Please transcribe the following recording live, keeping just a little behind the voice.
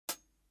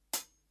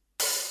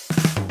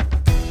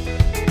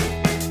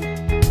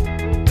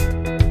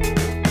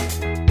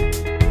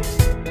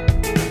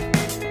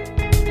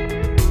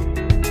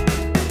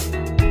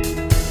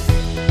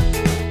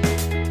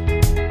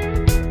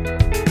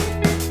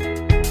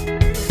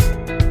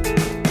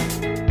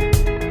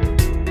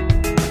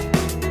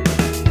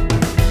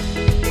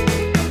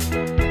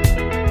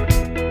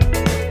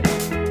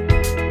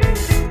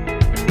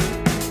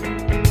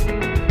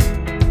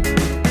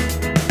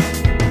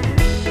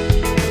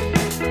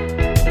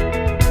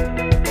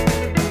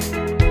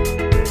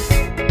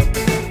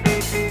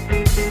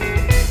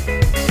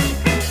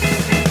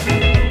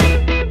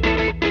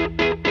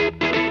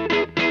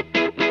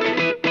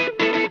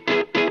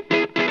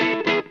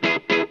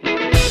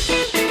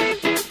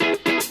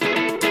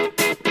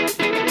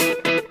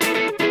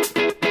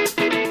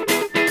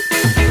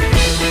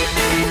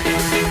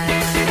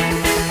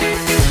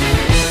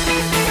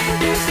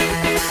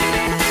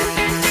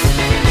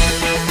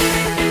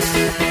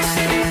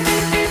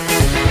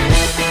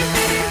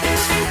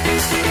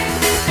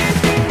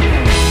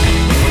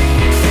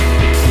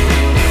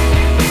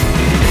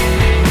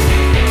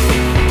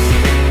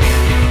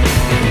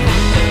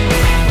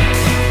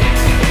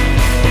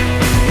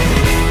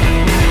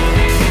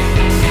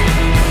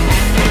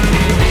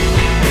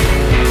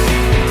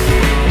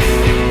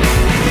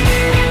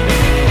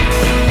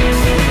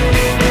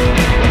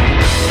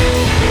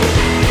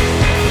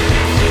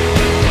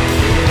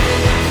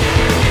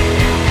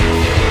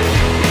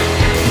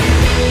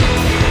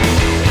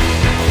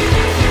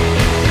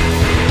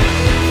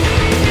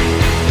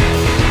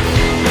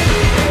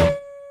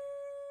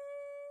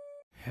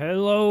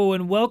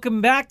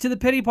Welcome back to the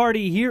Pity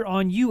Party here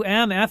on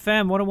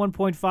UMFM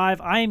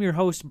 101.5. I am your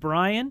host,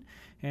 Brian,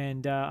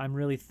 and I'm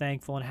really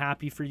thankful and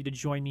happy for you to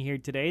join me here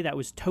today. That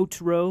was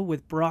Totoro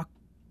with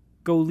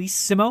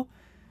Broccolissimo.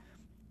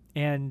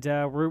 And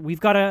we've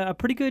got a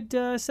pretty good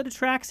set of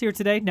tracks here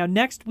today. Now,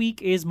 next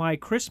week is my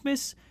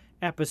Christmas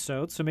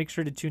episode, so make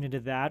sure to tune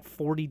into that.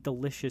 40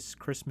 delicious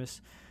Christmas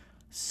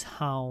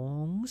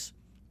songs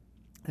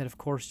that, of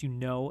course, you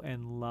know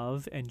and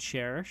love and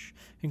cherish,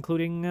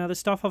 including the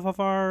stuff off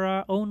of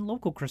our own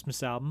local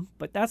Christmas album.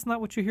 But that's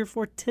not what you're here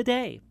for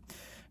today.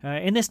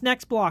 In this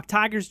next block,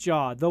 Tiger's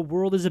Jaw, The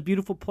World is a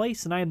Beautiful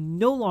Place, and I am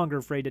no longer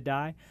afraid to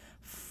die.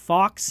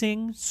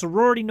 Foxing,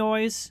 Sorority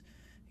Noise,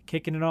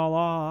 kicking it all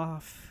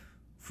off.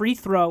 Free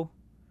Throw.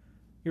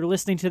 You're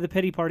listening to the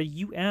Pity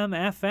Party,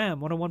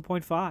 UMFM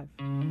 101.5.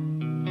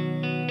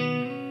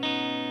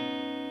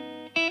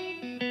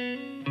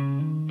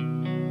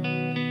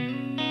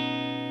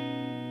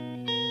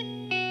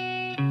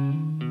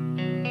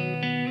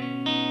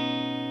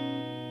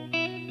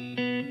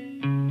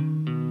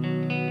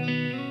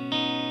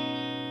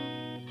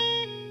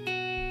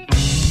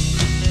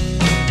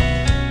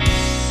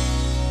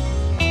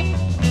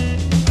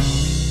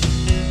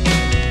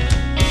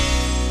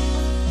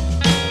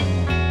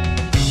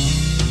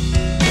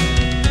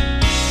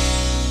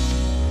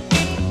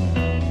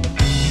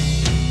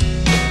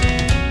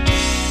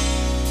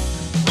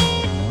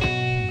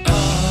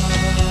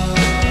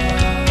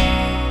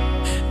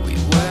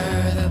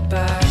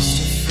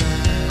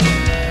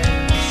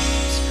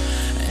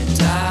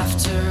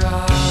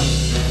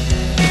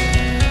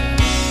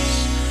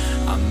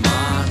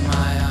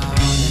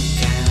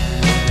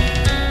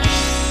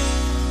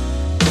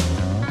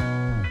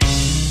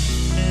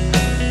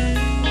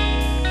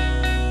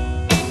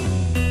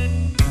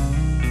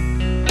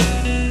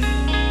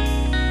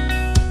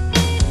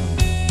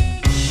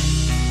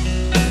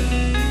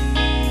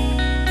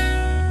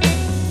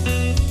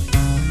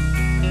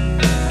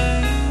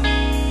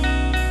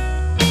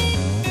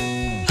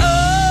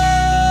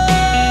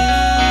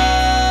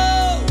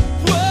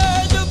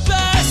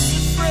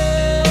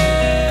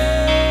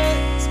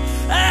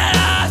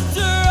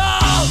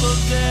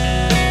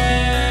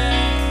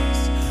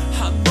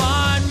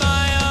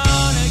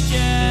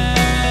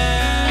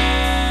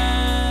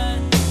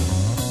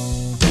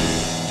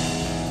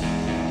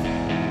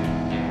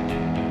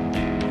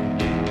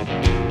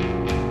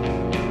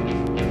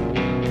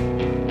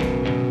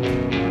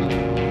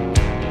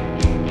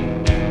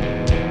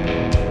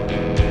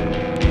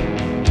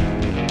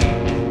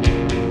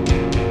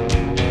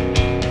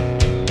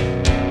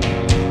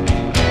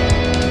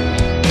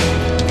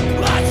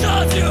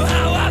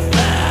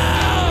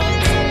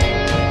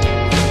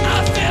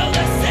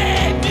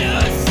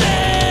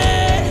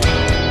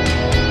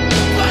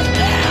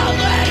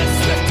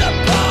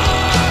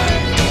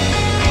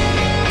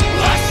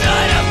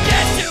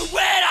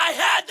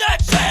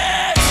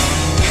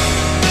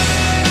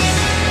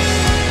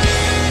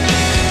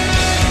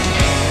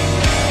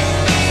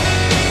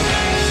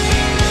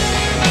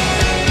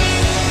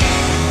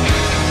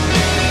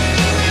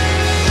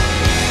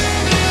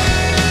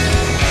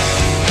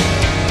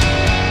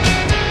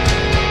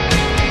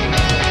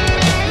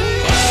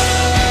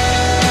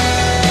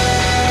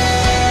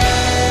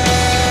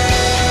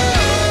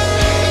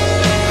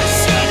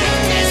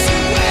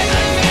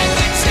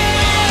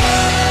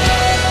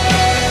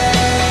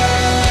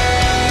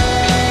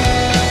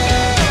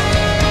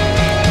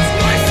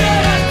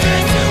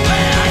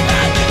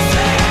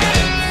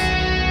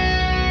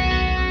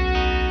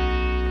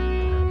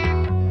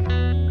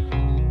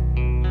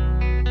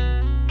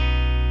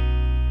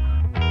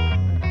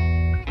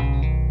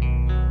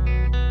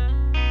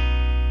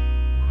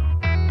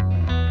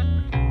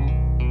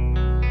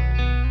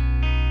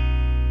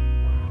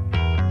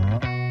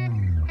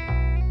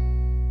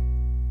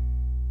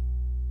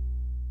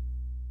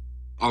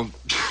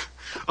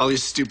 All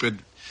these stupid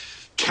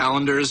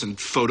calendars and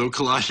photo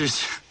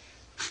collages.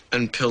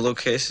 And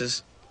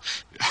pillowcases.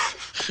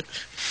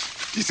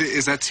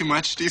 Is that too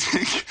much, do you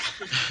think?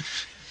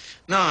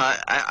 No,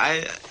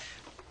 I'd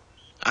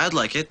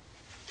like it.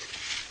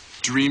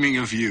 Dreaming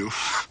of you.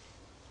 What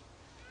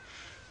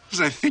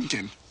was I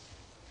thinking?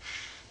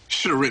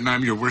 Should have written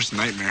I'm your worst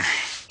nightmare.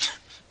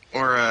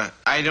 Or,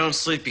 I don't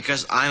sleep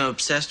because I'm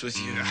obsessed with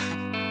you.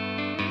 Yeah.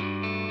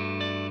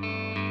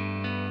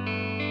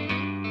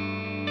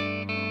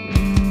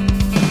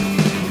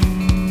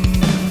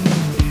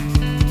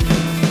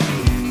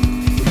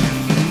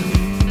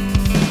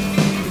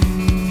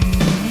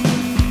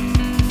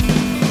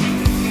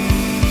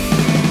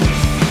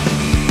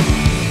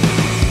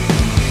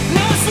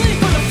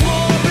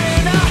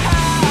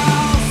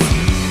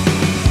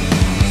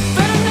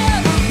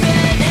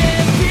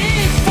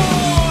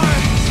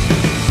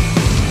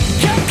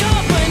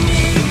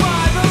 Company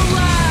by the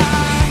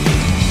light.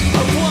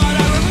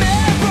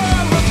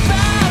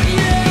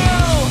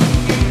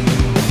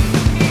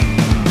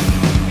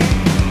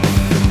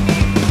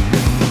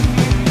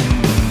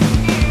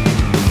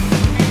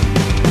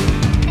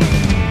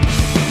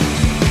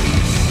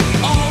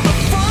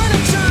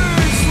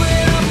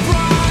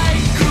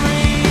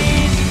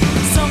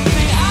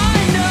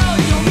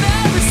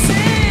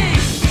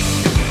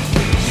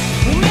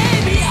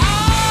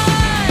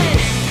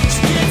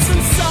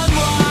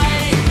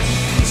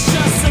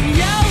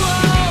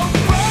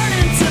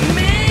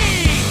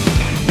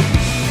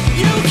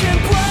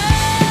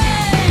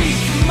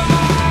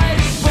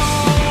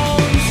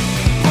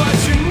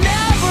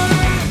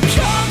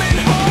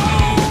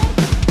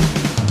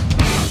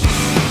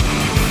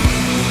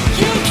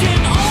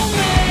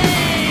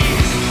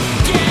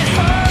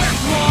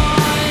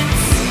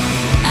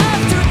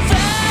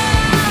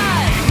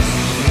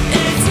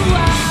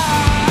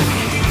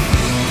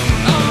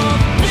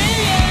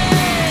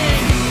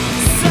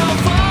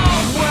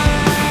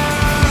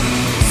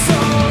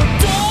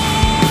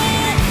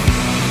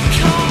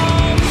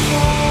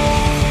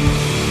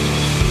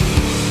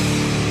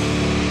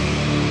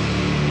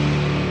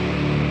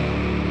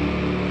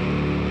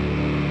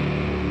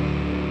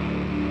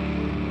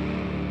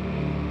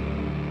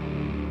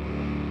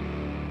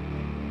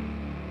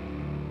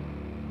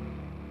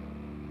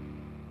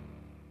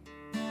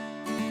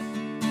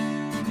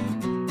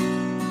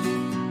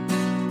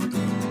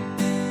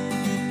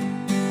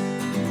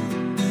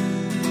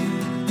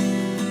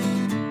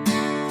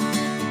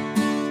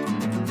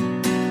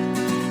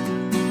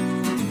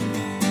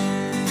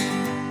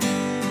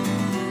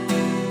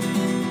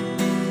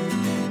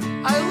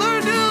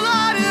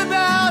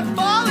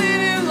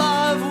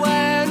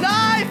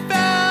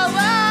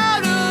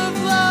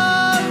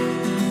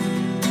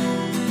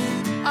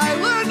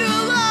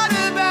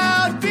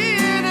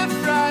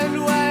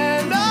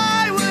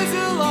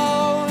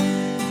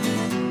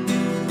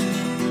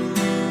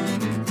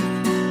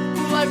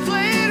 I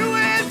played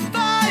with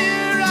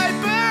fire, I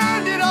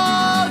burned it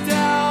all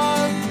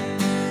down.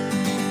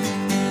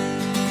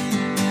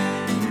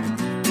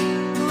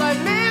 Well, I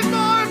made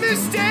more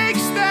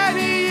mistakes than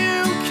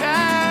you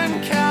can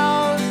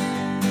count.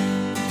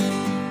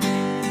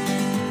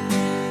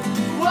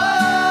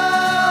 Whoa,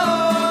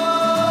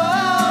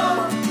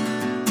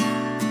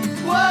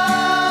 whoa,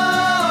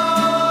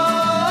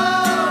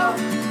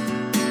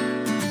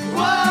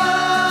 whoa,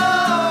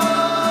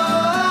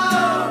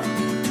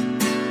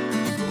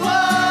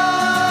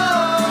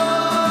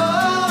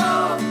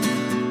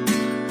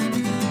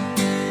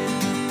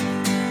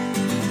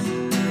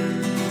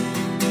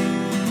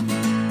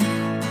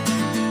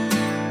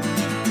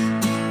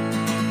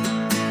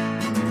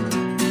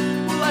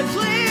 well, I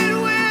played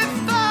with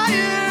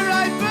fire,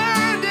 I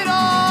burned it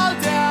all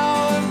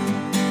down.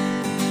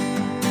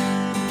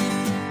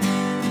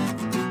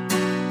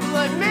 Well,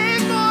 I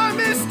made more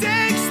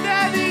mistakes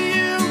than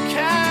you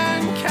can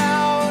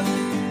count.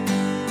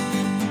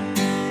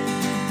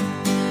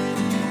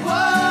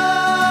 Whoa,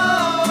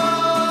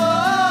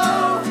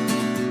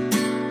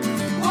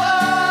 whoa,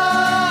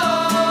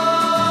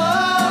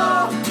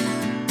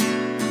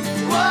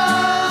 whoa, whoa.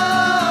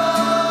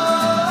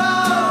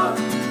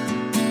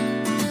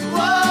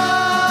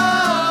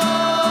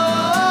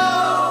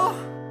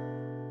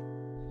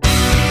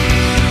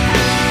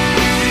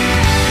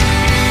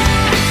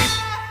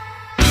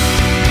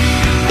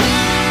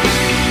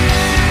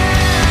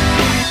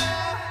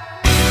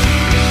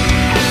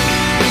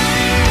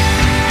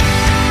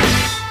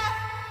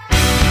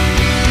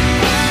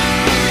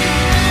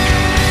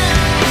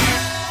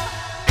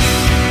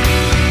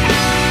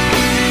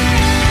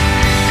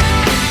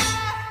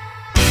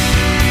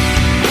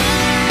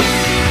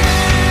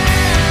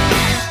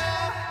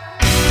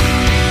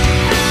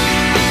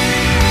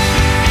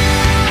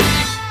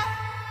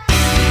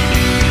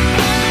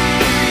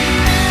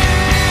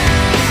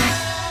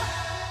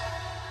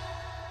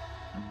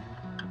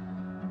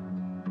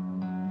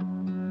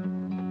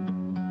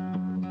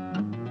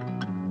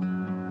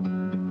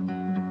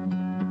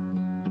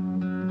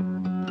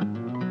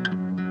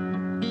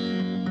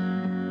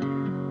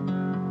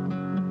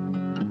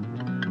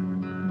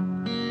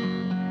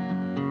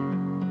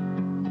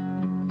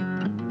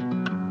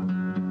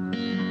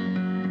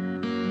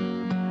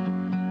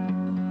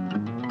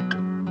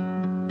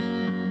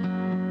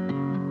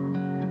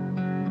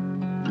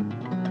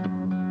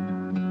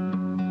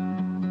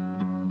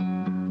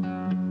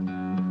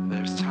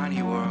 There's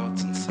tiny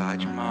worlds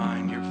inside your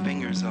mind. Your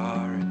fingers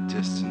are a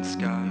distant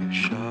sky. You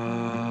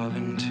shove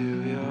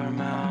into your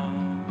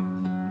mouth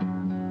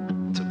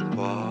to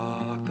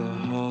block the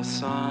whole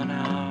sun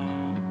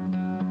out.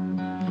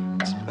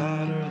 It's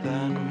better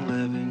than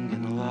living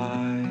in the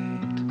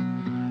light.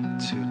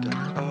 Too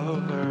dark,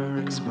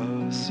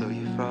 overexposed, so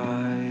you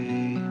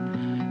fight.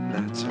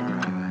 That's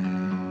alright.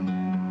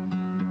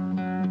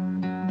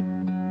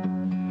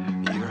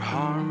 You're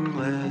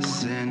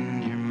harmless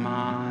in your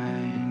mind.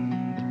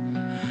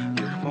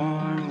 You're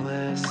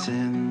formless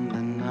in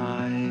the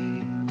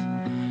night.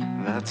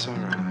 That's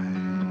alright.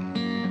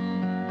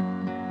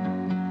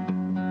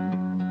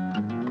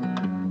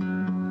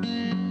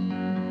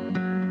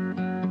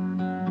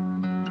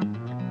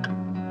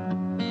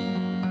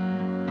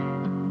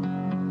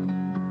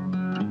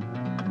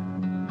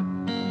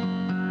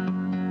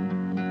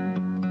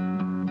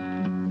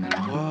 And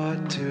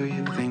what do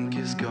you think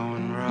is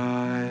going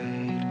right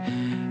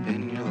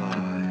in your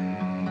life?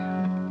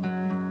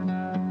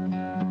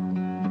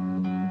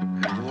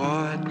 And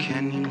what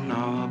can you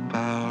know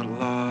about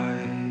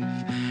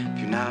life if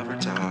you never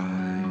died?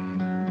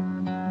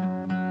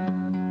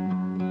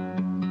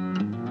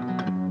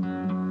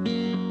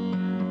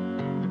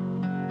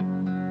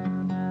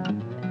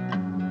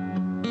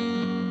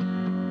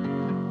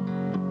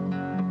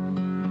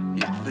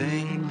 You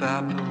think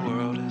that the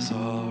world is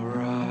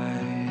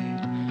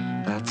alright,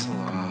 that's a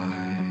lie.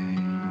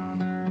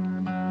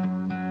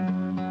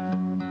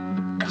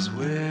 'Cause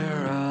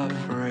we're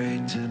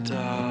afraid to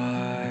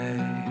die,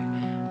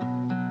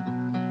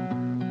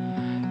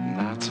 and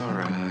that's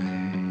alright.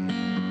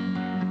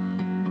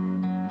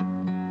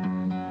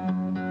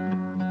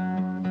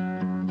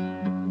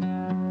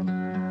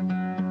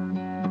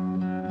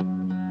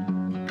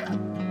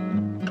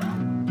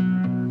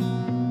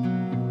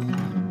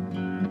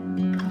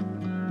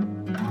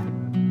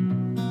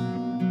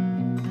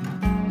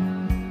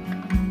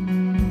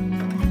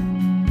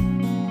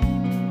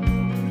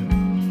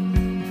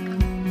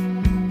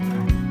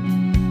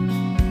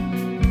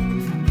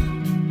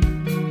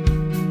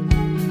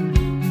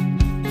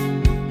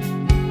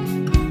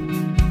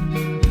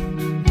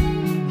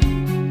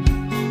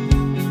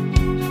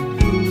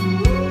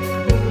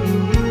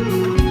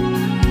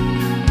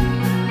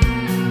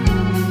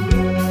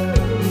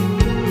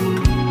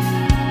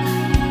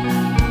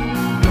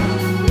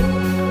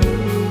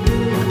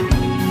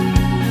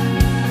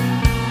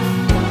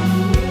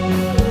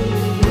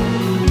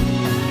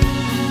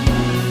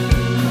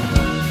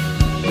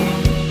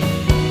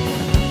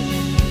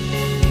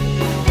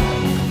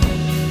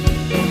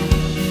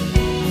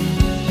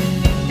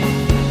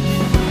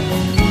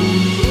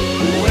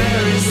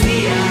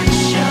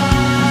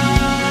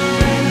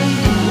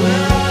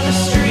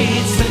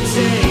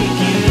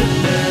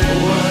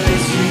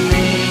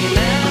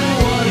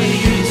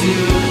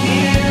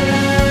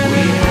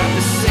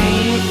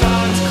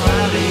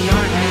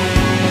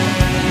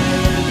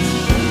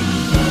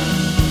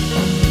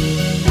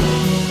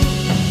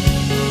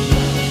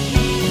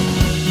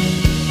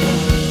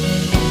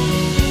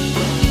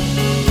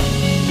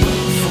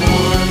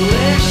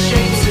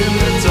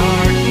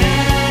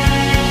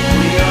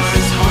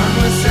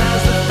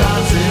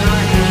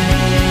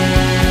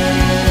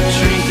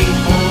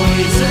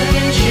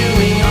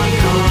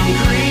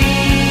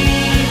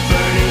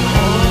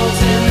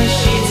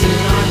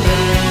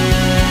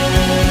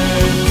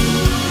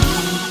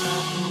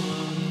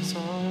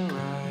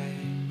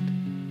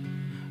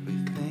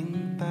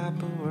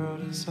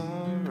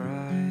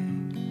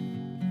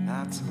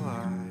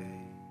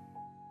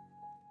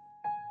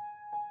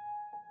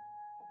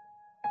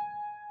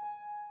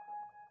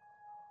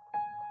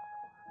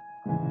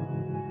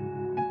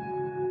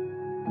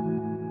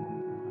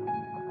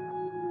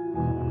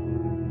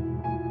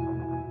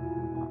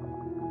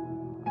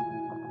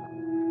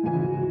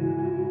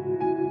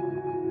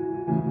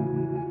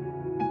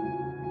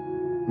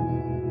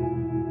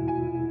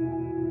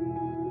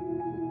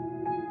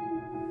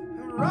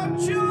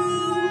 wrote you a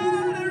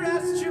letter,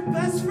 asked your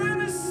best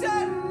friend to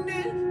send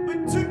it,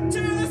 but took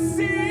to the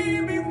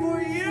sea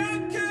before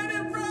you could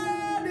have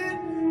read it.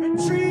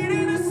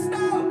 Retreating to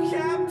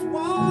snow-capped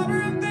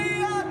water of the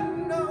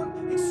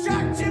unknown,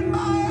 extracting my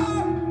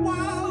heart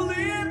while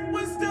it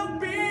was still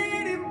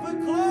beating,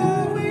 but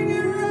glowing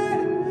in red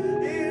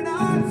in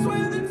eyes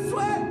where the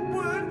sweat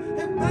would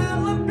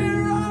envelop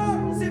your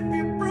arms if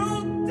you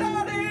broke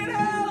down and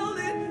held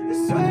it. I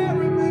swear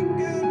I'm a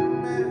good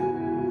man.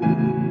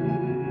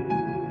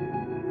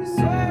 I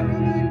swear I'm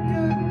a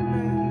good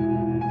man.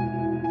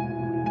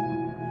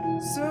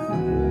 So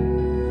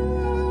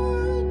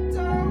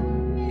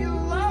don't you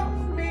love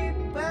me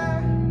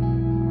back?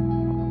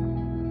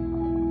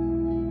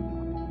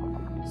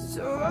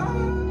 So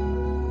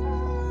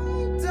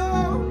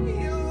don't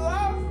you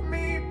love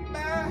me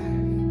back?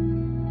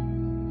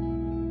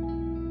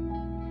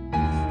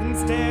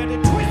 Instead of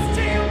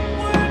twisting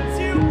words,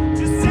 you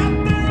just sat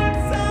there in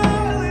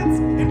silence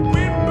and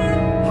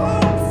whimpered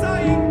hopes. Saw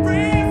you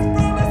breathe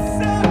from a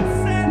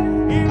sunset,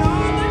 and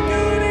all I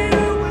could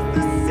hear was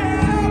the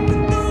sound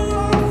of the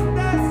lost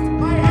nest.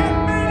 My head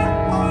made a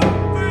home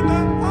for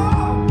the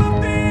hum of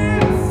the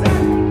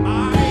insect.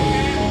 My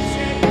hand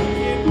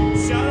shaking,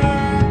 shudder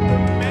at the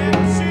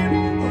mention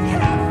of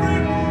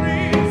half-written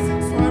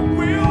reasons why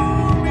we'll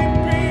only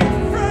be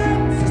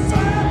friends. I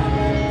swear I'm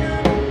a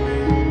good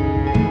man.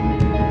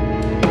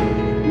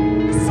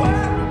 I swear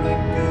I'm a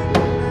good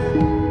man.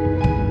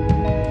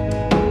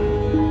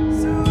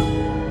 So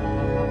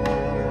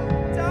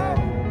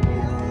don't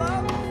you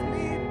love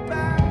me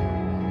back?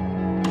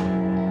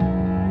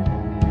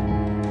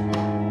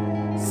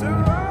 So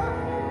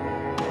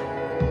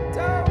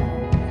don't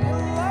you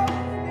love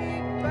me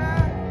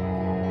back?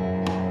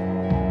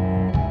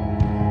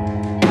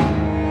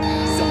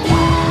 So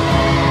don't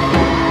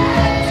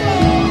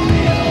you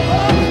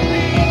love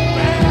me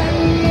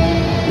back?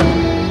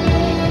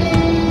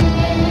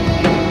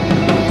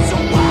 So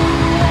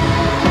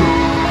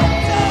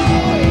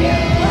don't you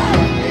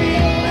love me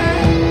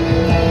back? So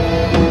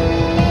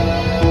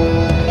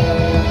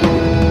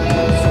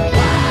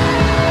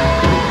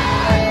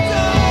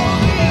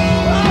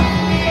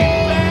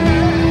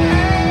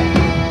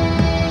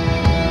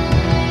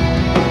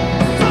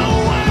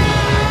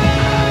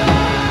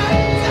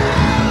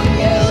don't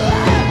you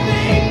love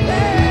me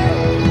back?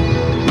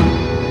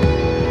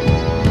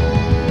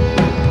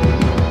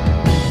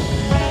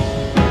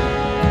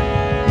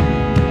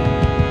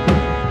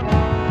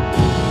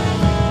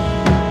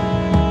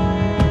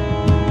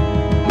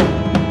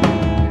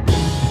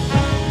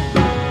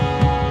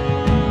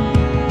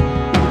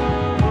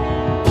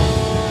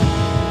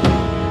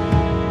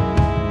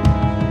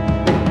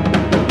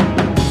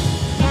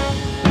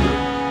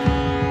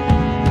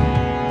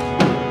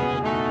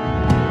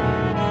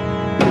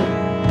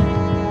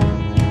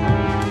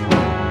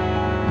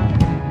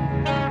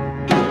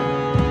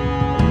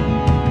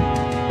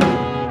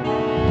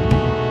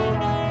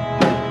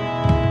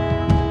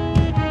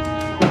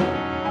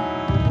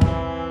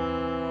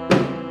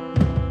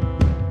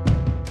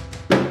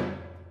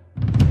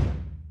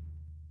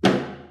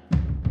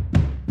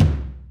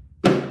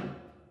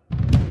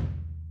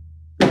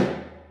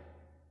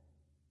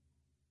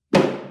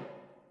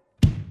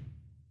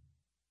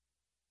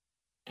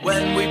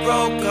 When we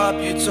broke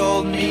up, you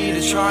told me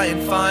to try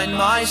and find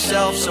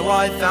myself, so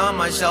I found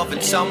myself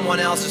in someone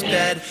else's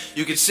bed.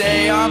 You could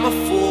say I'm a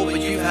fool, but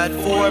you've had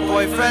 4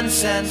 boyfriends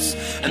since,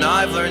 and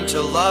I've learned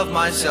to love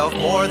myself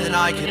more than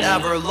I could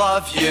ever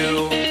love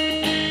you.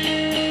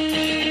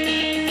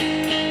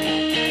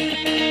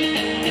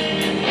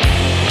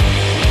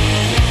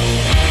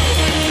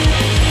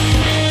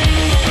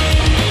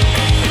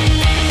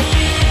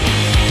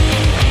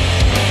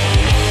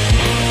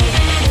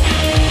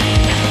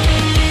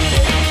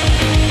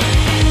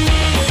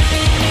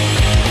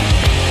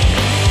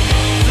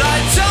 I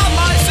taught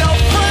myself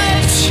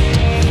French,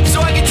 so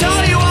I could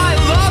tell you I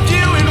loved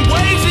you in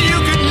ways that you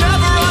could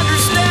never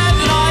understand.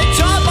 And I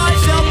taught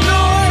myself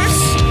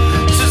Norse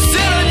to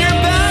sit on your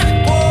back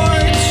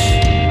porch.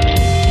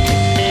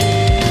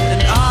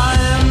 And I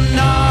am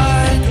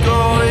not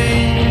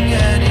going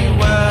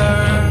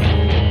anywhere,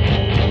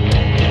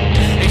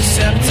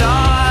 except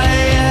I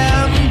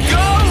am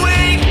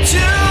going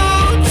to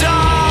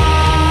die.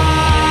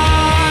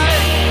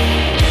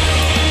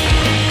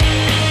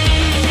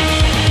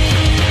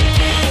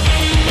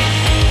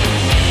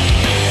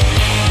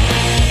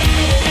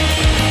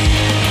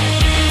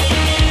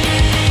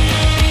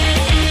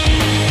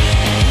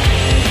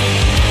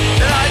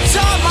 And I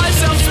taught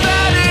myself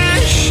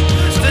Spanish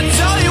to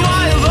tell you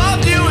I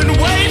loved you in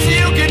ways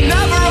that you could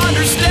never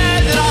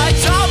understand. And I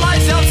taught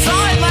myself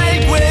sign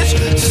language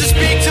to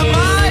speak to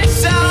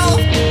myself.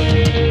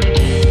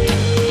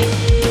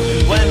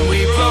 And when we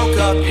broke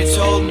up, you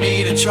told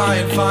me to try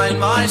and find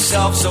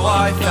myself, so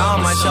I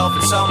found myself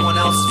in someone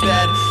else's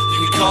bed. You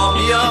could call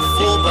me a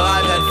fool, but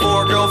I've had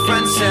 4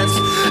 girlfriends since,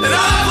 and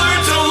I've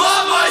learned to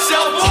love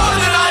myself more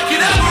than I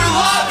could ever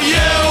love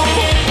you.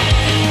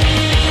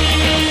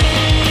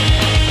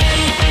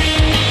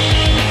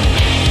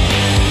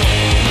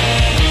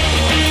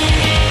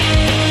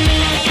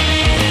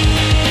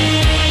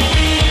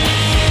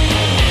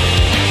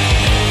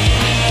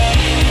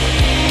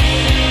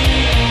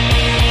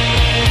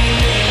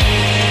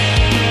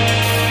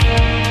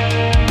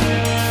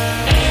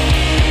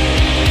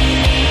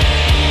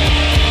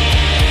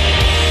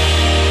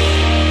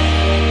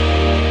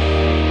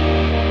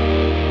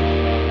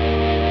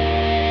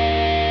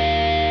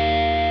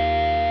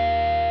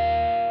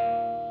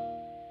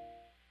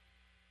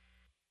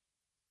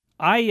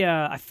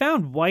 I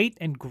found white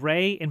and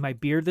gray in my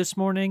beard this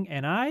morning,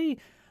 and I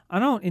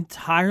don't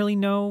entirely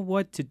know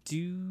what to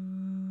do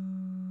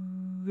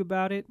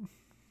about it,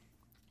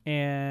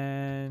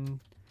 and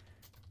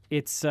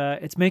it's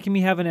making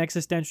me have an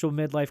existential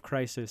midlife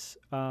crisis.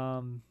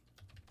 And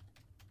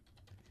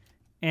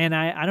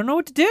I don't know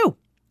what to do.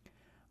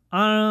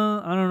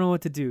 I don't know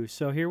what to do.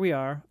 So here we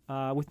are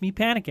with me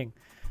panicking.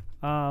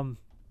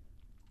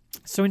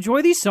 So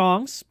enjoy these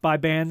songs by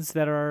bands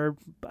that are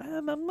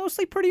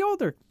mostly pretty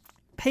older.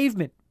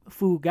 Pavement,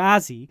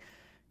 Fugazi,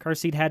 Car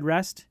Seat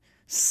Headrest,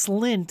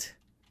 Slint,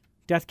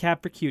 Death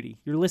Cab for Cutie.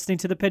 You're listening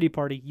to The Pity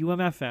Party,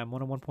 UMFM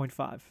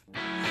 101.5.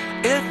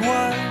 It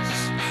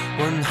was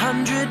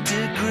 100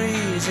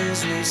 degrees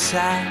as we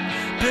sat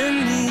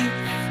beneath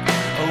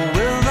a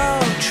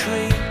willow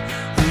tree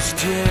whose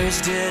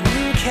tears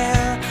didn't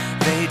care.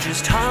 They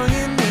just hung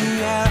in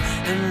the air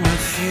and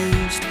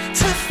refused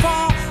to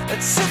fall,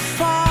 to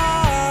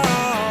fall.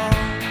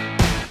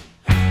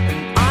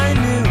 And I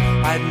knew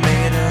I'd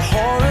made a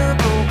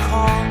horrible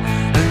call,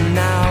 and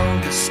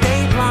now the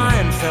state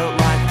line felt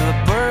like the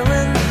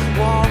Berlin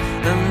Wall,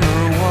 and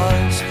there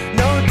was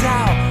no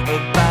doubt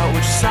about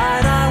which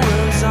side I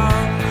was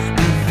on.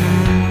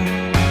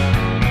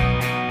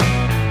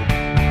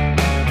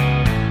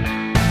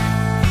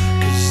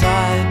 Cause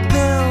I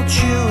built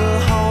you a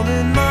home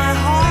in my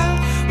heart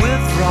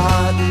with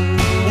rotten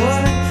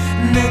wood,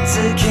 meant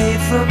to keep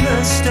from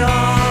the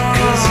start.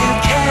 Cause you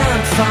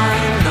can't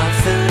find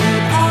nothing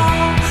at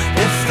all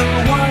if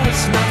there was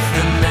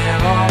nothing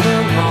there all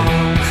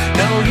along.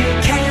 No, you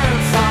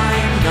can't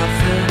find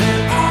nothing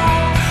at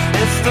all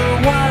if there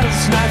was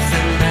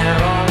nothing there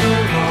all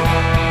along.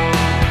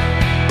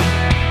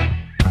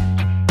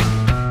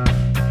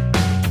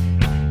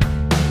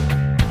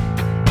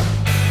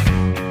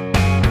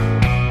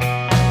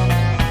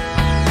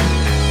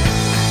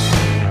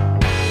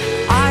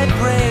 I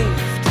braved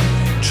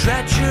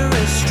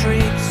treacherous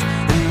streets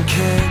and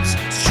kids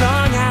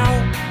strung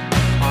out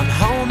on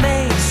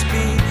homemade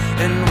speed,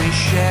 and we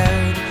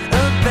shared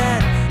a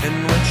bed in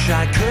which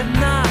I could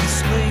not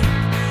sleep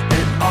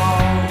at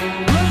all.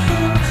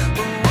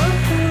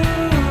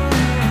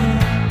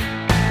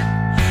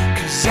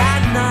 Cause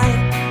at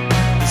night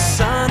the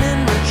sun in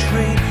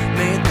retreat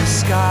made the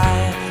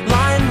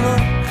skyline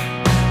look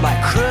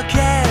like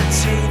crooked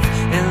teeth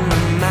in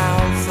the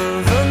mouth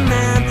of a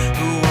man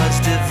who was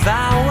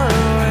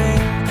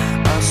devouring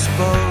us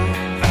both.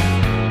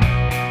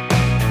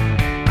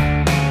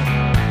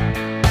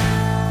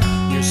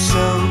 You're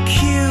so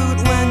cute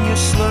when you're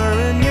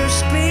slurring your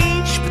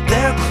speech, but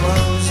they're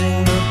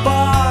closing the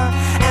bar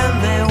and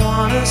they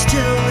want us to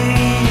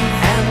leave.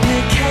 And we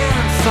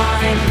can't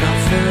find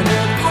nothing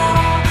at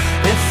all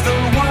if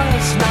there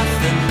was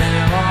nothing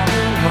there all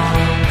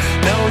along.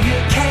 No, you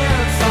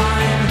can't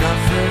find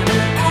nothing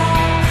at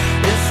all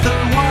if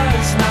there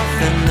was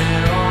nothing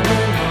there all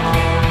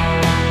along.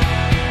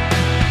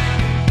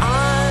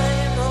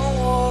 I'm a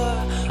war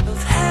of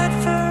head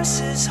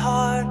versus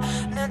heart,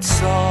 and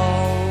it's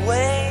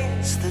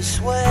always this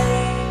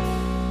way.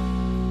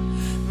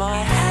 My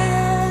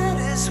head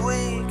is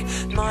weak,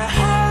 my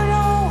heart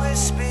always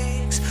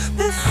speaks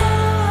before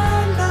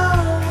I know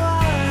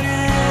what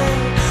it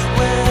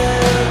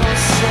will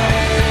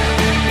say.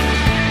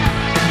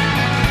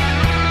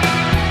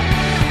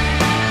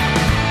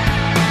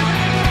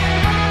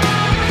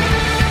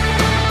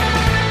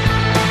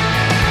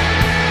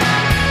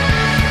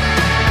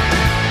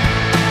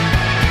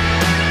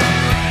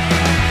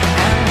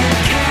 And you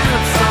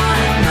can't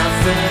find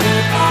nothing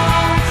at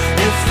all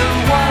if there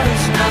was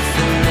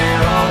nothing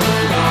there all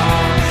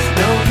along.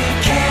 No, you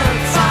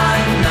can't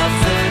find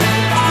nothing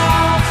at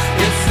all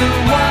if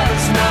there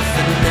was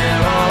nothing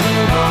there all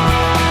along.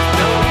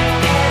 No, you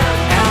can't.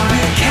 And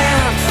you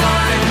can't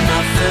find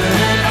nothing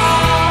at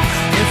all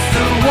if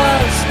there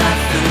was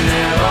nothing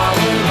there all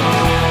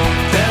along.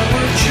 There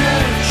were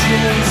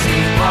churches,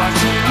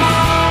 e-blocks and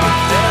more, but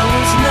there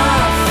was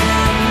nothing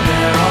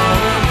there all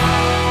along.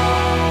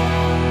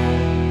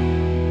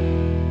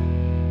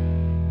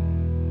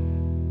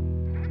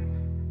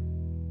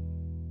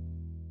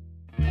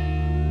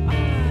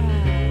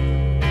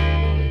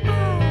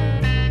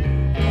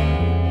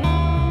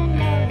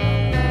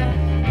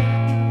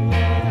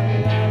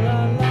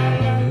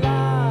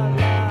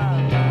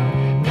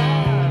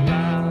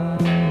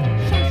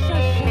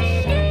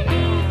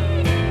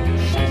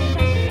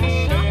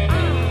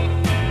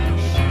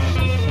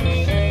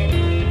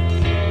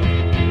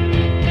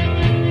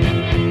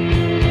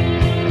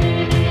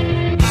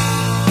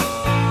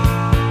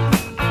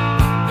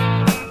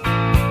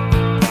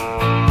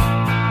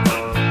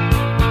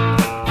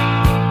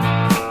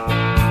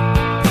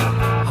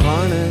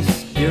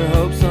 Harness your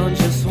hopes on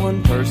just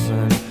one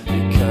person,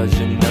 because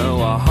you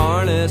know a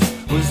harness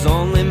was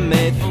only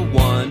made for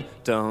one.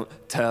 Don't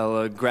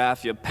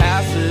telegraph your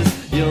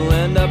passes, you'll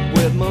end up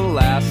with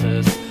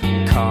molasses,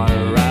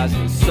 cauterized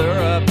in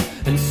syrup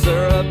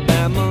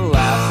and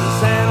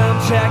molasses. And I'm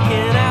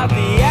checking out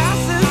the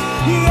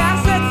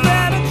assets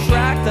that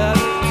attract us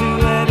to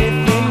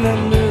anything that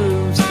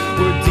moves.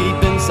 We're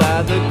deep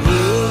inside the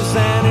grooves,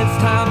 and it's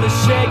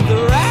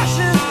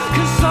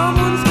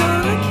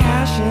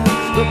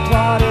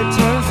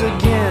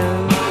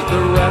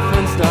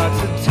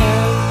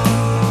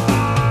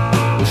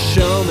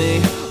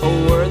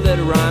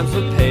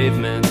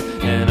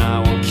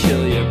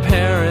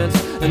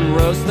and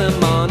roast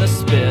them on a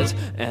spit.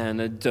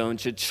 And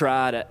don't you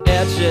try to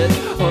etch it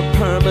or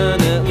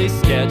permanently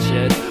sketch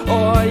it,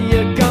 or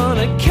you're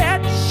gonna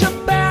catch a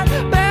bad,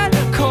 bad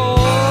cold.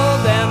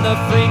 And the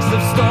freaks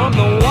have stormed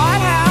the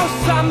White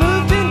House. I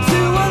moved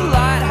into a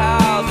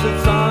lighthouse.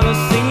 It's on a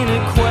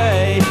scenic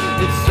quay.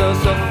 It's so,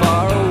 so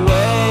far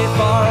away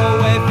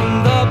from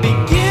the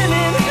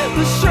beginning.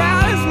 The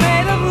shroud is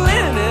made of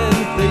linen.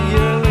 The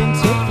yearling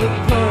took the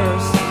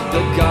purse.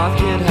 The goth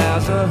kid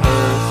has a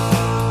hearse.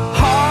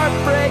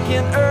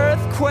 Heartbreaking,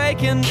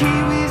 earthquaking,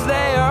 Kiwis,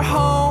 they are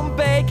home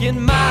baking,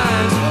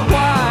 minds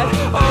wide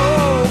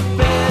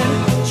open,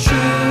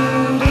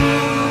 truly.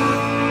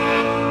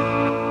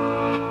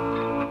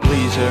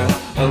 Leisure,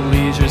 a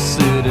leisure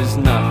suit is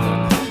nothing.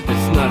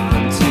 It's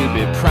nothing to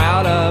be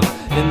proud of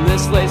in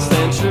this late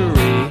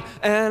century.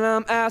 And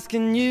I'm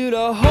asking you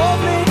to hold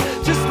me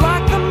just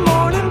like the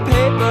morning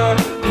paper.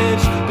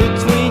 Pinch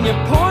between your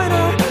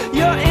pointer,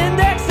 your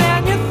index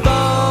and your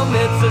thumb.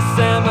 It's a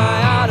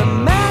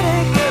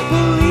semi-automatic.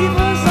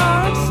 Believers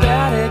are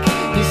ecstatic.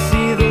 You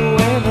see the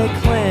way they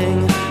cling,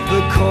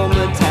 the cold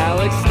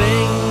metallic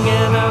sting.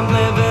 And I'm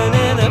living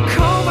in a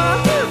coma,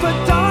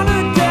 Madonna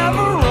del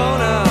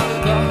Verona.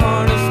 The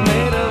harness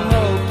made of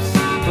hopes,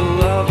 the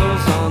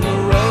lovers on the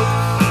rope.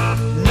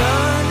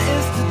 None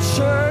is to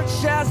church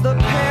as the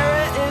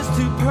parrot is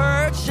to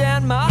perch,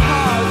 and my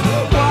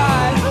heart's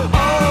wide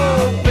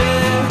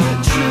open,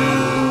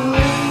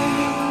 truly.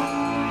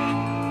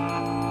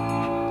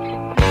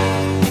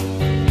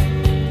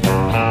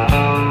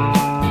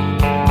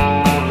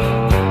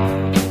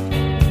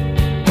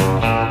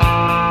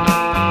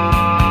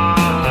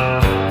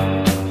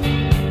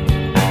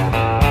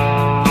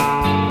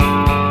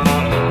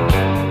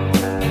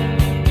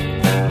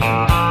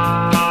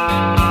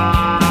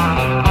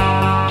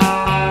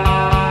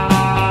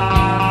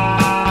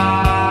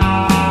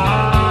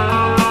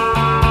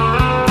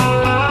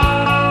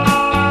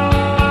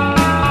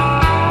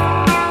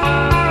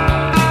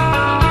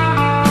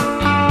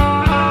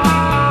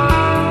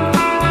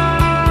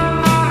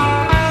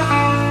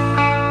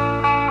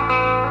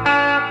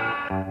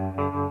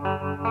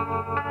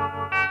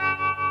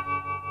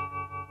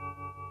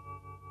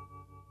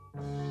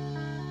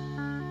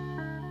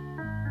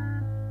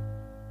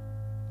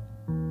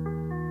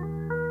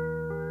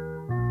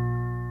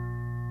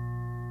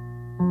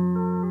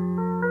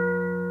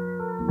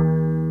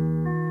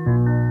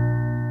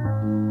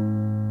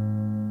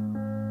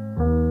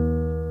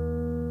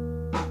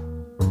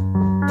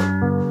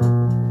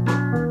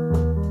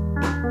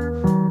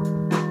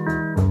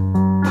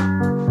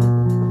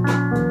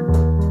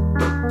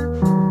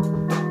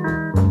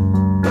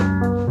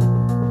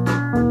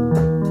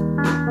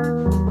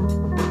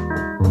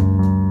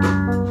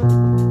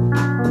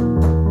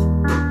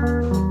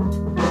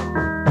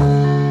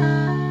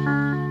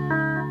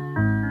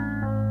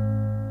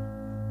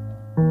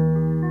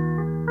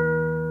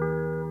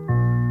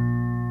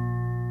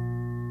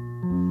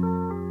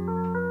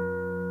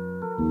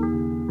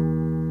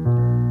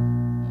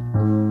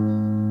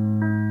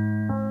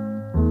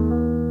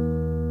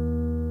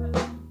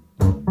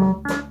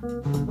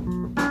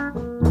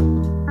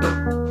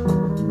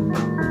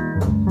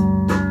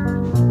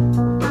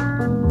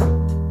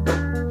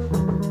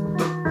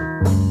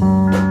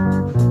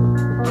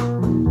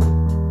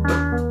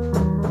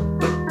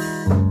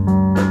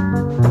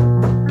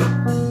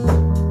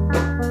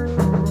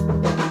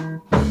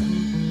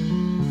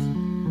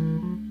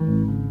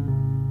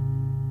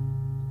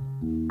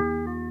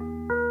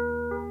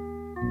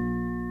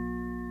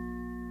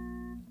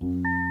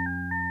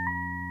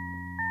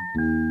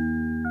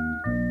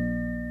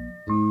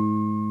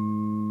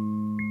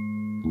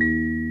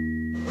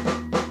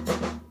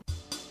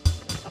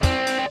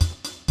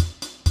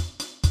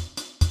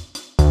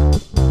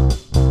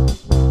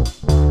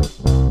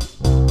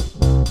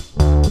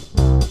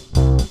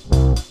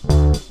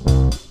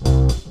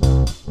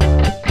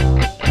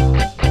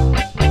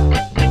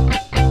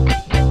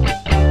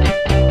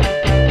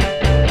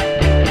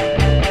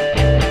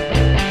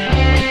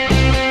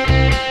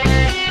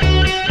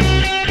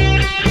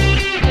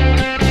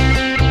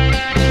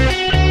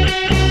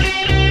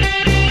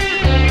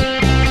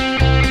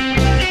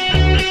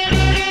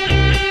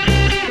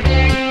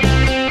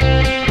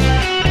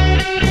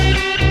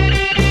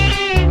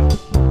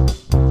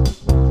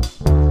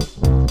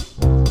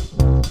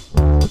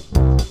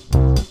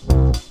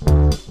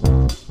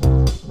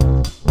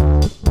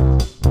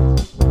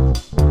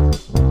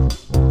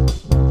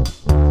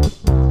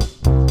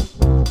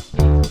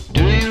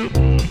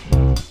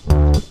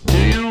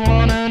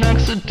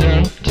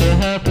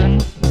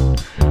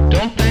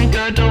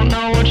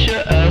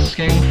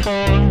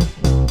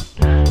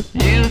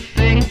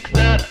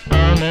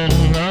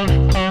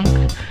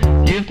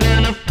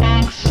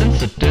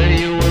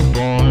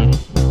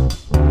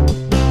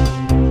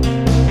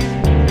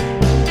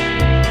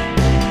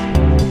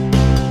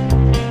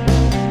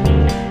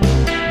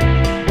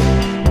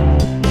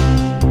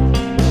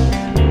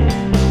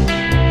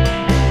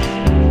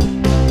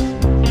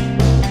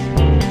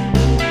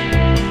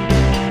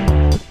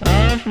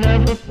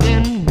 never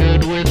been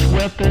good with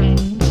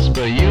weapons.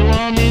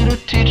 want me to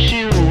teach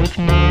you with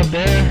my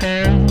bare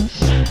hands.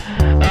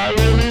 I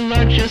really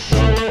liked your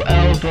solo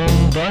album,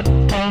 but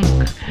punk,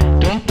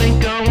 don't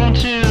think I want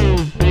to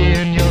be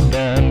in your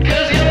band.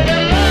 'Cause you're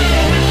in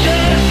love with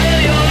Jessica,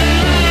 you're in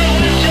love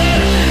with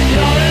Jessica,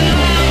 you're in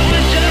love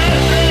with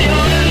Jessica,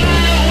 you're in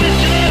love with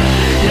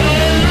Jessica, you're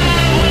in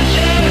love with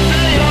Jessica,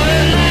 you're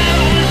in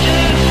love with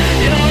Jessica,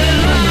 you're in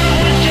love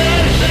with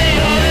Jessica,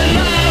 you're in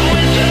love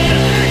with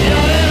Jessica,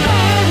 you're in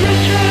love with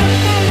Jessica,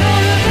 you're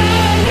in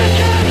love with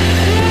Jessica,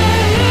 you're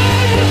in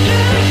love with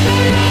Jessica,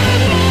 you're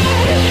in love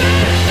with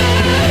Jessica.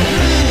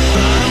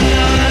 I'm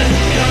not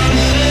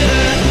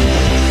considered.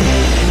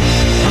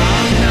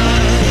 I'm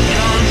not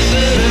considered.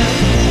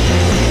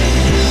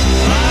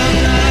 I'm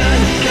not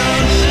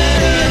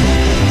considered.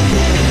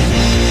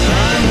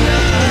 I'm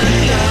not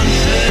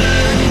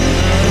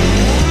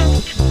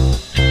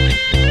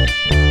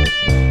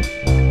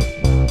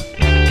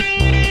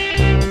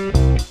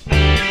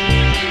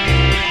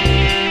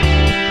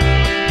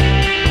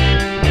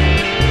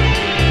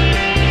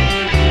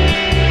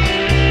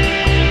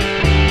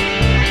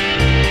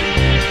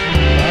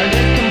I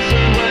get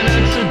concerned when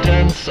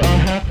accidents are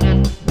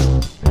happening.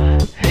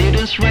 Hate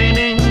is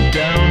raining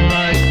down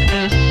like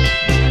this.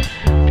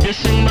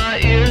 Piercing my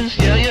ears,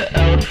 yeah, you're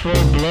out for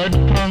blood,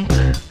 punk.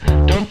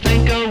 Don't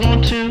think I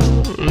want to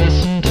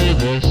listen to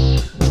this.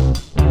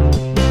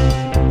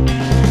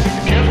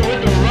 Careful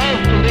with the love,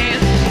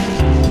 police.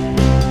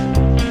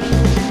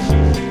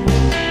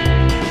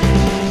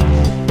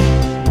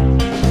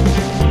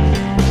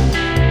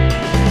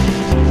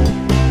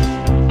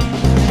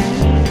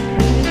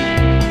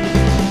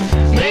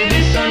 Maybe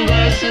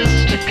sunglasses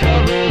to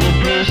cover the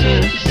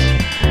bruises.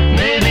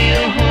 Maybe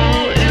a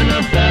hole in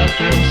a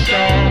bathroom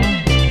stall.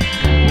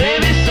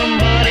 Maybe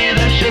somebody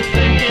that you're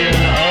thinking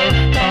of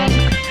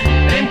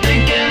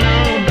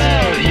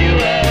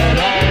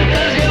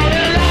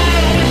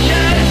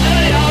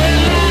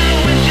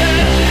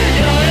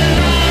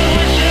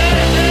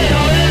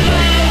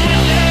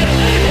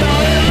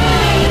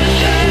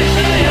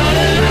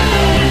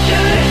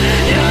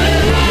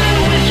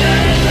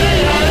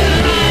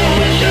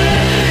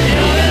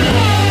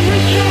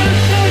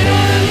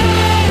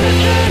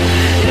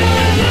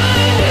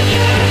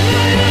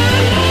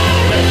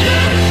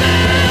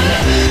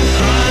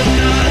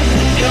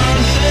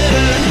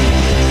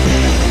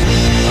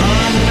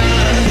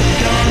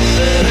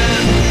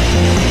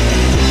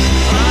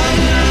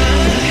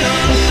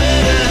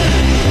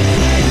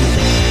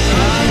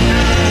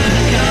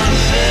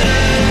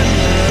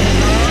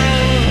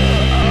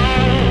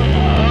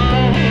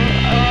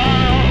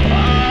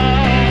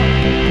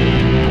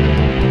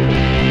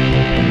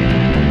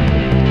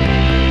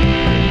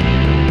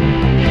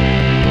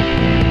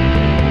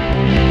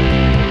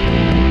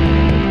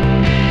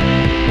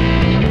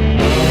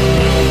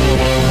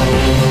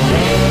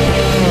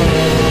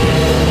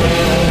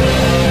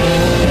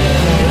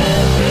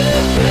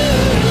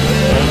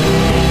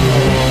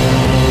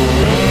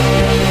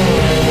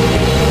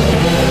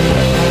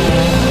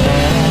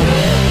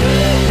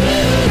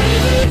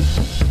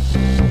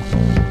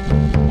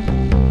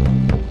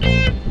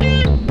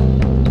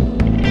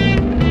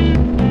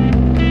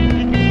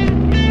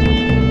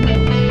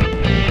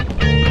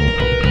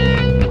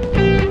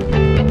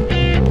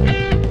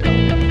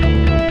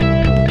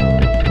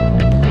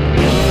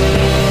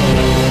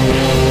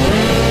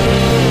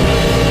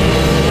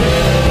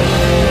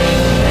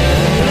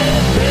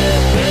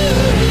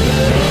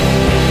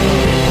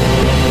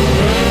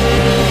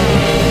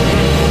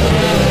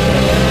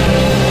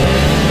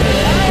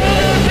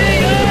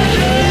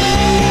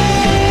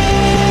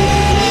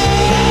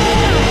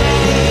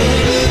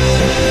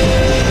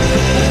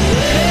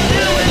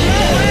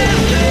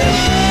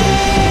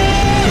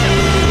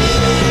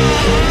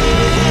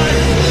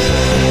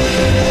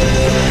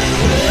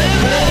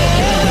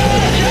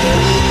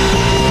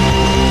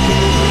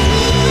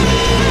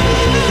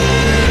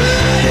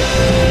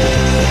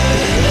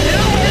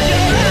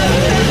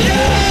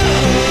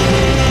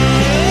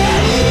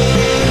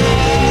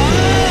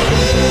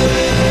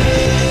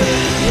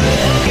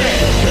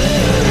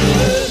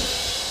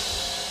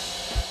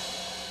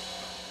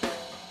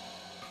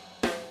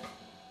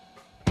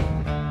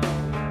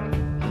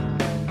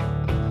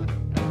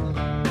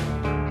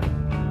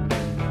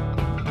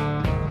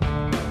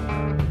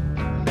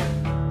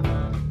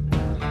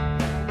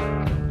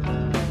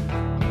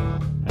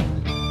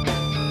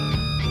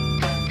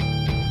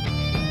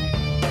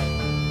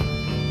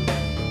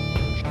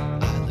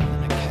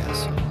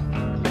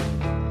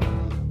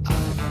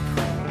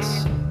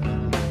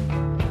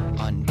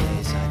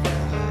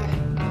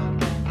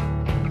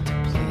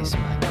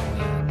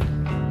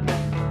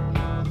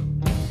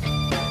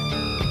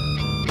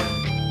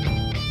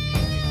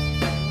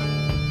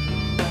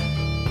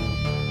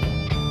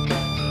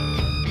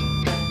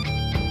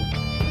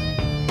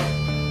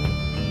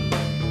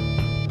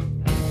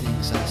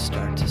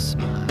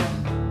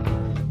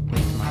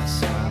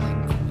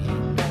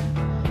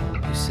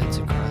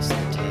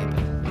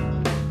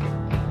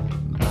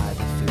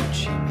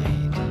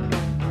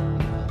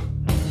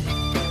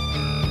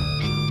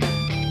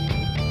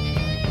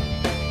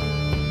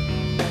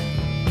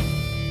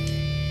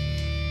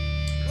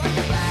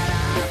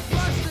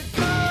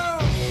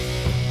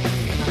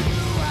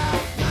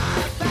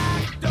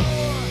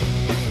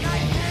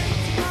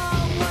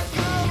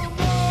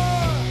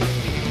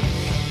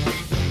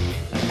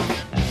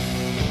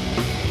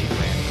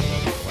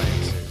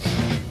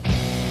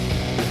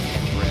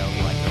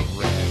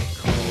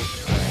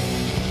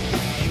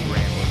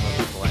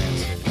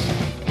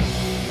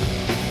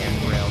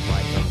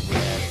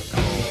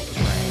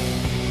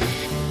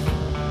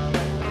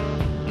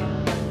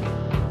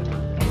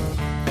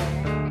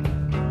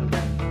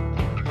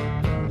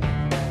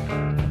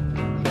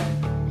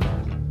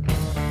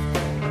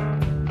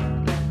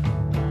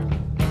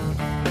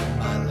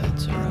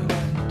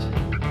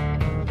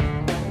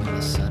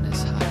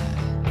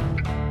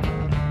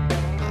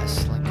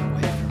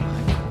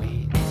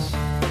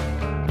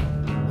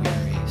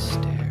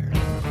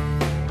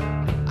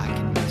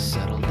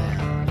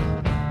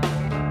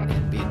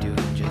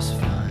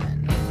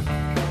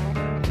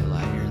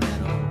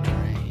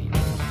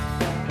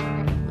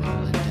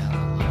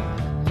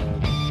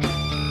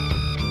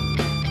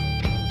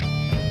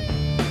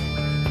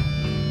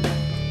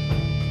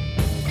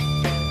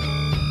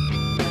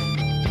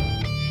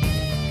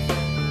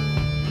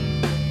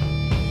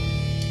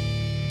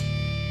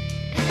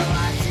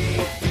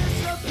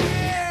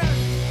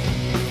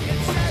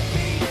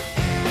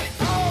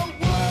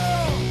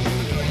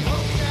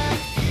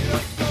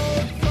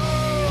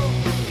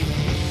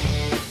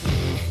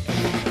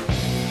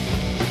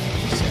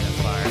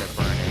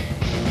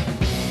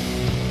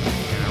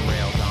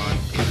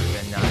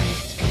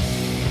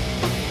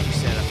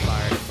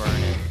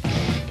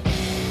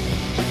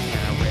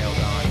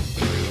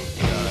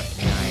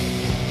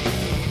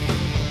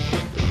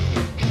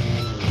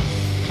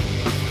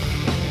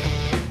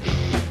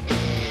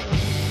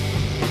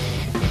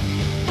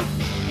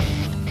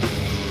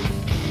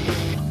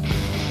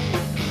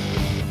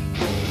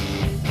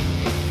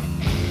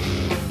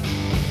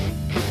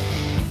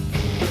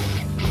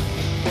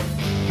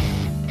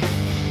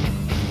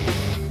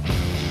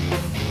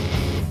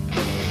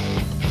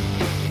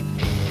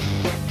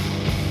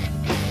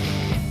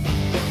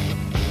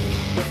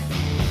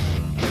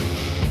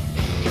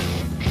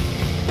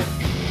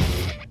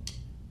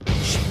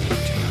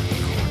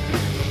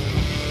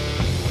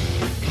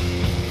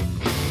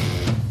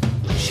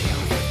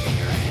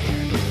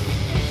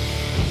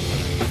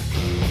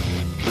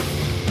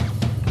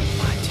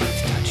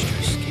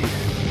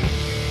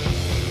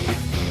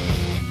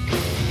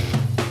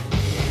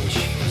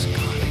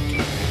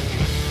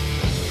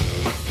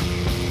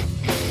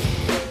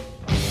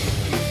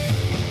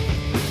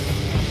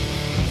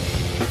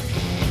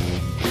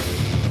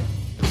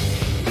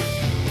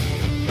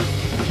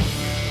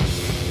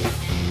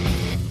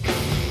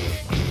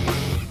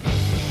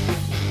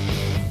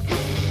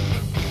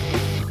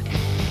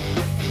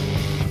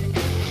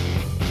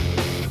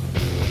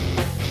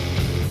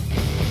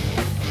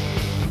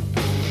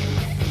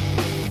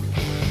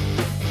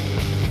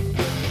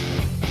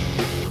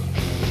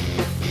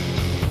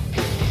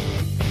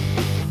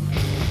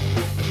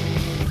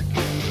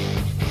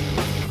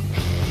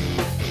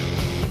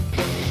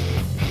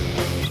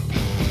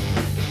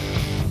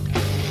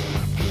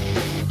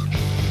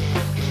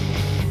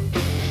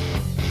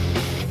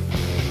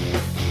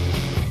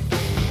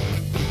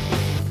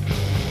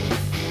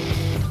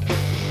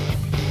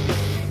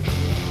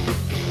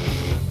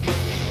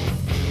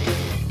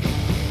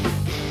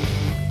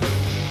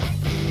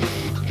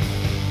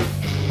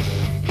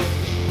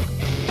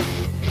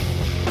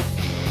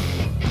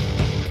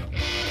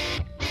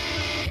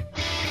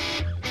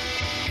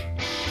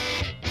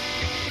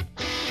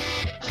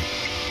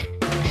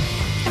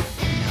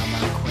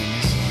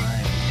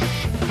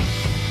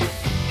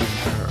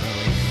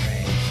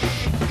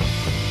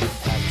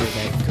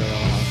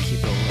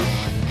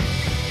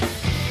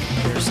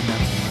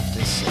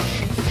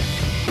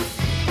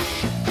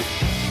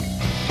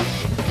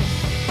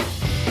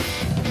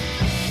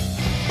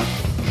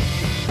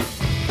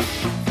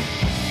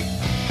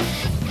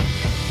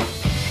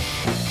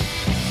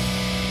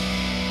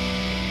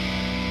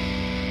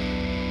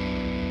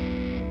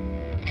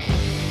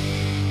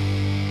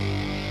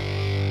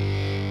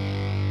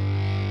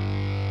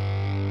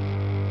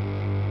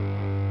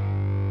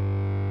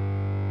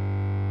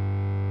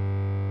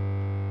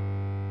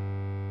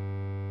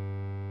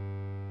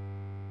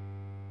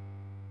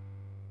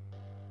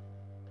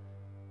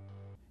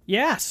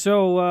Yeah,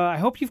 so I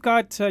hope you've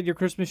got your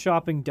Christmas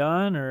shopping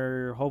done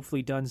or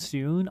hopefully done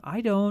soon.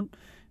 I don't,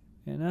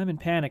 and I'm in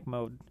panic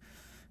mode.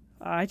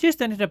 I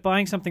just ended up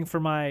buying something for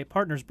my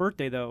partner's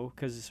birthday, though,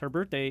 because her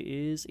birthday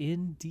is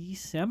in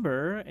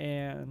December,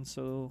 and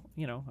so,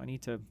 I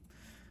need to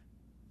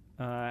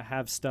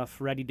have stuff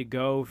ready to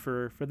go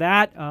for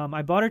that.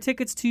 I bought her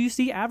tickets to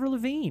see Avril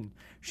Lavigne.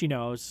 She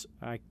knows.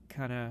 I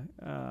kind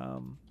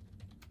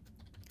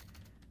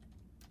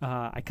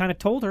of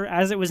told her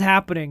as it was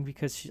happening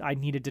because I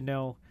needed to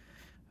know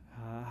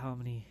how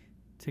many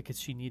tickets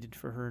she needed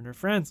for her and her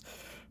friends.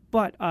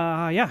 But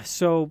yeah,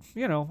 so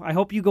I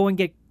hope you go and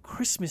get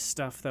Christmas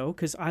stuff though,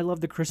 because I love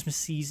the Christmas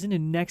season,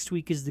 and next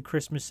week is the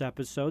Christmas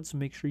episode, so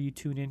make sure you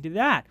tune into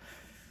that.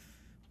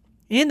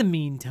 In the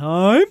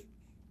meantime,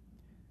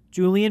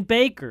 Julian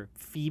Baker,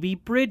 Phoebe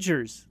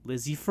Bridgers,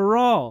 Lizzie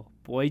Farrell,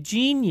 Boy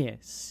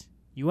Genius,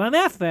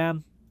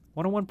 UMFM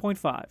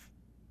 101.5.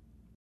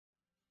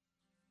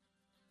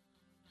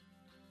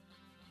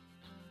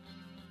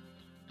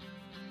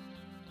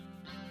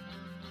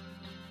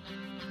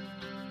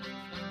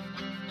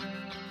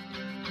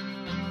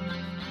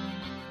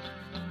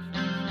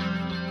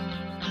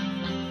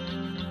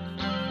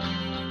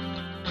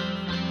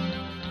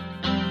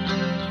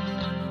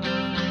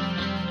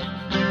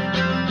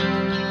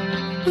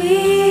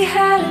 We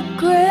had a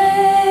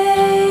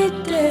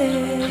great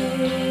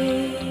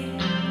day,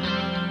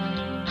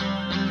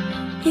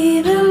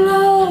 even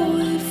though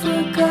we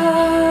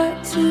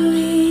forgot to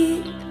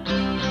eat,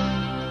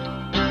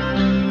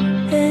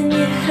 and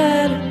you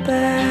had a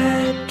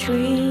bad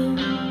dream,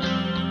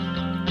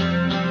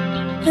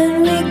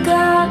 and we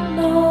got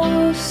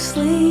no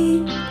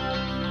sleep,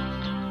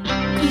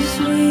 'cause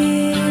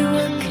we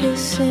were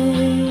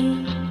kissing.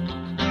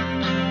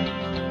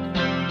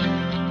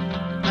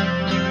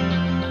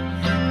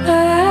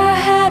 I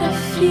had a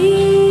fever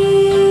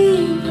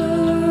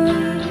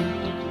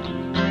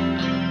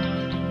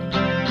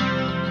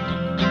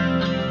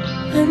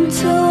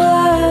until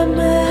I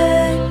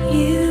met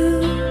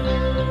you.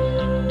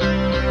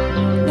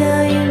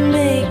 Now you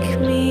make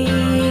me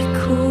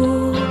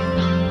cool,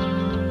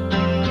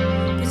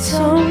 but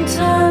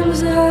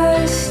sometimes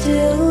I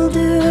still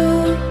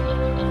do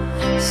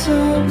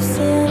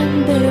something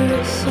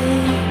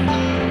embarrassing.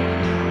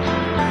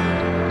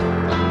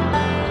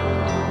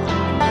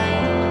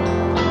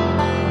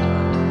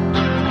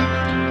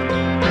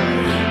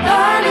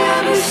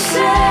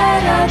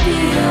 Said I'd be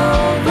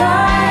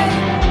alright,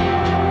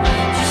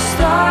 just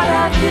thought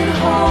I could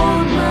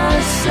hold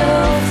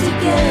myself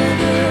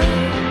together,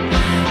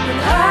 but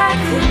I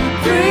couldn't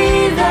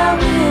breathe, I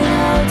went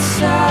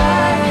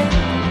outside.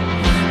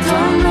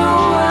 Don't know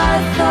why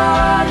I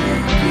thought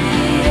it'd be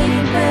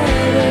any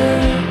better,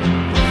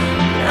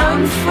 but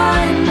I'm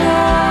fine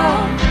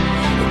now,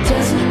 it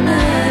doesn't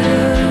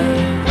matter.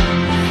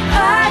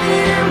 I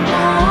didn't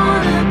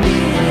wanna be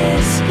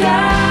this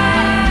guy.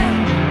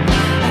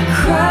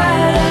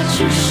 Cried at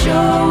your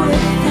show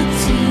with the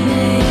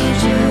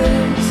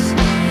teenagers.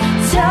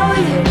 Tell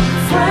your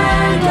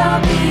friend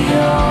I'll be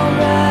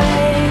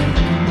alright.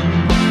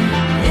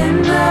 In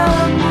the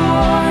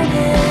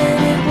morning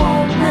it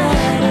won't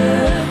matter.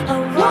 I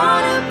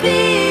wanna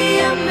be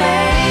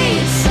emaciated.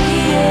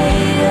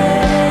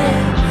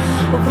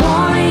 I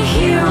wanna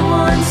hear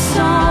one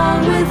song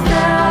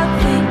without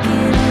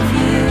thinking of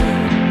you.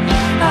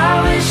 I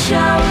wish I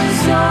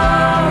was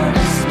on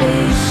a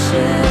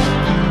spaceship,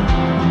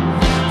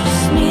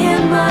 me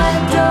and my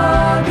dog.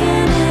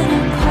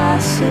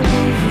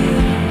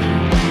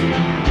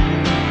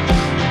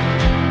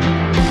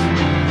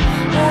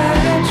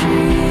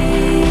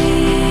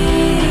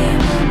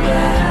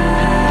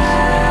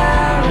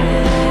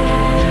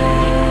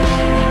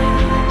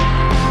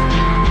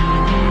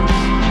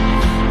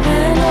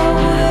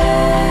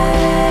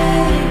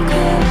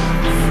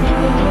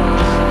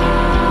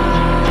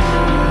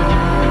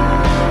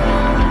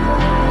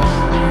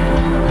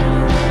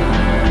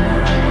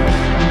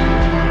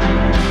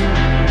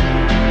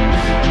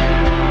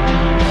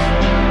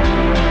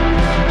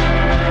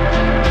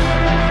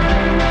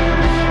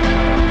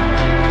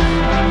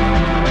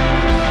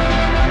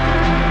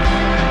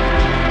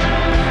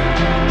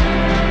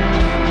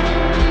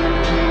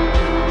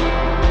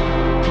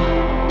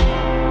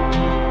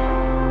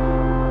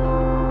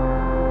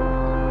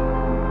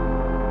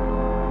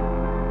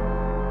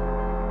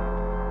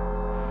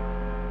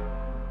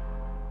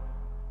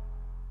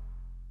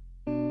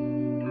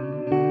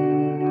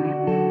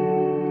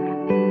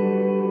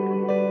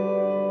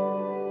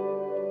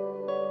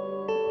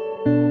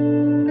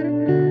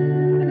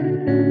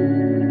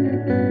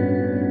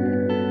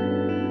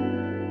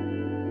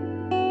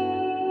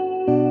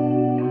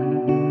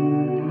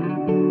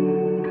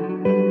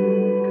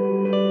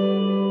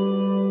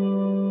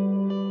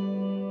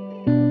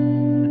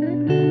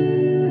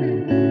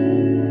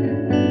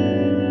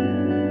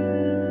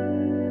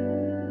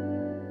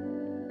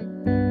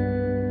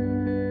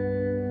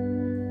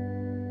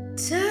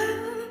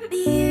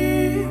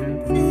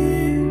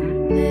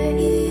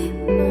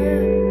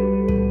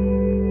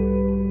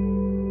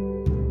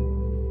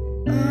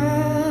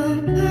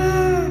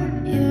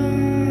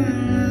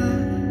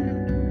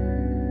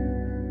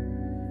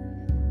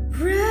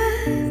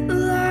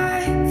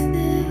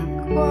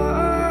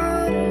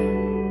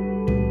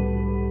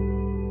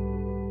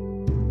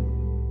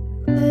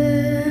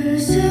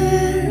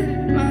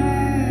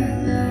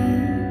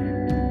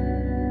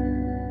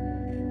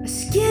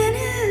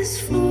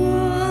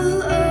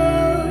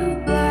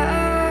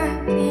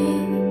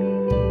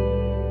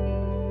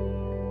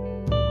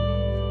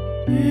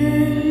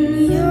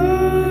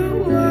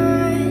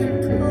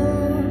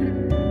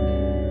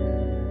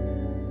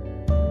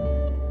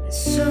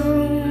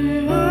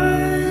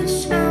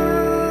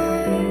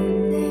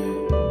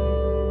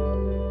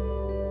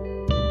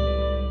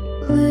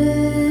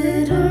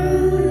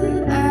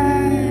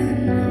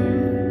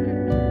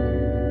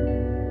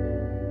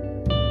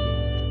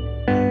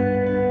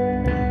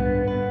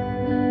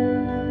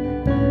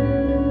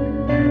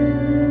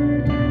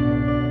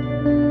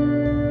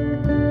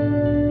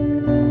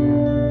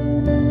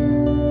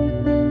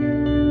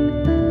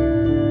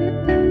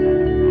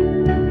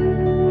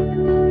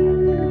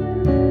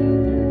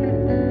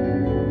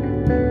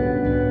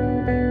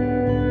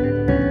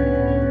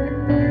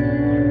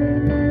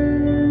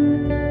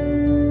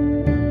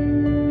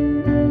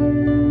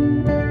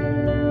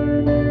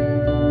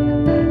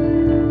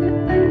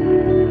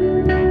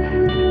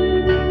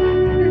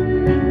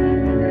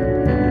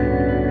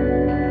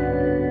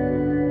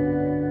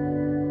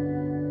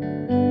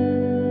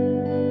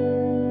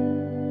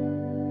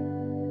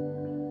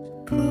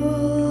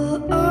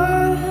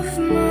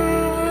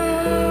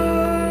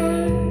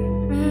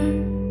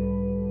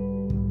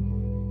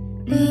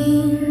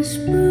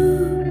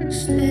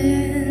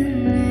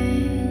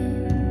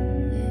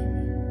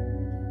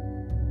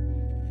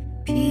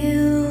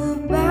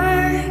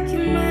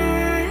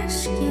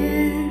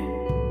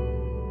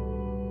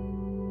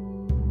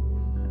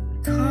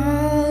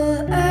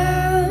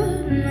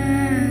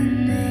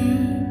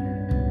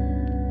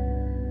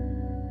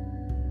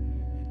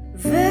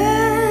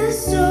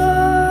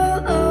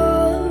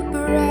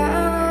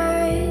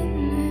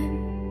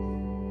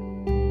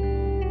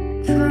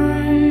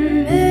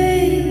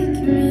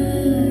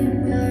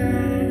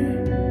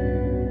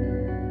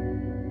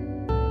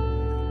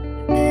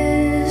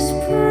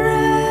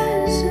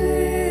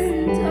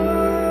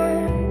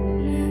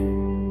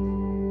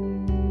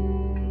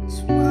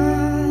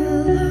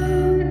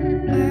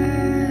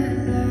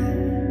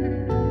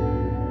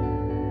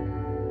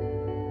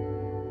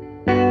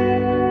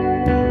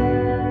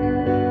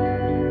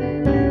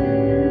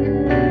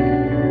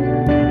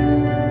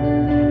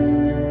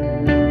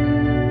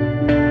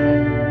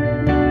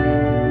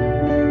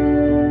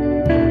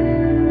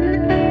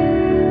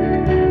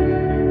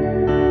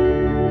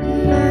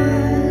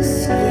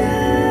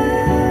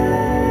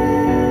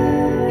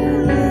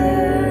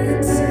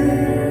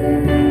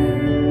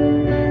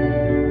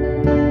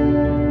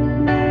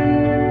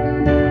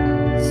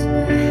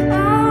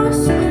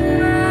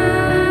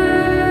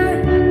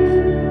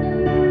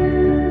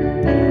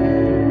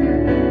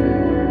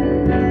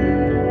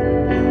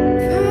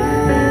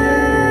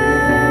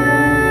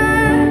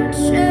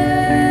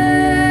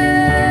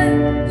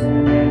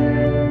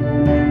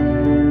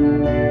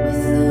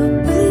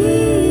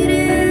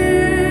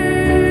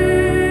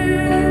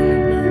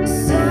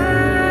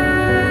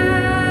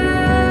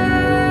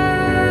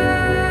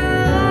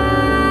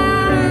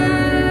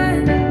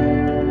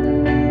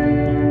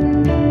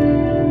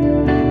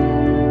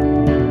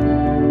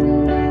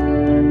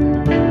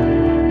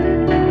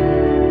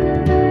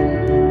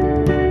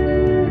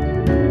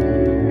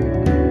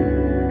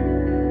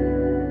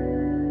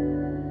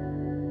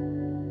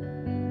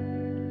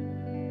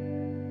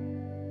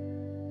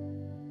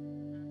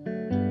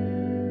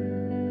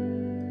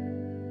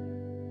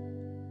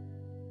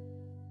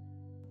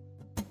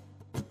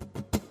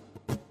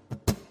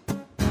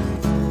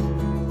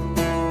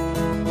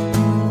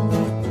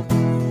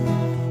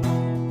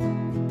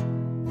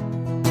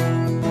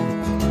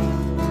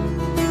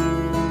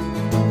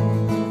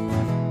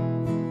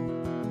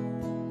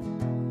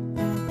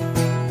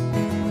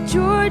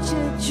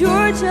 Georgia,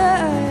 Georgia,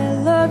 I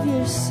love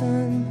your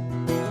son.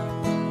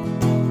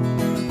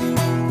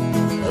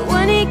 But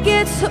when he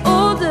gets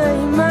older,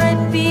 he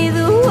might be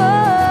the one.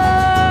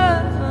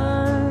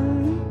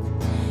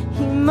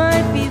 He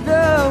might be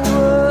the one.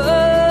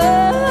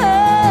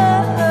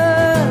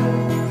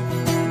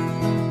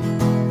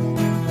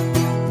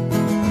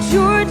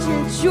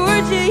 Georgia,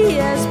 Georgia, he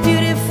has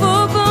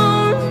beautiful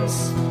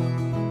bones.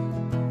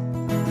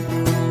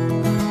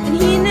 And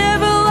he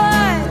never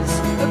lies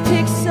or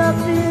picks up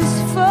his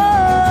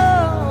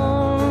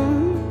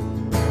phone.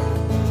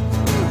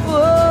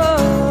 Whoa.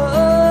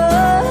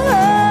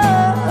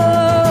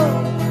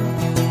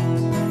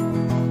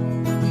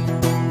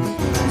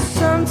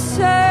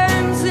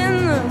 Sometimes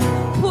in the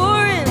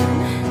pouring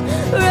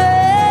rain,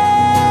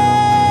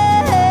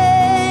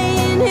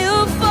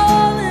 he'll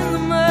fall in the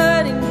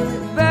mud and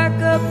get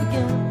back up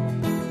again.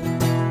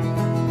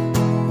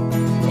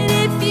 And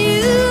if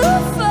you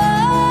find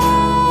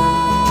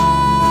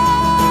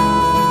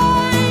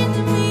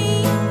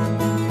me,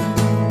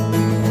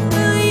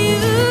 will you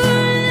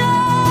know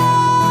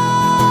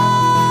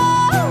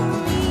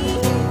me?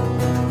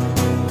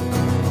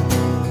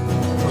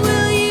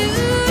 Will you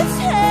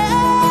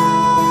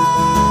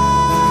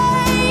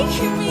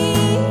take me?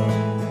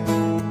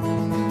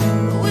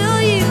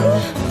 Will you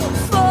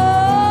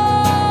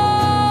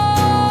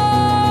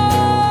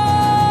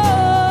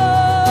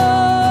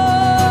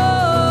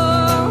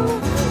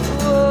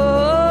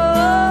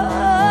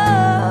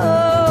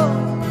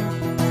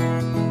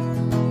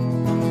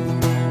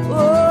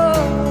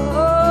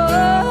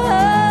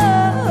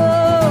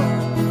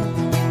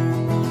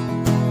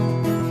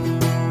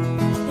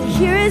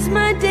Here is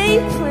my day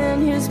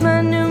plan, here's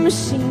my new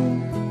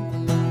machine.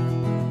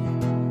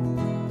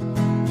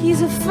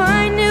 He's a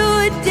fine new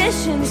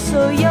addition,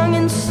 so young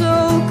and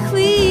so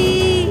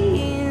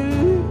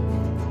clean.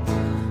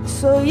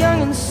 So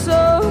young and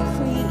so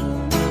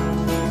clean.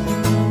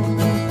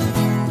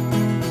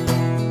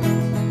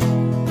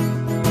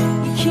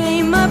 He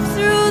came up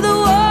through the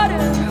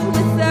water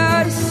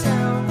without a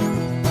sound.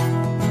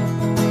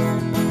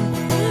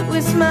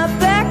 With my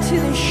back to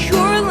the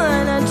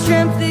shoreline, I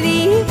dreamt that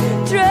he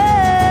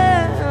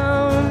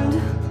drowned.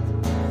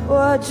 Oh,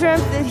 I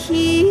dreamt that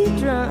he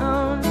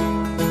drowned.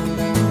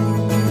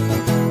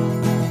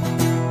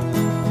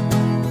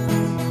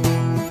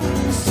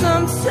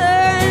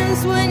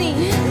 Sometimes when he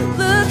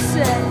looks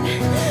at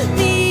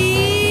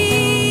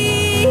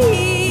me,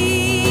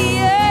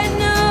 I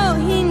know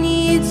he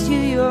needs you,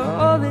 you're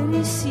all that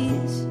he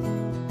sees.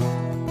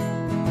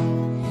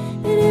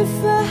 And if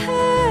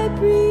I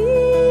breathe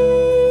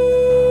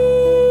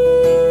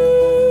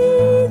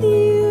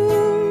you,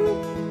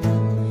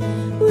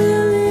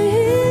 will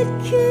it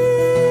kill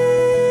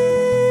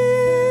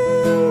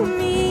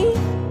me?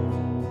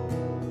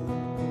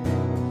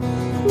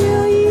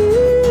 Will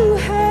you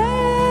have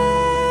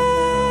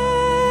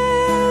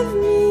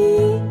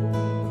me?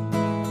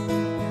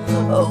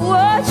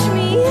 Watch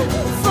me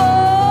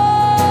fall.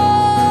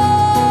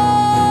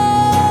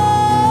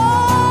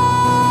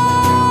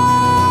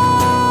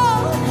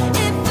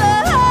 If I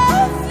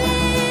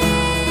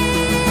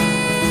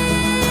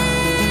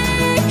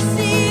fix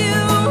you,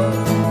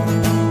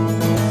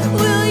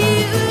 will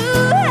you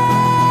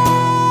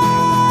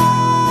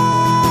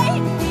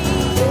hate me?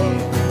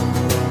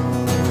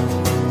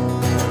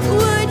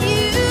 Would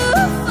you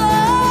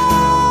fight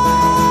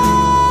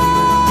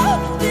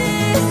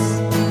this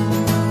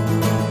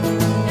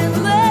and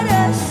let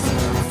us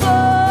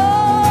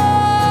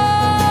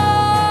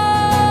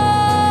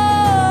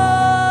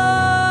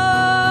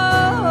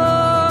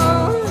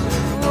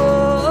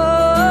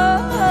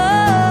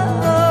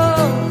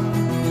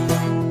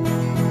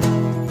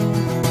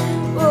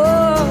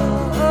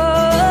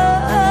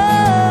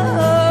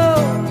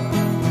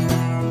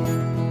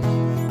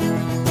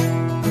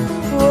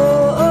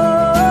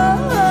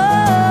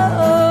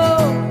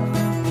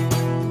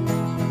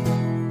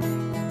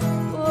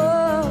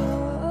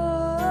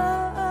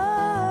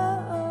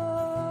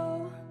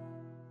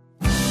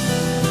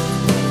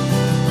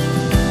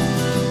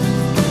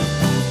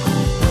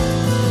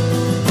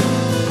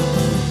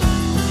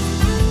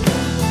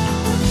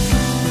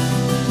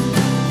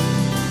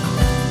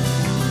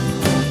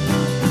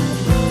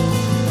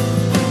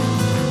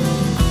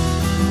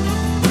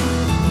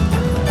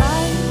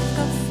I've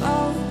got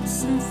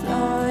faults and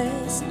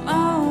flaws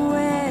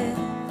nowhere,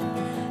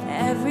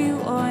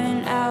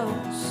 everyone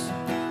else.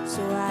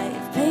 So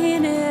I've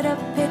painted a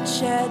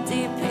picture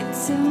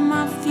depicting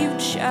my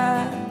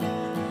future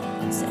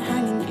to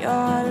hang in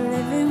your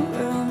living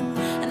room.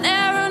 And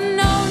there are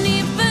no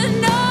need for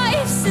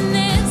knives in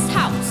this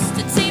house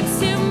to tape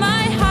to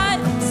my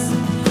heart.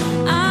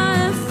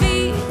 I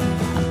feel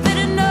a bit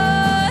of no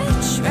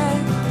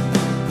tread.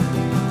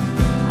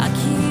 I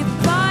keep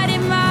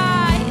biting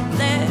my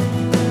lip,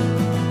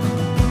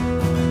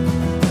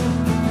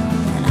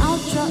 and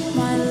I'll drop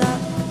my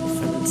love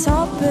from the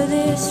top of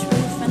this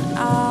roof, and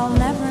I'll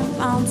never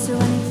amount to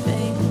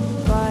anything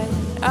but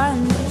a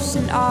noose,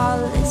 and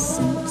I'll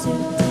listen too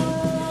deep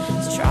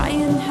to try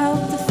and help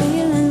the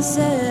feelings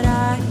that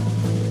I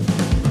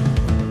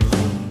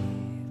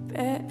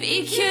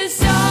Because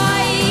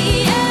I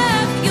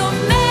am your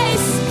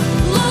mess.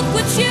 Look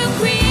what you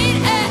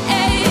created.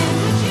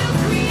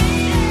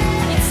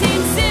 It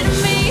seems to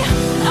me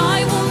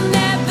I will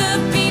never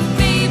be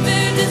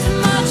favored as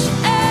much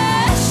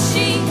as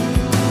she.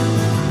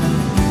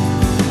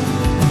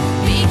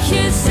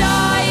 Because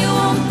I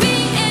won't be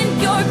in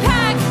your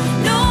pack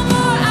no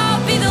more.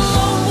 I'll be the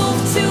lone wolf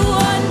to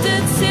wander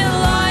till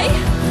I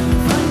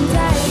one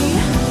day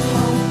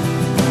home.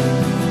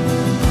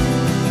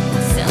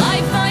 Till I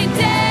find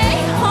day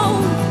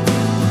home.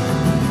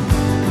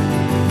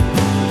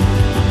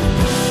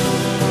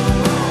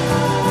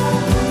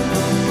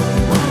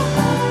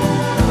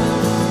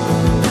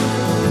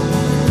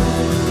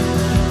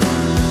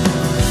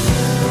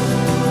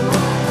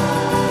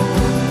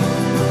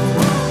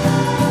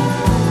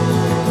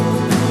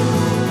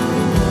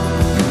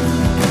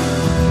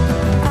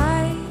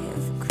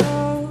 I've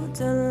crawled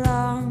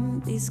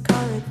along these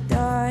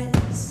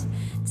corridors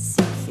to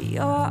seek for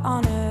your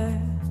honor,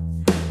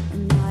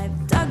 and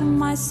I've dug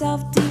myself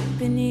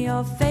deep in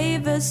your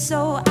favor.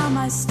 So am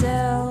I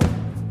still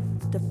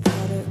the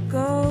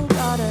prodigal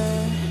daughter?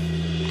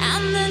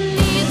 And the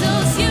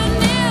needles you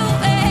knew,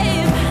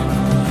 babe,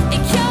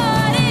 it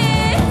cut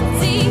it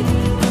deep.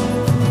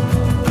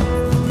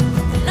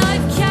 And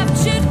I've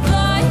captured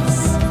lies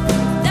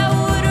that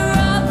would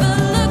rather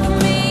look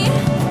me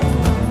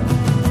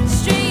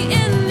straight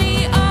in the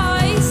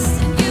eyes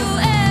than you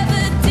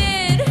ever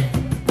did.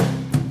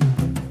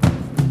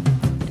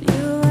 Than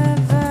you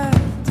ever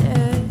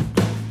did.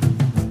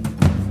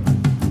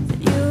 Than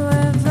you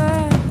ever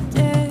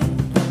did.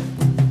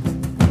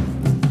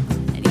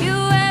 Than you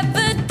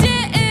ever did.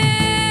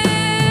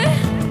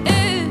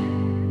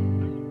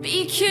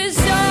 Because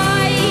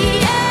I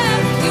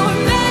am your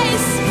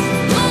mess.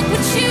 Look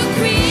what you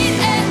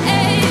created.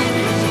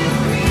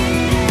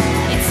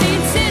 It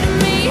seems to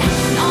me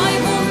I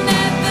will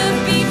never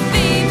be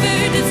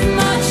favored as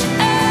much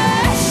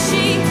as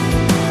she.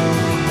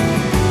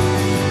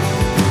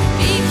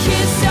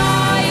 Because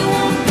I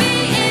won't be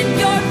in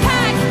your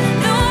pack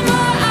no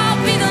more.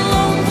 I'll be the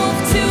lone wolf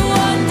to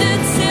wander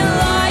till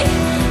I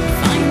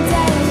find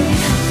day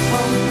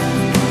home.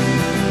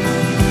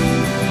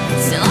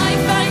 Till I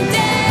find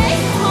day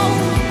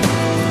home.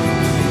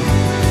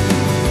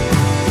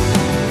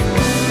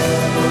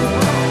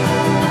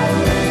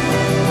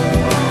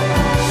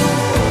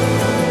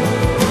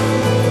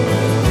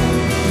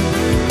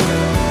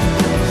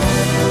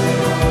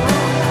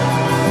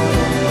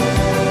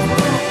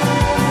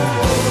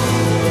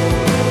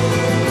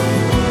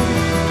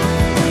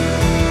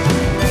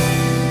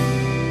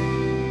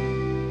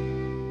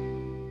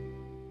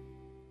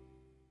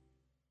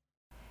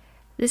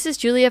 This is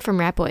Julia from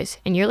Rat Boys,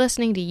 and you're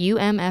listening to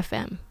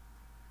UMFM.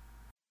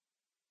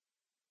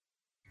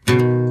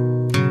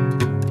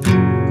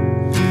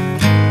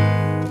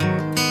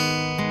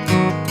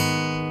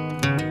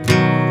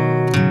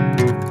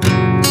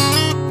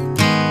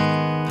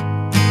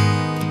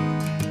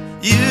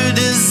 You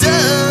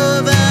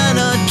deserve an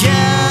art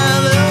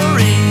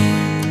gallery.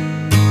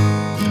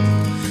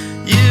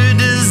 You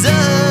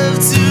deserve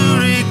to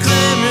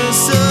reclaim your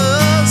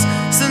soul's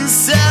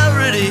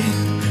sincerity.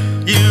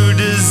 You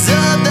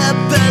deserve that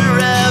pet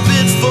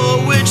rabbit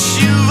for which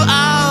you've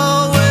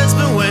always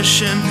been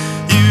wishing.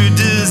 You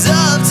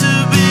deserve to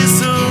be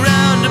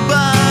surrounded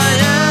by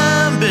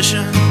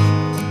ambition.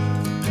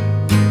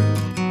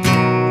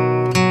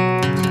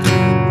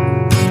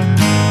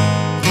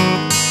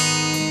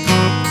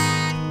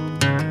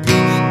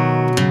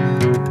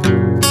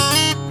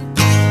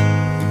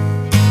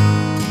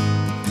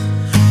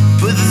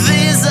 But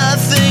these are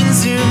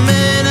things you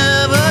may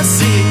never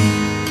see.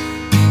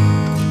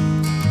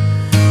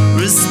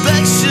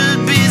 Respect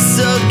should be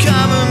so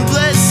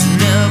commonplace,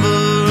 never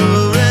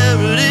a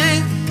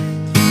rarity.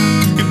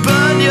 You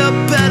burn your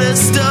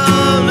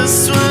pedestal to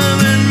swim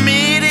in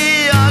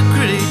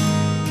mediocrity.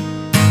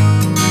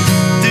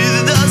 Through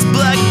those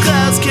black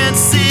clouds can't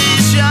see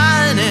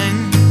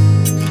shining.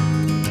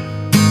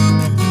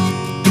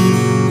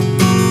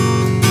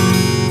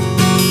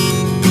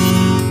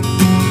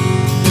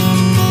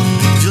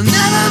 You'll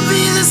never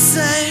be the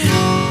same,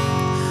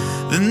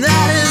 then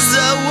that is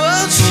a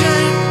world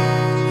shame.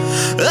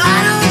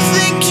 I don't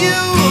think you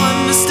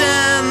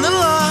understand the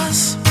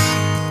loss.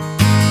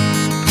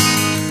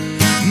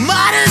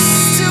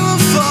 Modest to a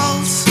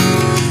fault,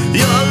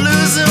 you're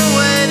losing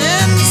weight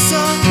in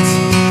salt.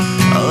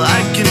 All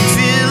I can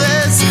feel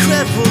is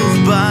crippled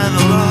by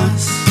the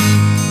loss.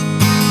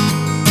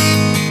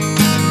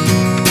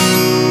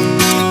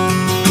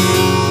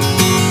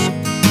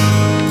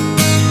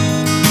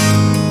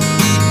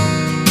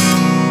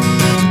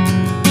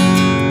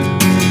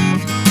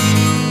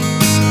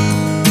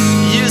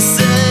 You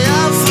say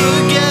I'll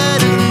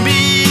forget and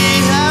be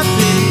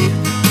happy,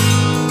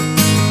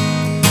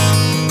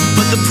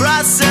 but the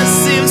process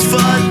seems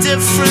far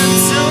different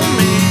to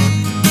me.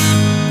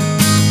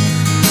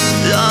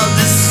 I'll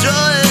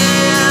destroy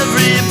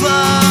every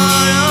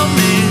part of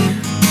me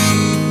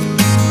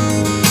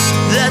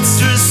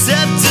that's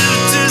receptive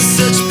to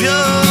such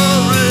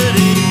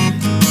purity.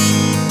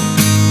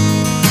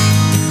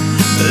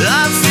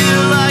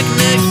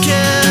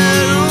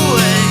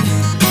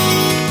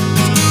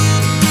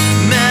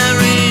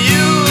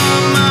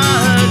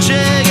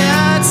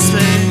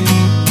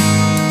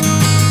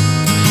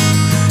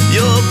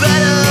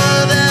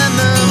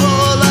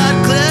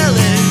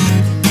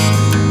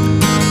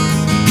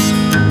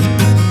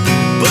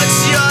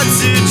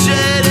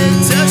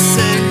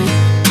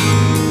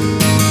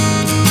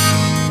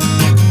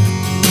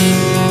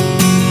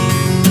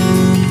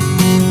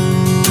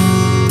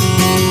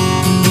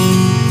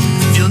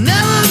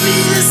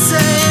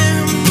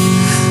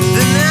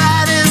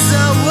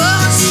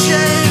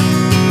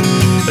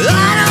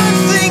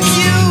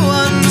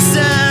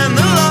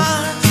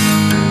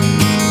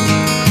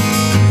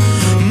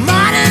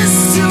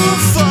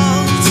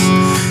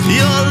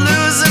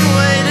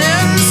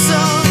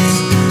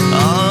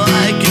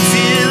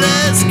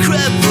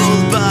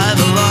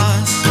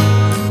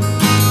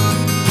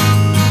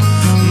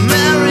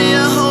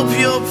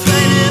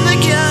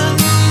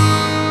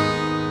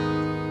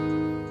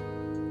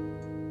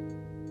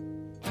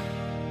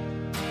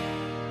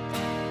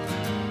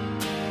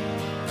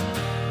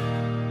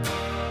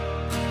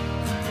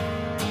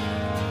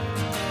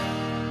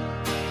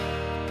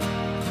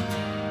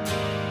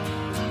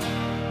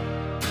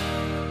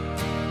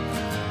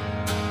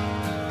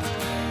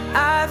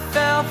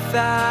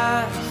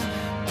 fast,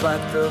 but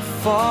the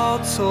fall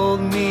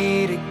told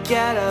me to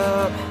get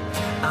up.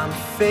 I'm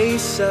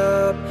face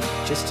up,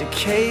 just a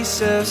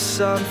case of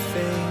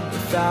something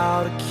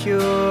without a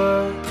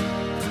cure.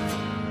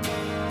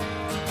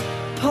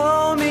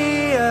 Pull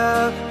me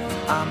up,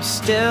 I'm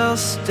still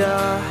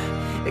stuck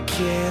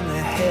in the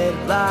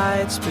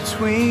headlights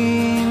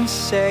between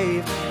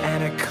Save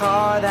and a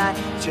car that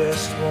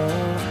just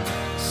won't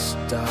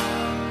stop.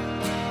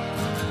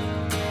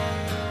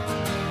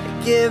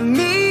 Give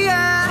me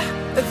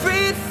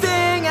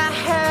everything I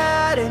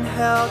had and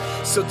held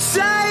so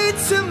tight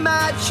to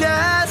my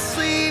chest.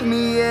 Leave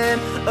me in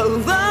a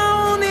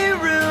lonely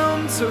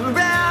room to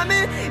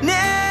reminisce,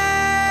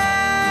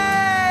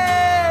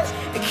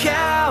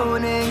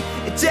 counting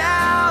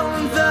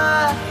down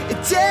the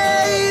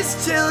days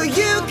till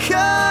you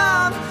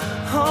come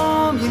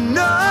home. You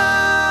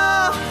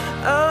know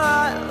a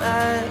lot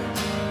less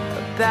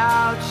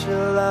about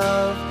your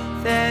love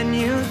than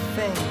you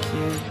think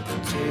you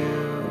do.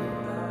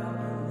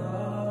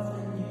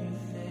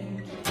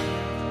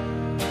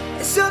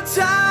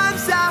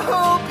 Sometimes I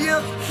hope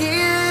you'll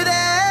hear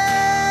this.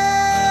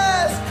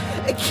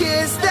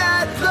 Kiss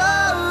that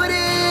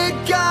loaded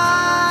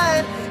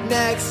gun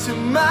next to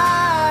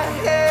my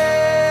head.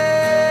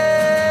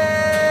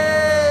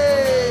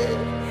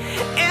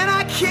 And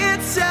I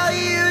can't tell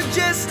you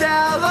just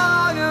how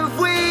long I've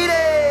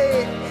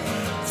waited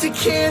to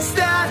kiss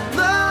that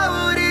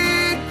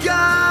loaded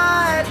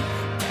gun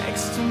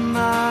next to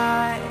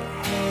my head.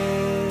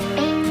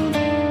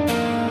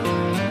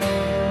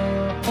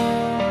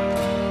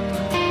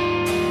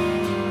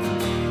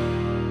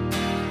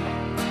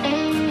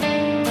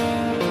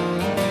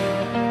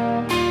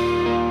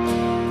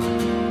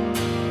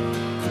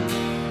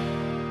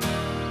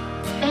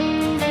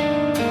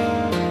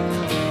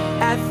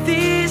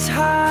 These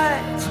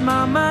heights,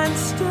 my mind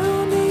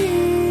still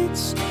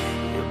needs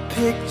your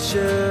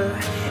picture.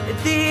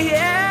 The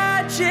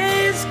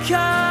edges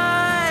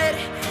cut,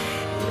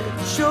 your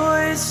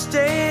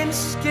joy-stained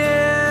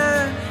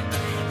skin.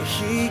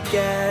 He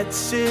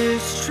gets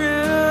his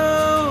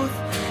truth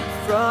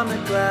from a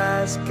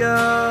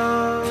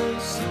Glasgow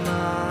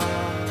smile.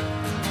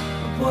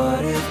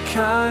 What if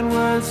kind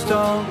words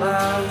don't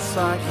last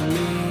like he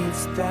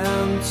needs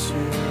them to?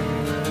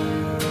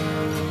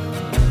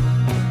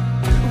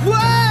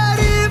 What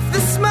if the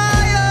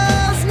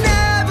smile's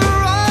never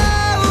wrong?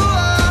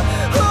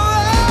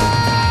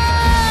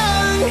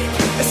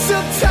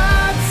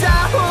 Sometimes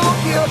I hope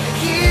you'll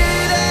hear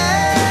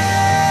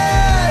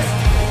this.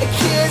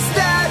 Kiss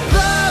that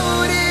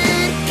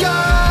loaded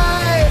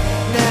gun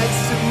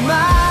next to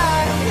my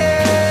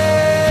head.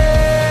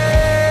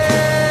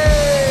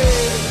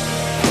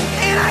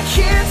 And I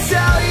can't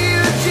tell you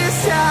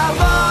just how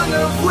long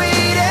I've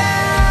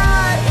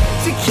waited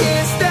to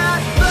kiss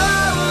that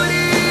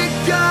loaded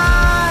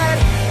gun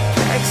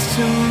next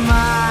to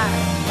my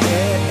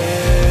head.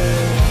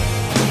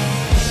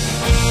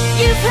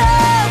 You've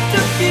helped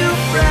a few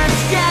friends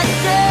get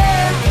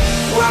there.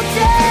 We'll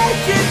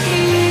take an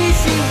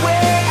easy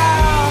way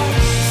out.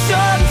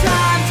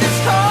 Sometimes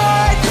it's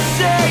hard to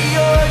say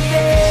your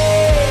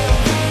name.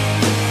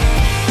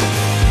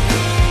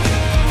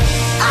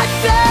 I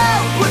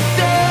felt what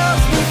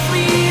fills me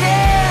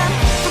fleeting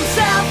from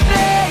South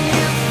Bay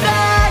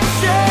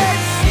infected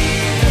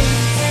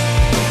seas,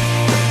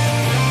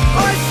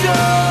 or so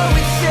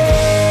we say.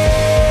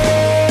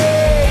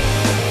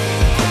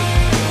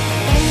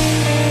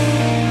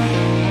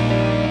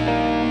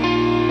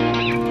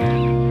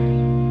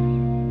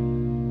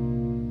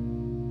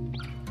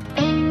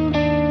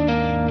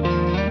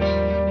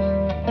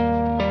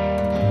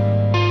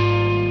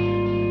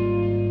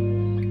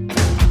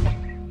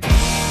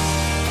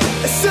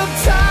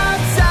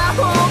 Sometimes I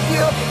hope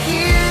you'll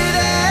hear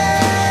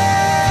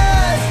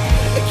this.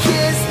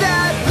 Kiss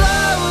that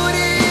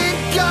loaded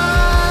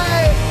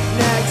gun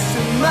next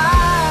to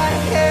my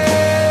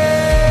head.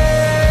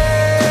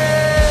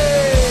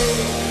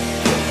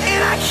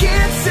 And I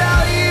can't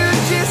tell you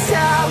just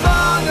how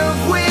long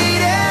I've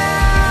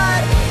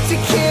waited to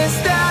kiss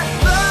that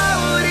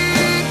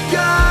loaded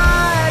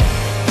gun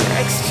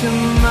next to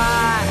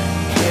my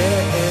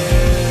head.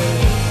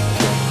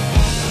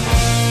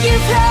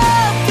 You've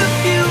helped a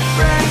few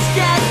friends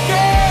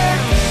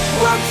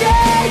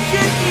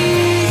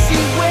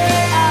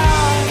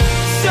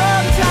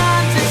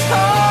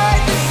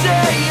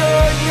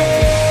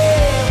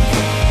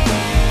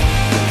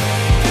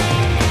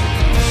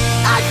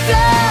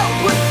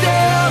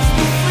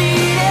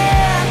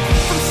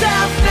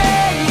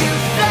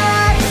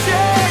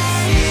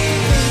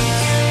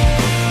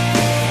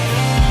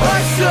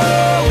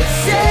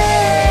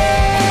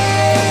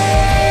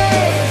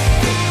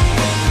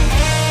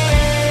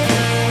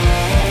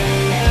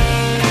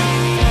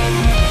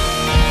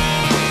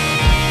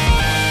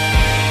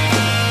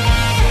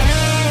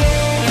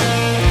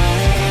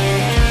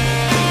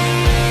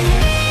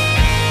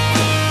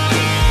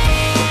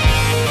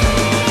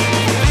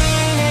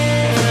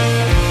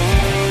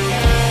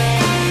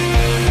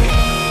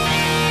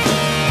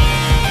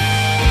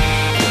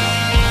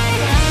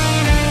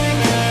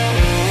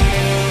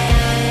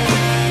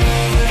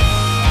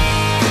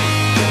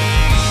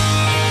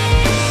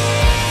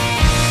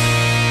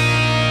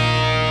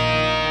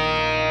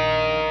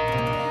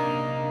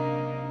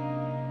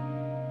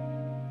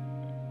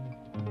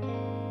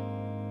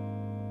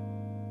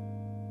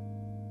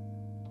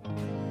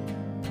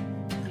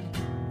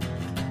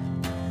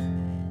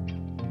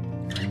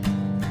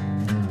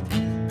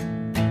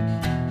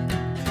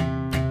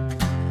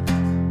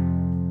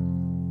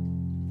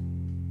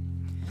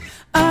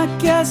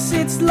guess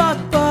it's luck,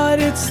 but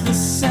it's the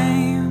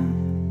same.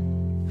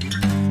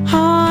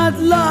 Hard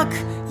luck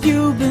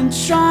you've been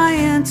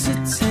trying to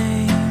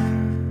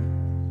tame.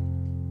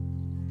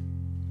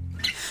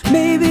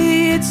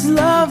 Maybe it's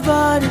love,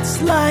 but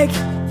it's like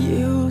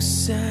you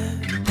said.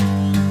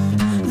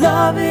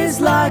 Love is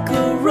like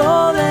a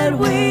role that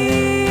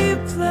we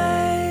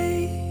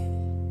play.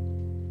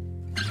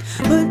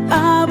 But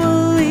I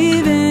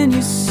believe in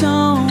you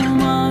so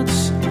much,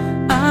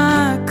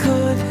 I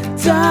could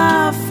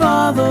die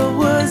for the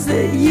words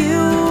that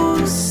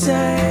you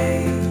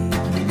say.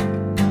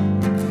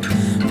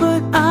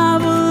 But I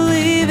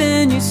believe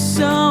in you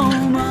so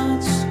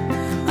much,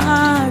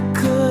 I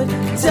could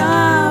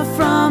die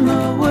from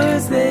the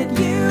words that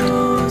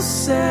you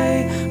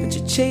say. But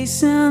you're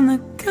chasing the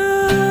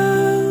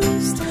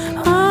ghost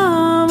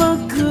of a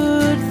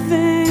good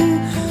thing,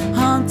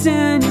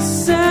 haunting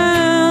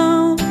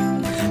yourself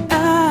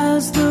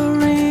as the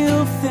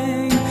real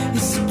thing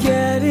is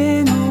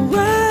getting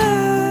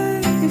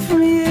away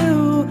from you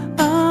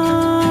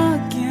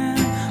again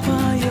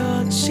while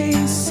you're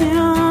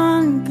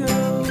chasing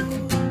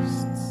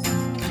ghosts.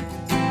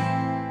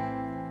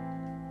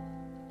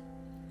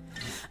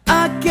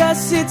 I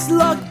guess it's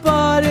luck,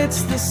 but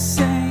it's the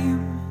same.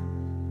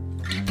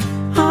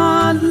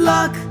 Hard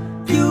luck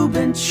you've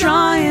been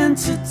trying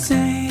to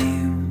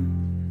tame.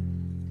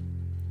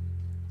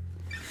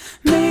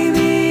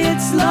 Maybe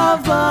it's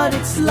love, but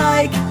it's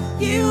like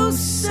you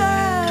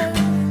said.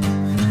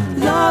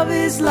 Love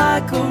is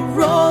like a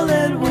role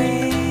that we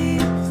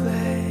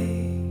play.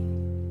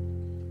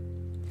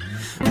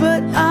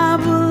 But I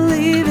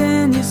believe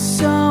in you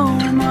so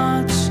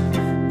much,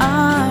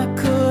 I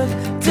could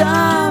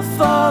die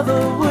for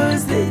the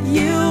words that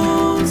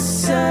you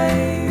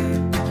say.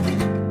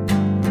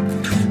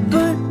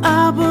 But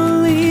I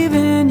believe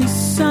in you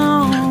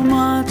so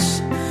much,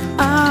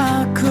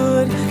 I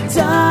could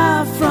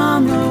die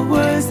from the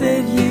words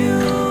that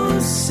you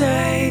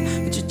say.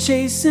 But you're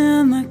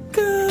chasing the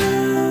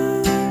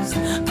ghost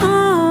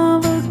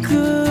of a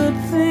good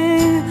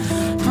thing,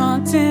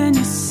 haunting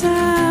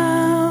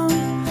yourself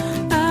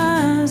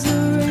as a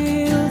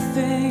real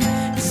thing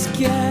is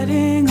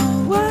getting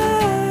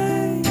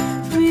away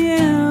from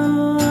you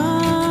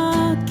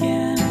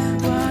again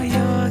while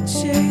you're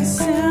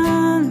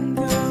chasing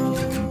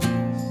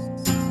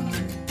ghosts.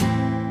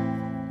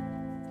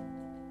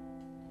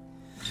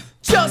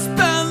 Just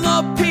bend the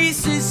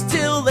pieces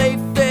till they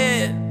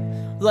fit,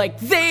 like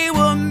they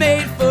were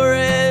made for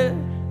it.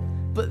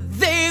 But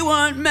they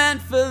weren't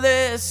meant for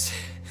this.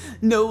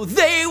 No,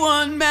 they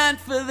weren't meant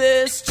for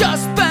this.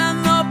 Just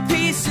bend the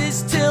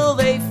pieces till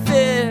they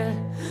fit,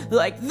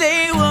 like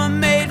they were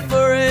made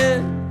for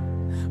it.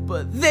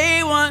 But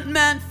they weren't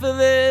meant for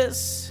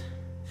this.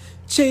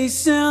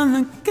 Chasing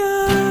the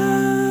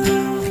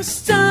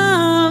ghost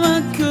of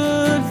a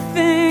good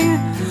thing,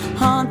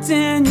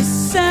 haunting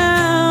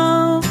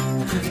yourself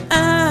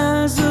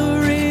as a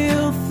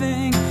real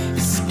thing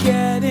is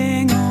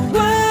getting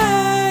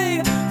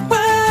away,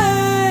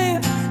 way,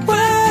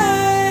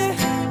 way,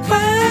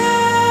 way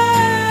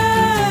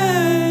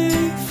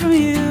from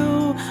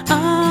you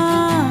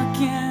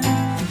again.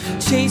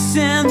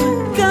 Chasing the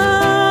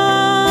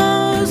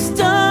ghost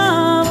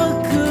of a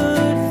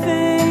good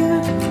thing,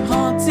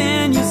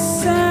 haunting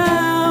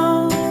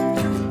yourself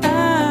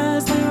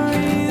as the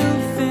real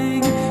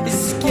thing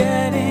is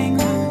getting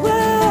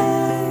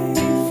away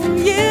from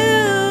you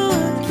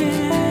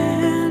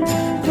again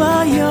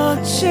while you're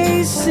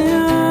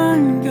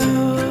chasing ghosts.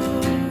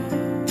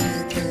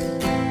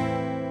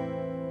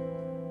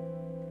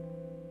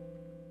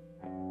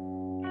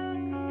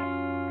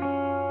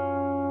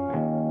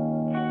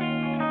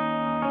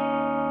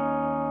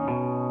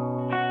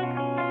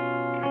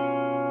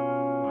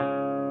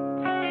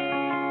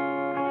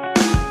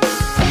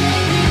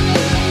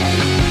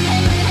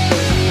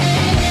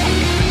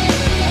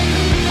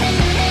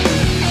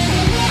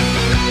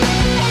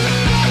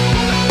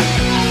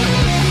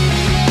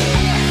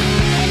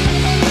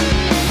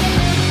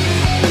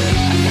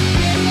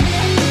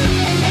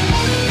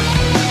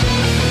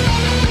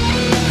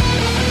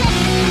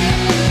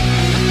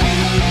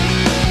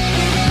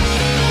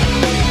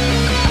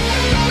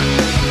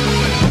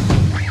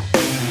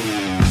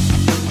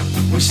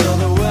 We saw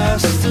the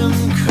western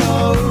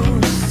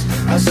coast,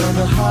 I saw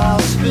the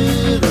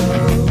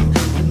hospital,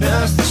 and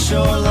nursed the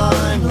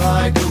shoreline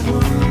like a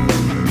wound.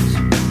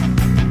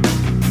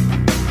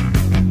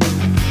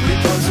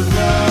 Reports of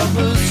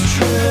lovers'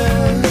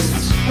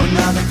 trysts were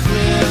neither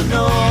clear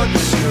nor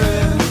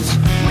descript.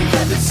 We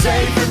kept it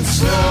safe and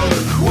slow,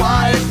 the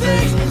quiet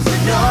things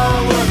that no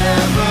one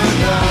ever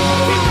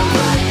knows. Keep the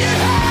blood in your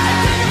head,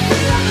 take a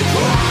beat on the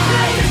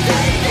quiet.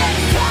 Stay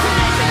next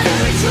time,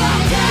 very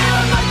drunk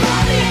down my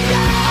body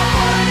again.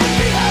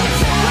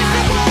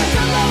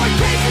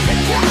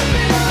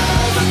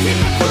 Keep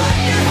your blood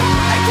in your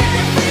head, keep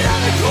your feet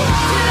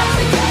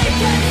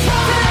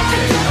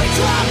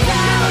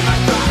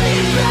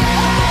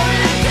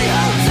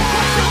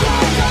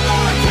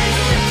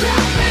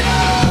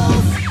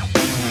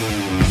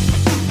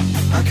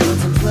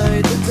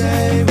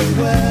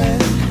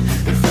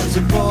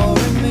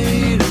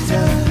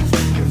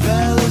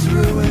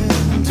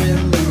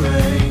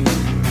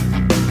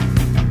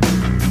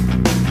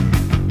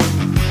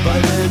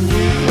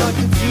I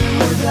could do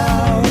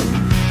without.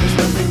 There's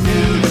nothing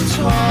new to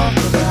talk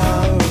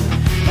about.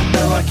 And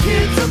though our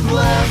kids are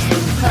blessed, the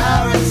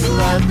parents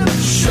let them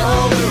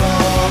shoulder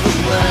all the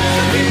blame.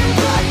 So keep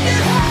right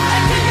your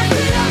head, keep your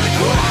feet on the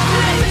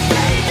ground. Every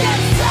day you get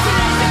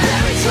tired,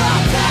 every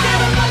drop down.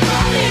 Give 'em my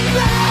money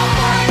back. I'll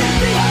buy an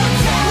empty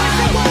hotel. Wish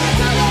the words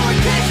are lower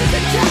cases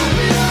and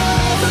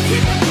capitals. So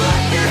keep it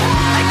right your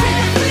head, keep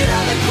your feet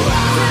on the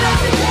ground.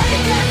 Every day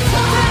you get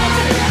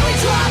tired, every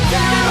drop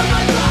down. Give 'em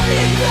my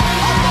money back.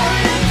 I'll buy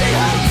an empty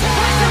hotel.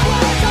 Wish the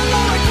words are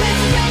lower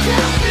cases and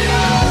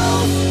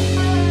capitals.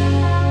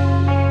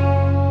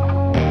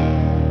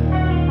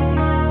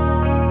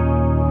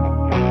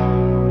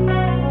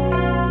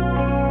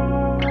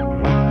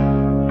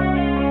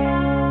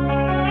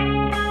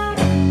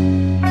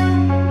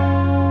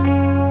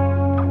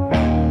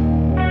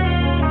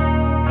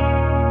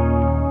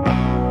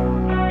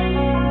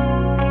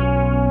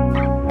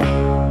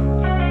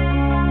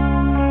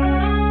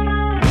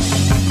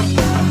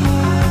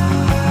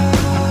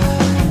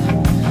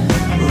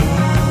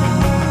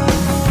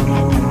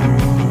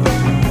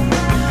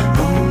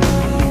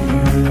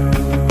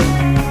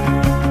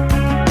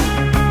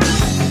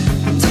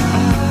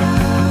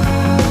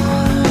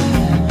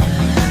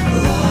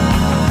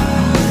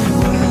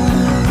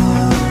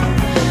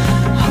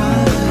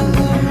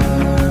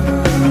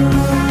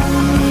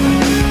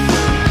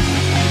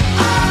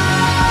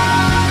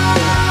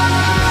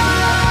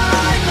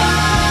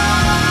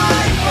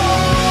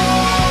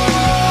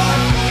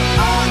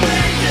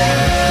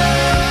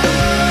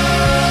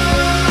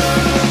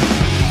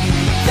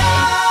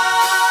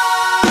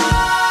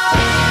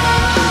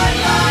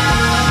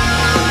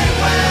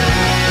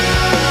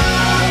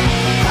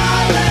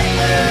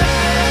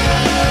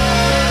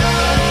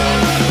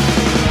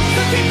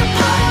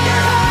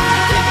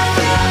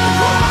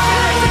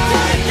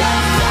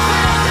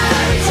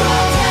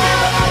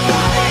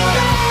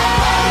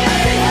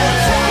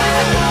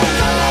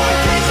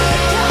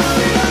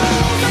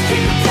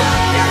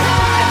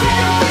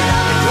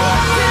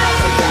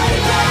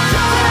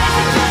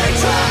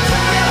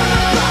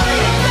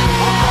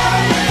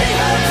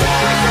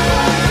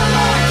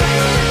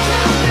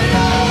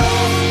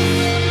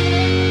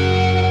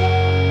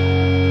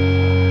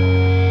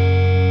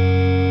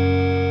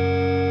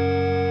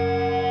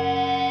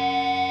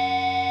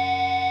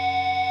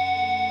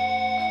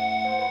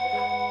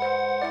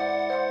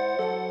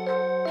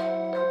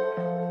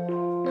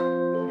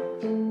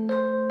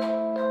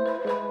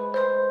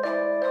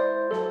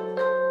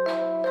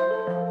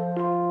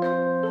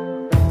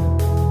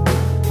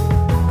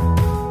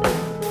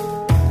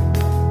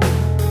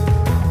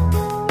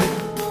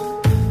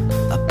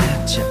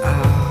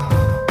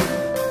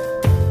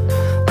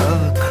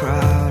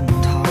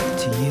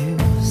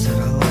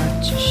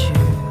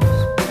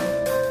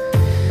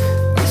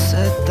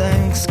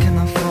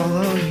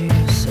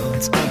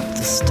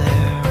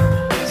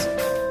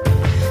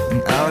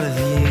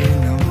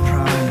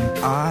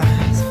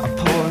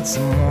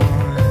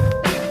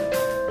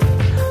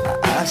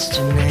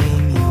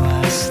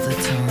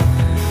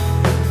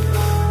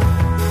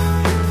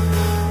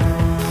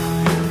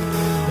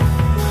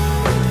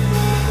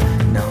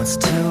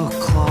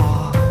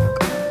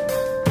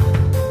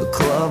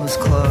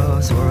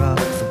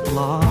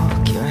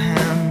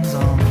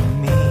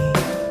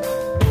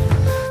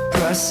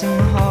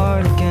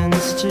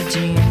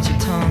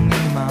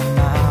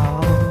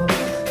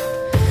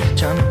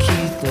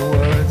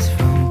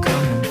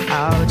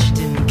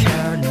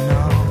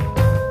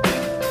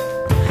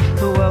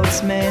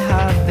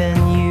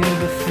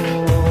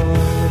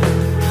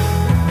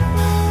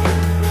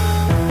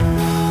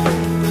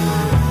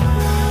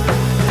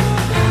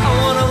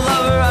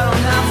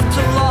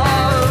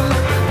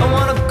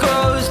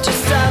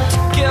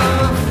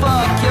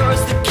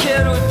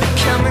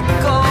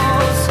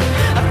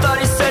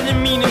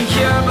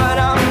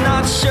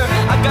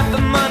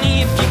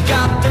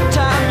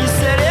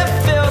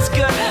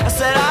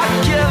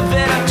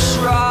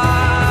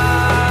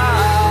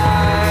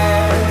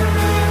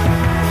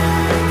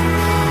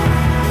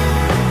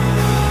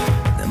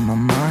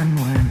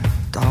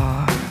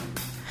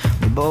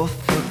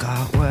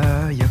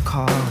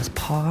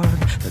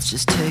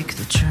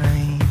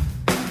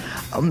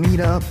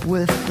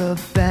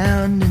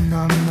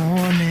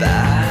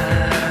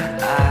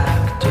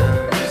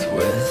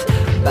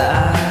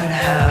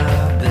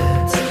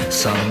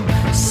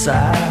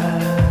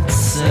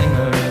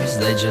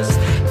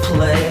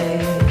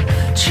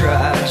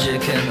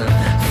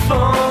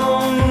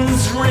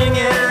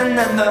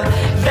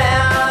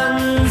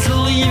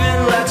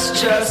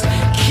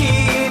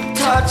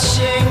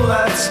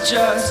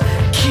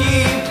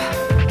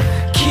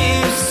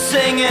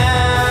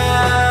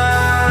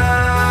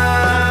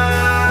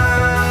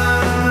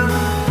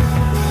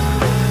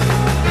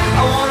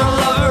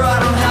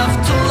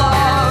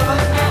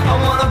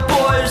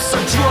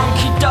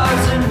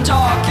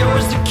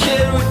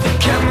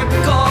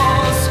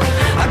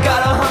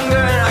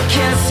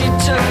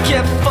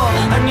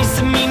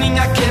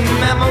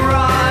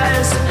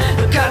 Memorize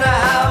the kind of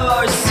have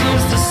our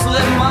seems to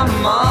slip my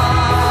mind.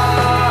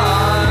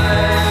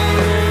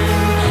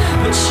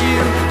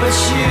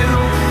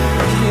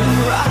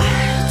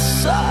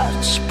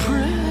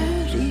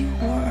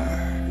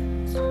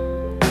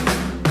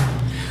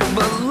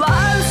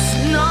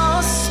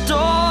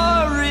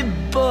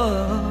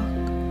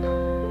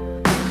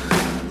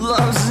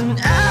 an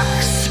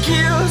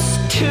excuse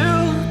to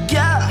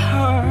get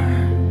her.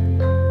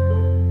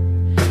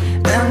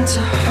 And to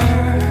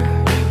her,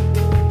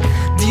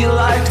 do you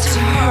like to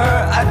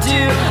hurt? I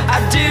do,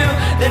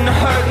 then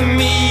hurt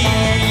me.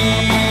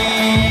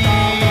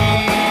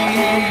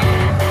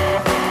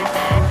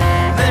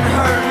 Then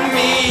hurt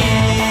me.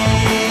 Then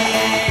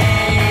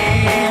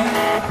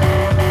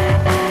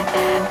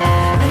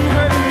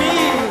hurt me. Then hurt me.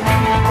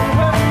 Then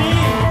hurt me.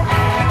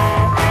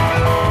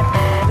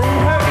 Then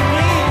hurt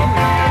me.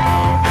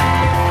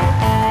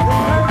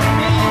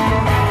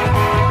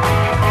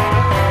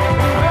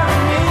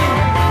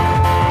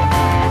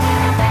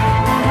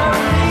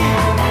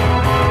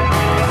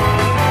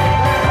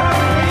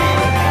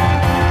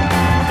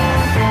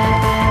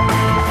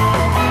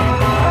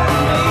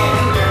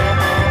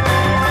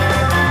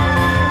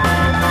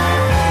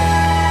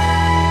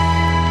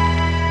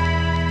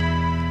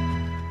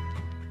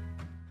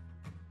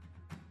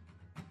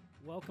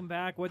 Welcome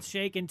back. What's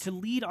shaking? To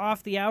lead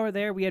off the hour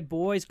there, we had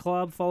Boys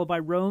Club, followed by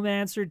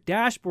Romancer,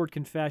 Dashboard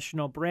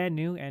Confessional, brand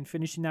new, and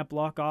finishing that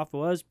block off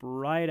was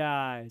Bright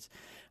Eyes.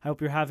 I hope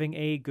you're having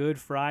a good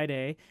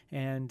Friday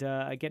and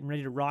getting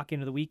ready to rock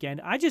into the weekend.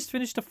 I just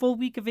finished a full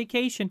week of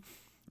vacation.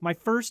 My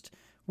first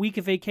week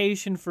of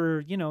vacation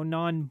for,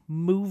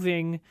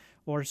 non-moving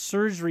or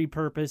surgery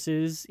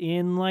purposes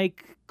in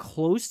like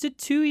close to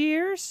 2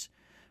 years.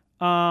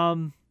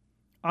 I'm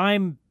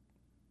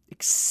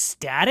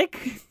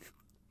ecstatic.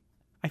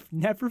 I've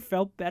never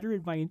felt better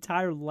in my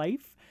entire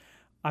life.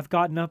 I've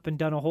gotten up and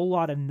done a whole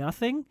lot of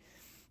nothing.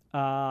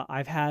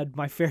 I've had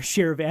my fair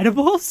share of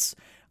edibles.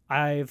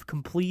 I've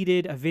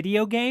completed a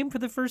video game for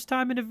the first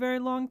time in a very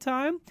long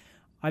time.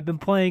 I've been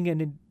playing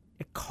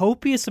a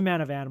copious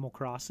amount of Animal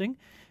Crossing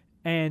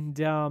and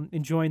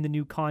enjoying the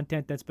new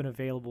content that's been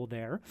available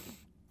there.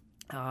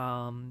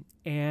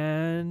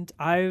 And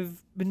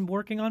I've been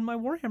working on my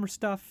Warhammer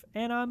stuff,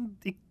 and I'm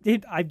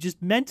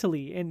just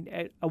mentally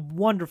in a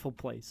wonderful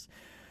place.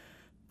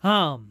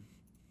 In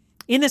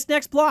this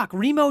next block,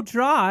 Remo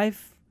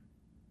Drive,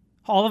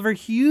 Oliver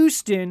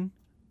Houston,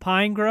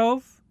 Pine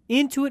Grove,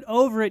 Into It,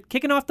 Over It,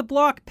 kicking off the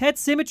block, Pet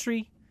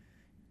Symmetry,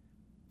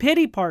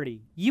 Pity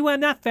Party,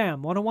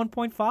 UMFM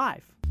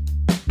 101.5.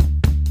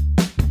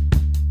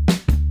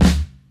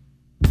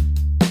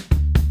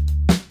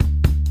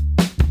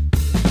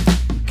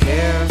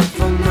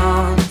 Careful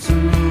not to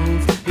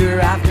move your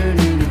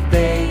afternoon of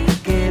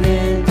bacon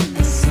in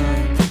the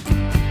sun.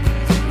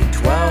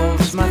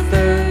 12's my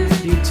 32.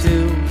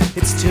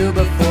 It's 2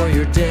 before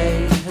your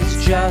day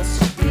has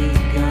just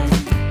begun.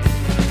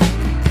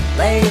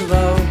 Lay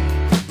low,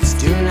 it's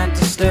do not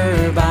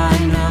disturb. I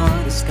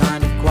know this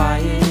kind of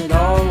quiet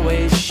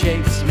always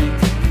shakes me.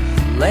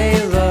 Lay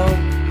low,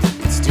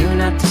 it's do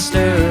not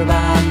disturb.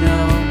 I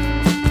know,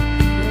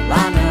 well,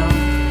 I know,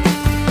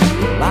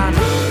 well, I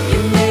know. You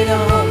made a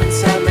home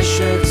inside my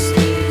shirt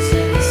sleeves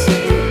and the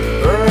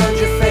seam. Burrowed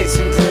your face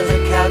into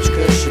the couch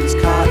cushions,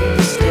 cotton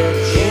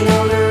stitch. You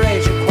know the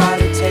rage,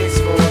 acquired a taste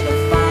for the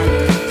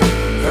finer,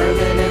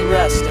 permanent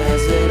rest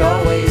as it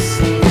always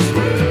seems.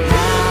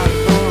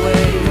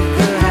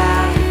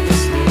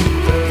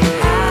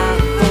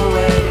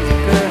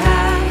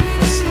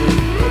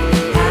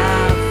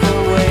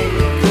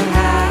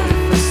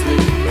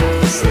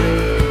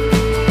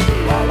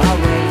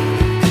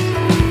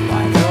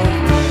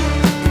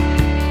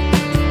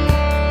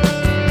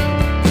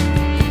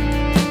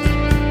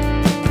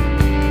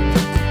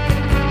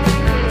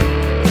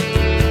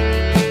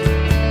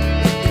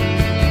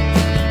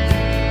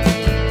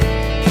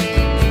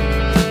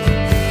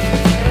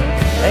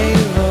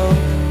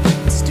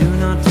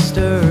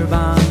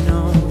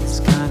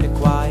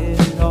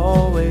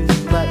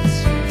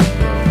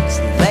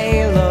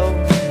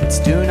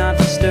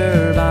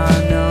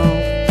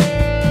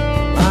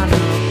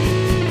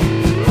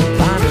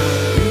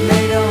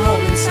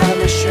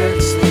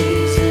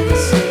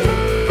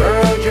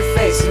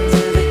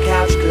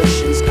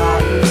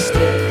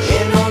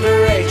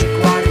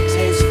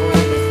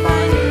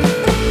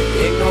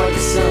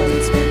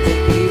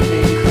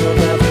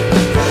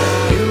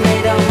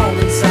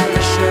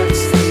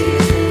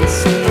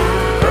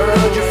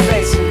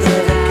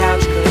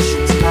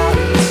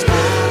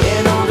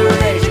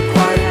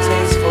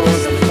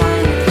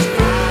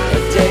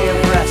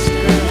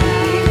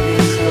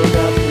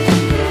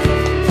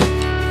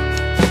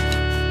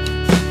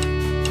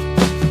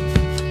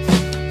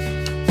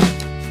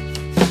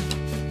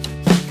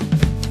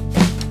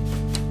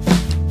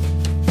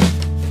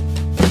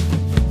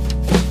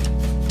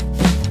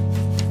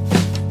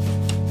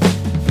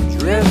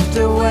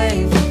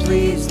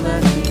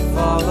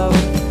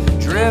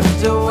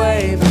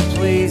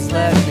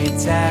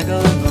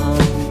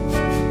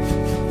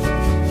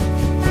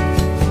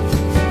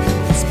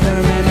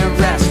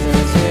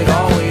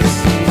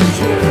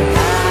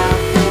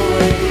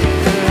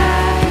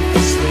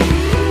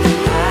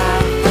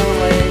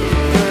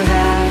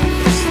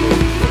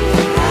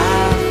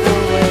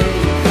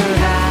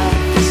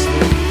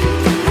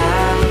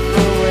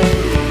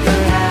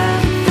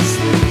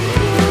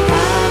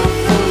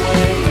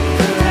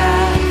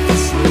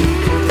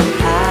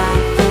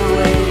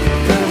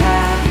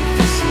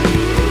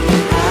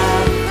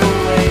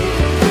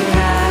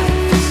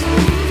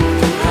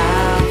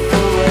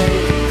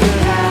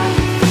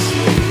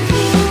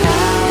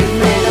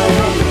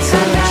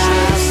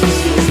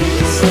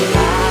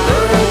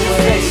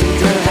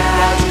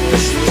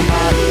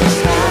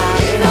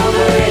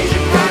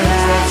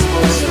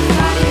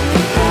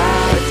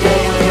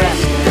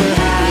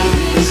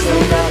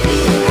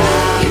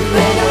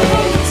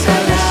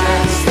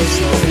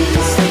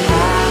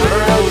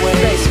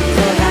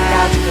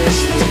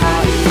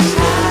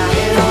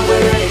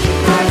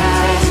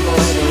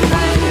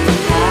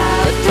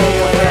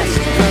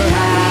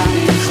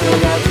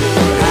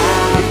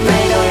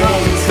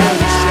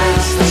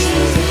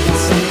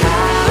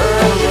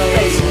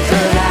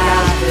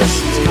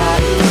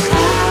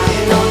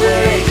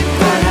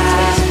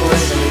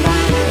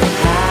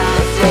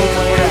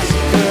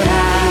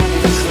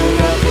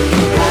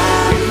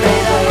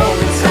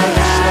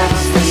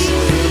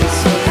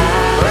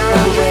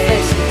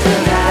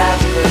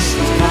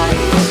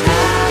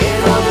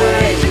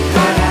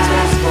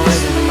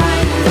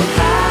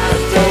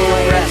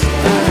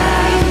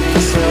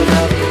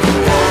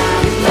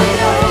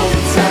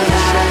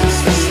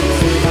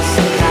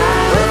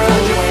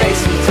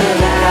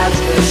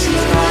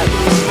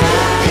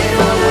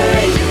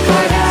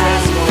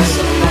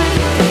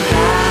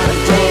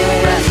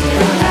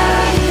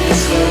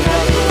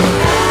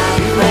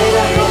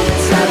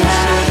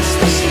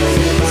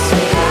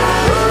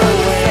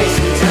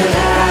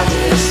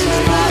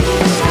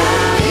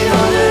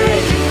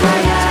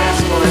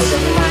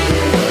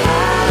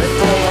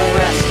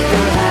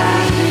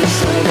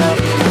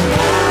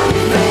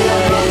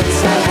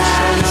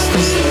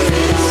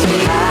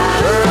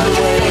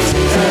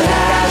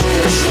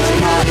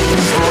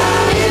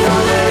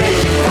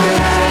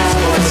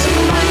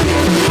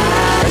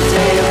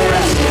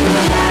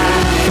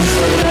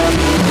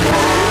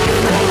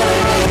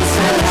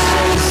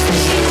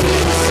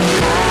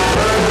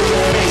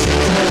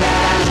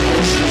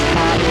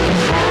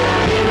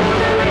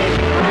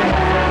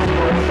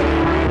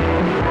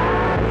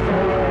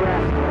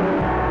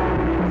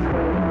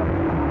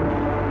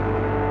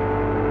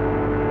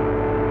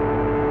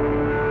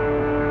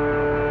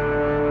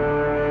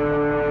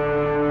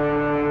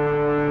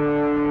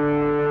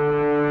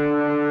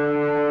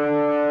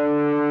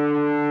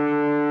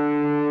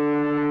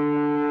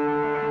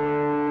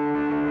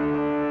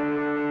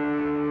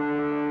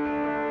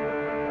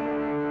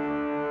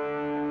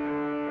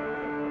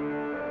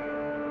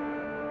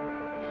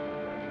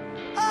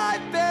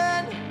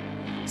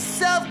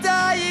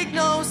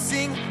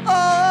 self-diagnosing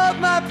all of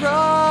my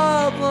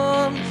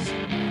problems,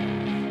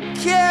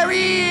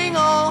 carrying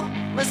all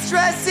my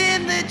stress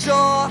in the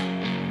jaw.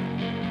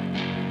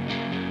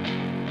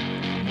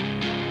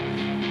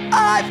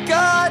 I've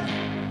got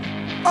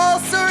all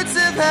sorts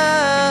of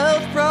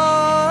health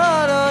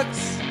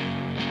products,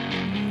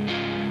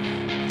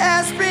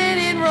 aspirin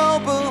and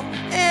Robo,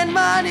 and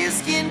my new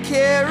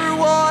skincare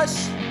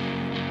wash.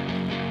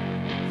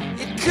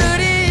 It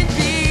couldn't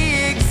be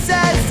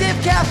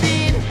excessive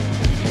caffeine,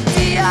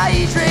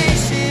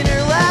 dehydration,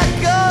 or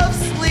lack of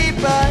sleep.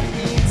 I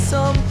need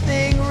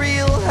something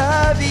real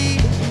heavy.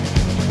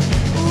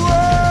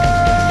 Whoa.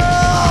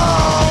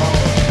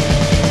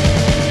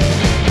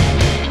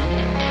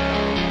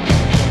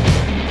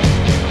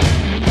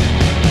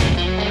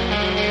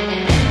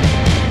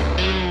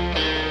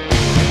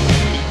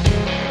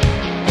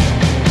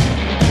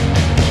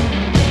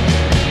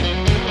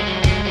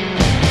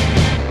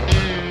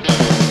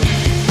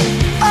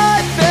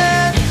 I've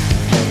been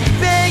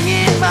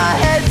banging my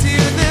head to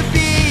the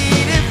beat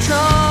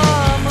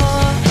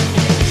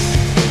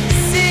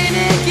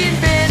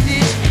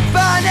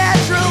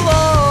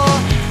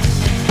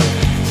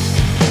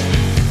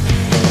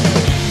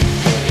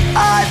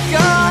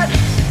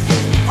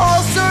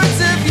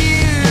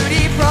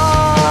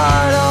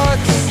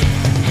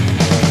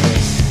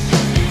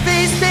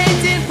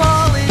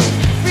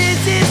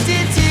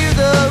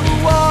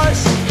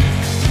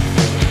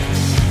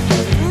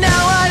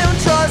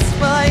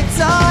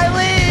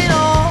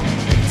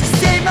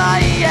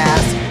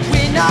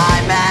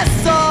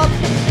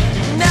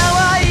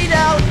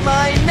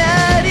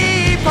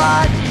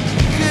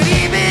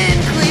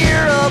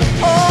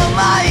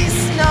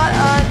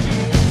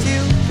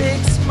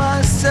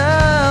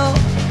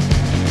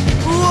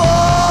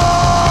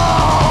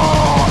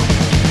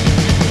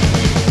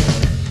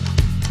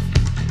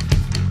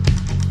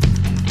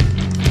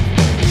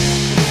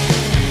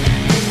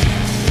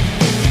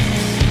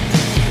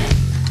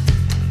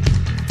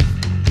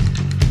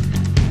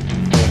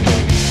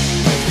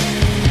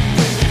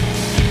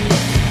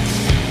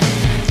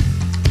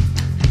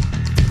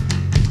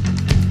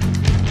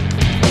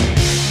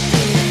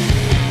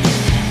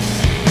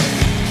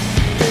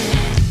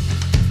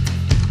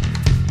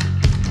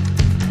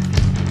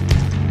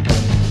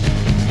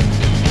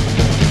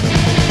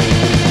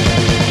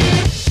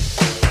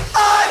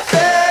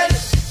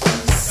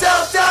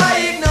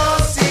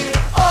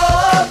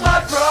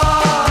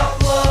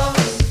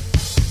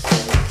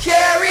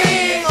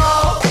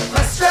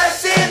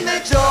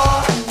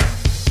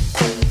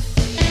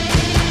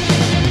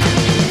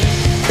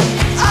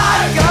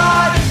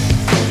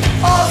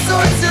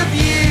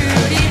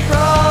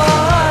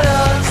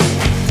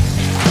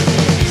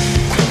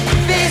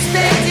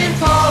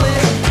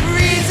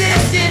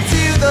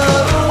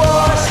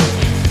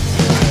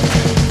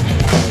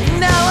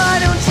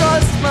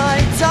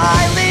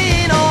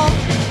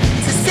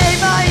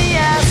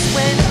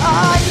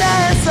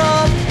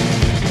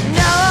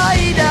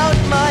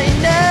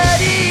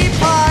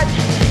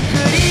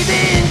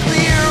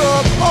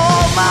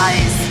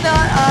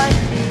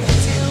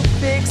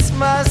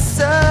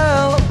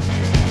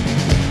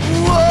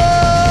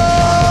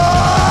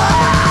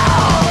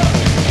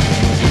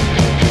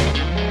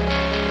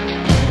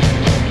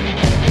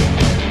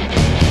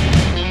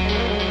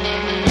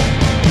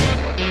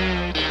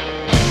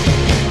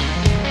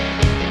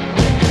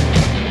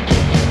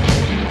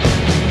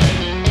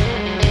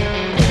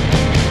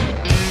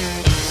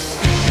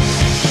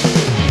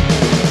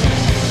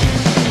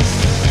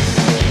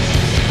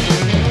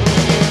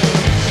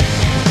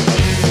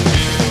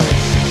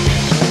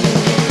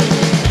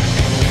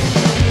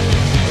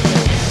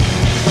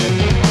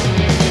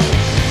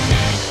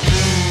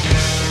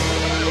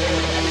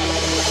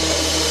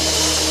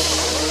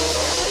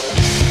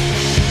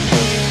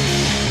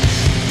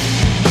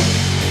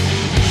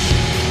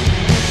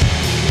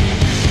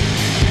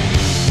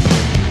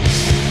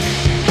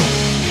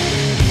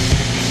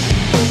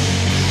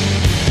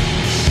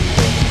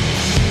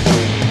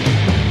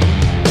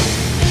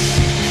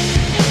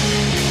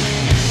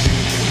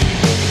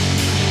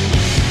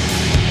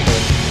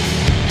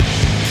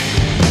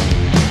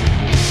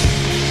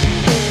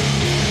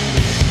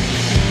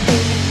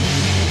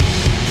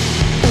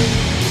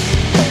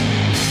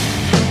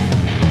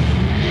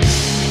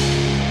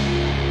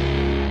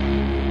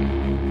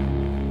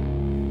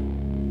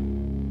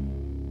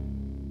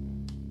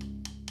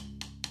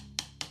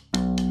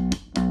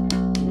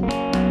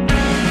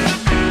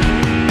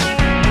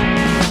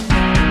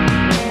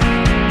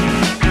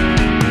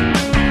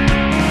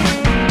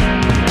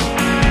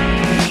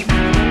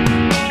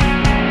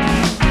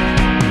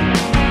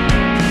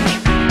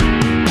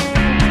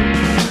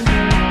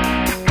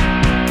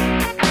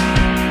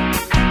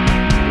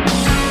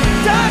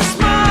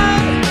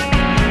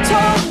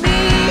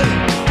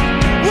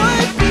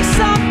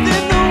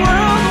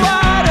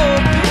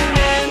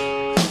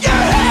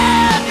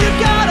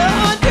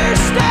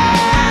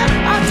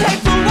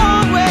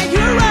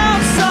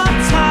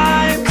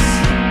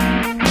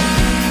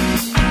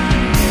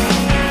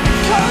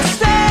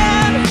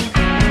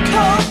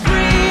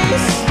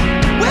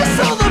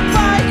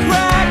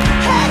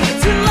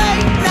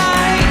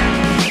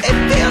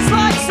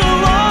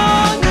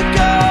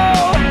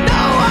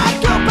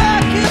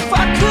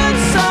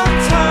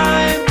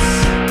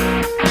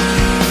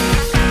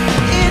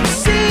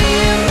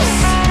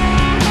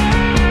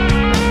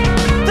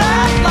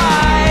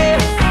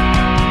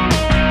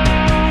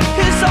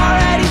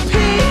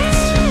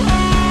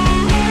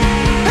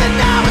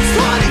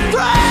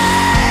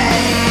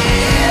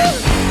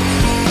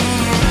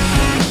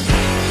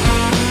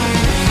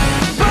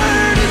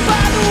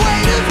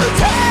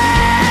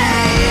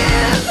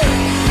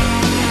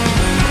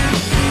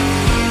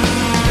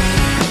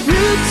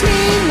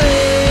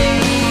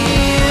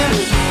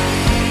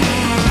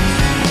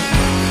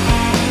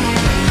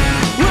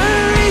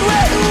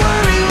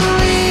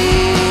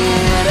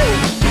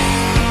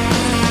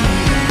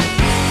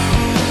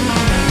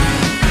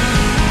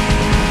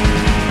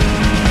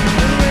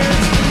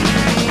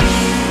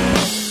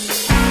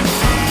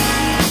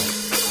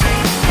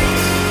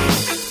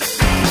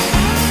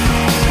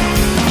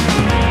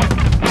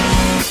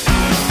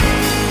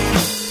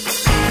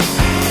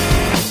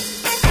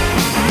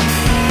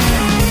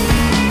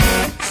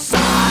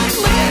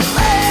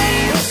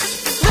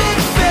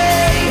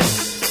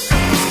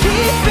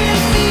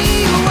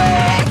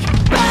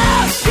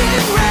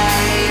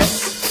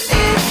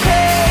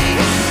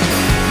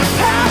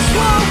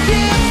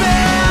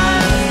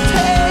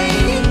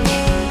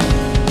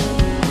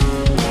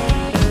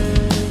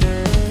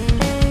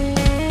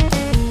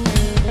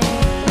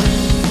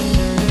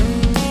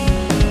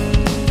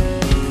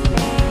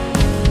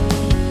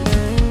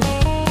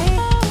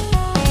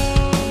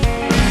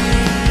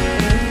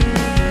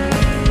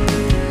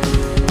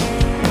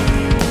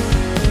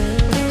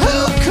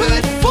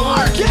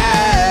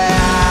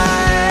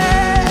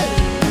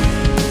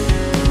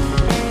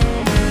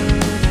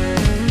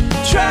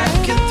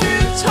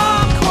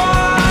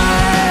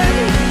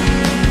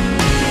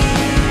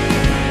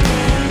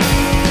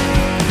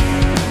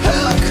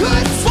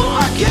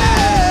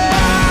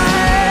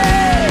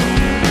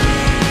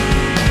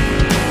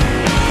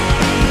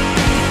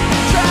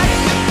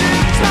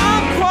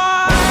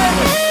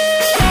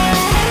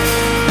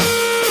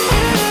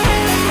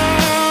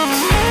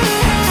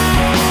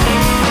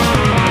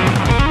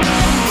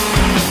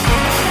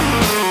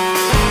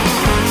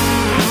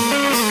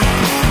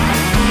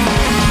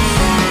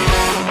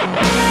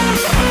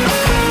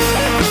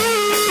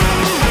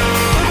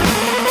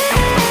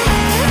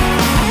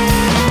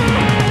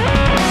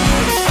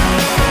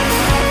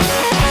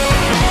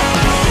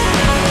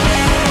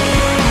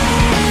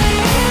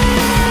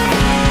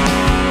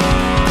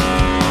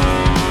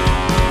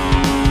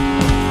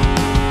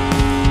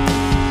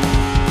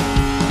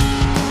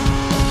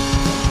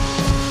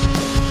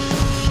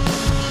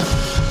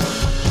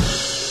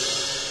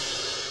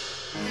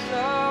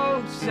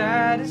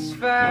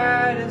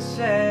satisfied. I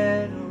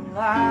said a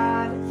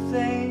lot of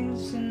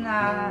things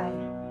tonight.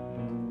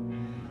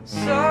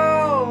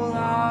 So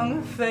long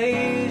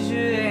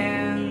aphasia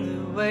and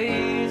the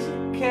ways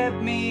that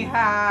kept me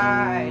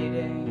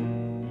hiding.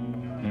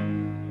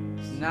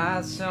 It's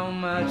not so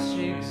much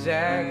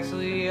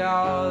exactly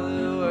all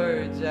the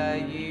words I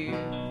use.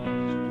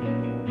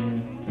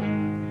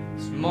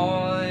 It's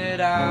more that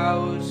I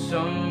was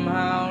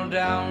somehow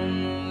down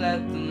to let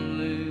them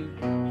loose.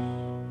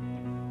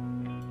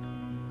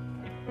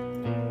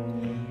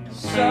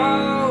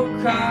 So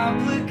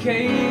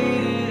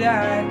complicated,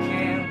 I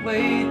can't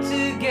wait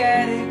to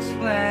get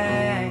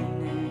explaining.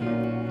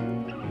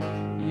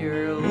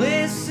 You're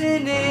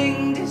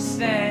listening to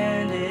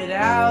stand it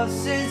out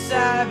since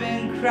I've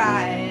been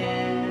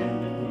crying.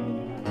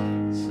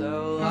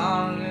 So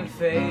long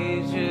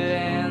aphasia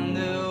and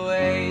the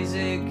ways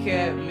it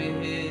kept me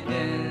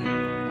hidden.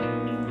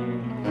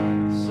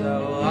 So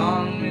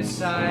long the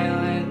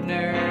silent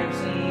nerves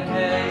and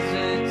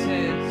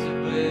hesitant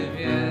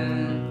oblivion.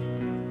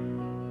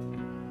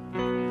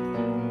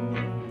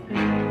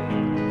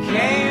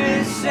 Came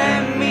and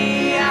sent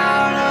me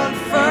out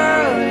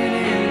unfurling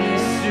in the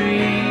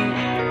street.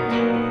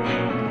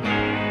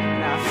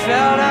 And I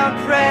felt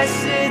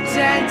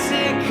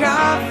unprecedented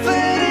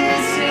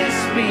confidence in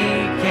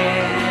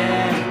speaking.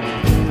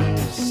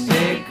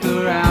 Stick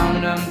around,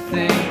 I'm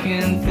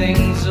thinking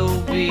things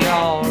will be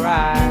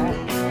alright.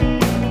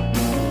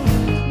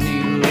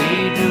 Newly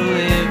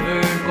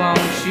delivered,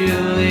 won't you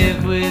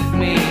live with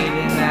me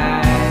tonight?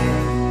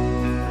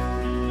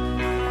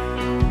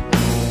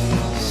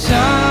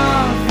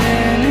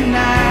 Something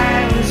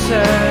tonight was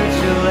such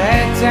a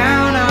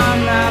letdown on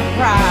my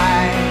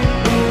pride.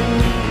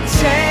 It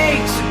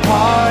takes a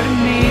part of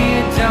me,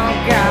 it don't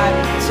got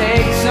to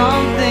take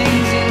some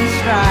things in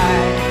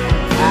stride.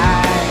 I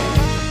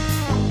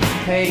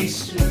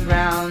paced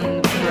around the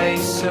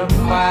place so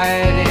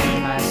quiet in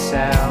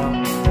myself.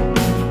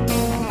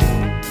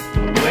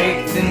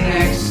 Wake the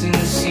next and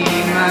see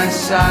my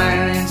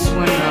silence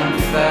when I'm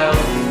felt.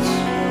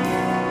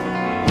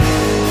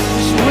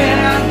 When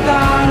I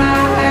thought I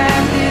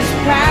had this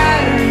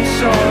pattern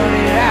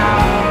sorted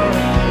out,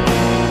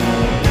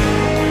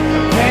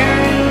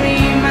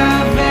 apparently my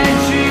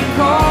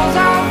ventricles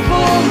are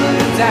full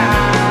of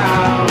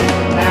doubt.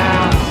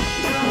 Now,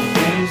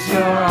 things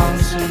go wrong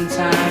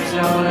sometimes,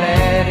 don't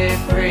let it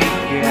freak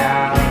you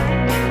out.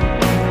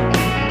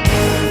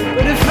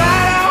 But if I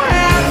don't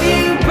have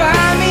you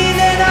by me,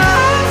 then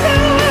I'll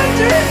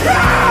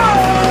underground.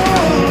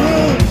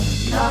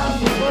 Not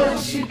what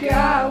you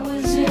got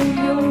was in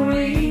your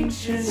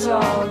reaches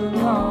all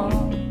along.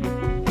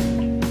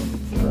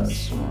 Plus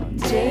one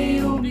day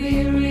you'll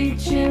be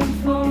reaching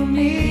for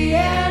me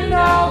and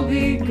I'll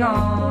be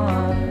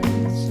gone.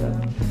 So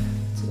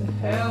to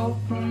help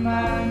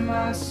remind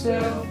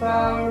myself,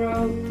 I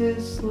wrote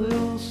this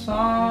little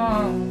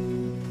song.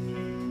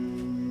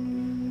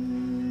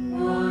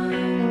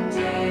 One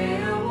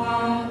day I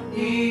won't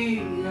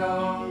need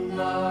your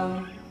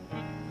love.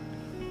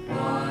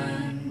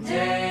 One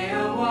day I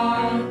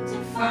want to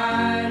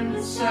find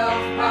myself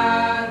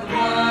by the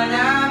one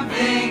I'm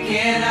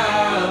thinking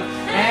of.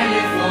 And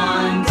if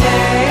one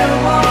day I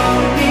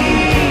won't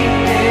need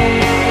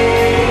it,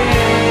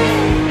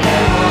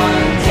 and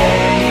one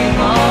day you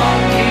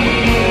won't need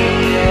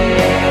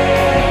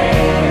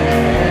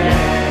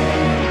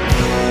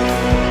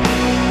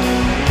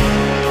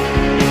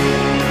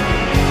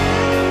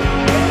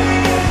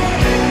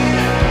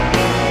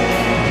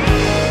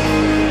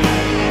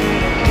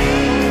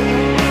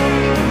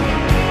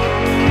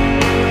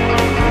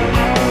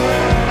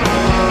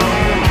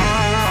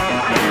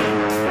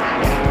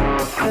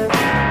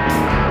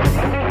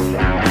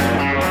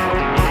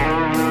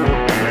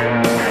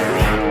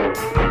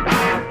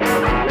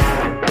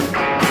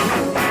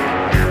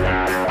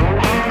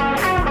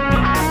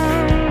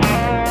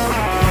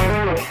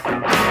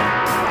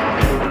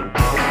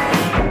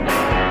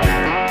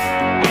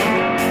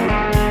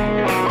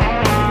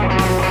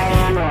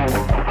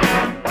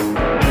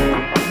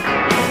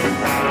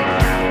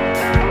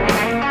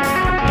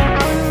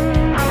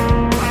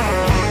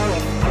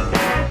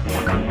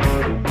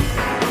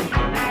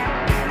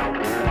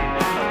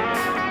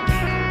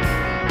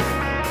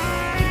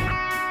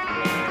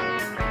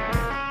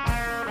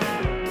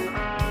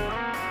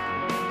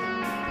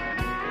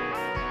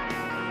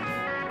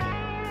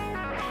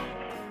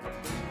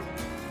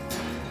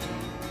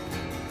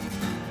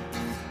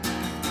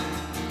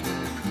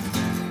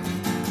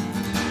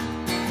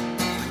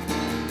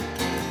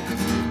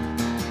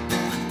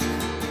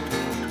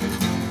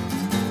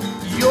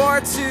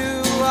You're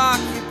too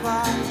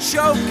occupied,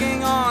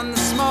 choking on the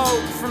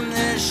smoke from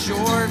this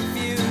short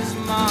fuse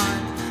of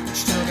mine,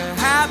 which took a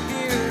half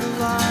year to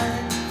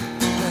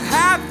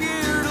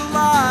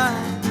lie,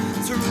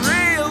 to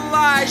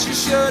realize you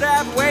should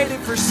have waited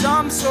for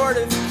some sort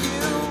of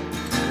cue,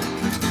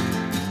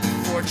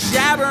 for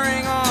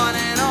jabbering on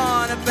and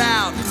on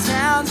about the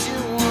towns you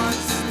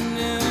once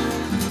knew.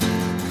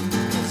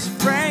 'Cause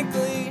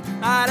frankly,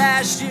 I'd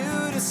asked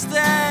you to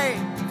stay.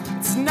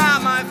 It's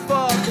not my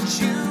fault that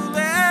you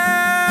left.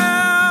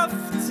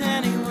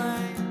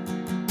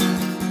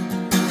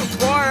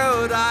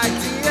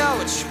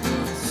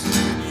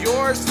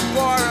 first to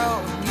borrow,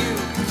 and you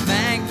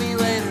thank me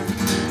later to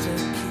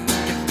keep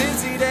you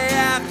busy day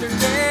after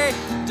day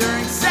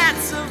during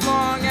sets of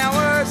long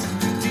hours,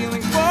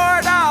 dealing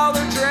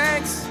 $4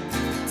 drinks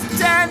to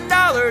 $10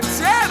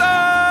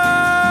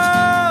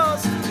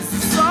 tables. Is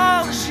this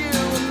all as you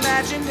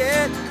imagined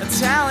it? A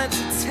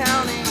talented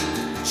townie,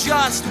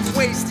 just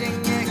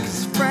wasting it,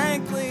 'cause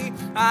frankly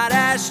I'd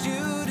asked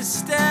you to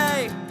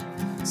stay.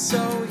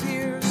 So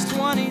here's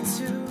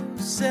 22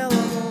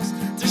 syllables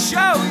to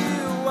show you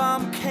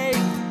I'm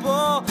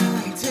capable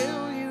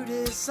until you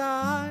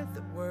decide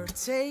that we're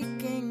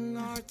taking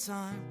our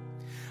time.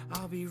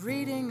 I'll be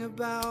reading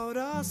about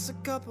us a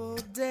couple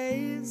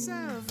days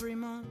every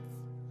month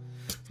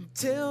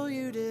until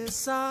you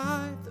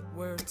decide that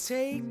we're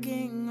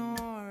taking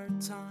our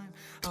time.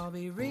 I'll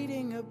be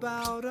reading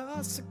about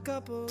us a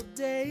couple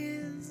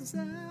days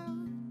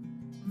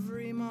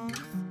every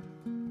month.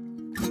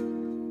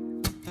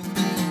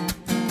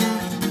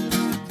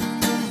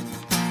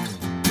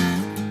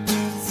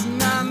 It's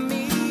not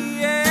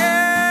me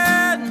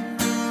and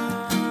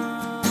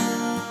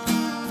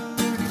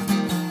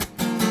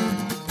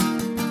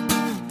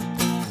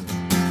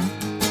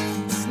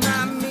it's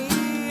not me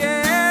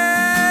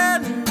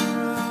and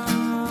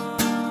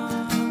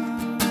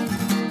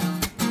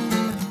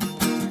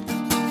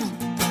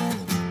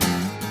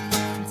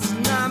it's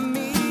not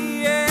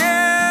me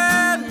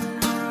and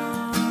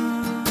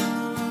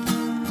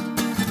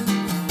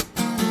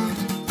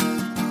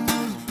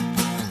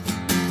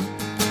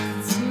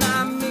it's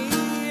not me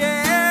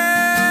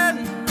and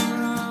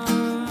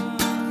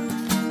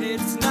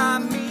it's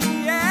not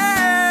me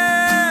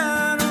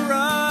and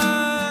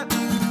run.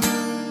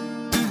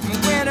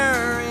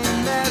 Winter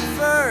in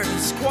Medford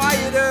is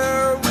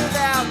quieter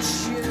without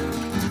you.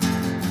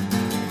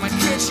 My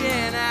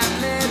kitchen at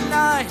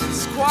midnight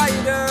is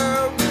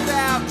quieter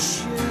without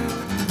you.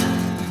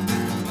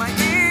 My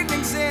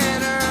evenings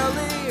in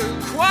early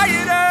are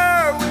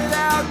quieter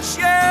without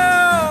you.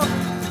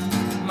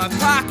 My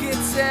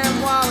pockets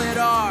and wallet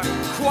are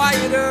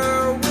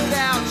quieter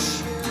without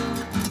you.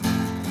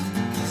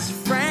 'Cause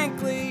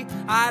frankly,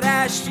 I'd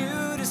asked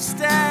you to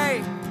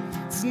stay.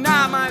 It's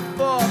not my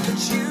fault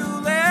that you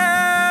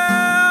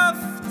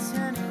left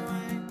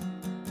anyway.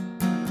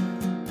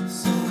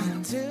 So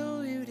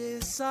until you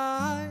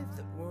decide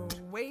that we're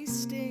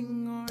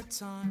wasting our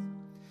time,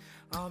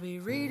 I'll be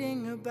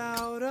reading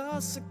about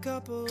us a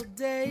couple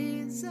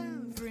days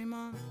every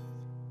month.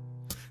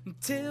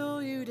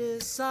 Until you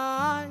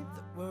decide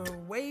that we're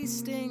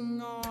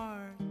wasting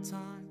our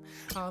time,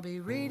 I'll be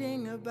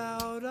reading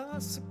about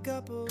us a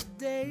couple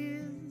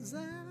days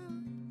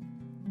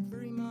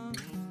every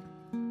month.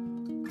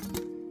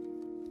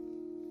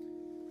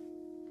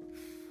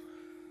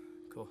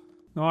 Cool.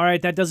 All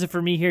right, that does it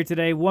for me here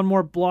today. One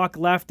more block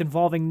left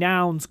involving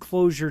nouns,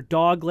 closure,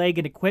 dog leg,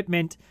 and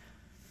equipment.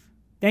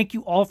 Thank you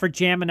all for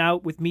jamming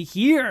out with me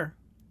here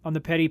on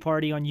the Petty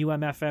Party on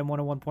UMFM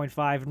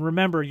 101.5. And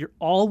remember, you're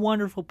all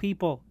wonderful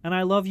people, and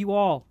I love you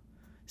all.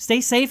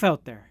 Stay safe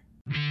out there.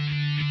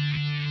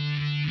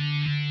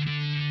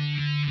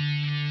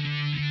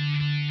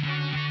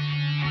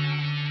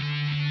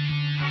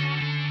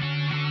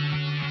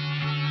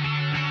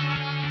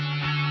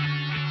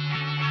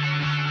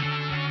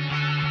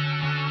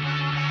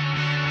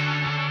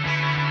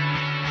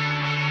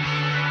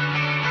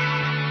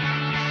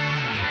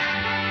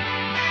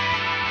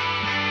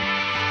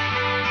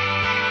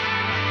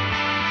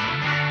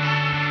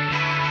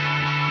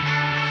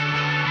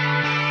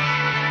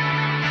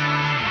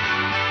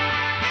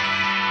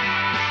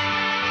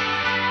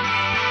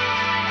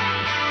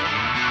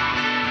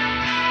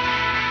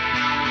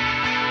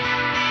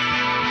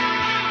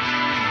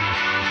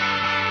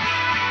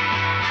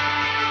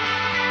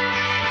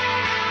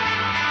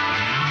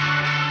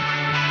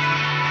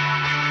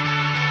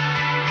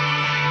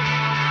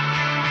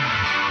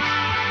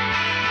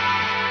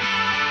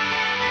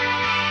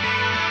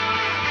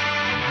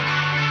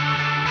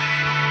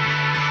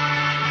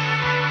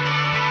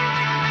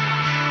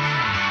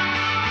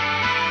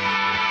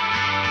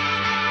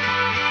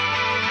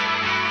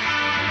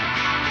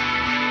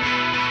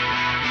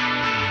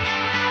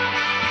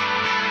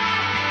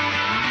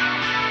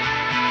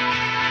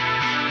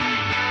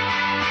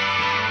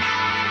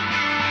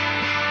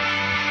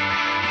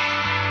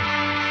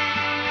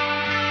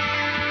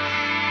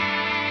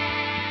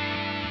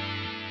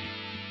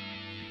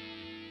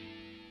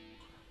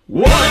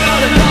 One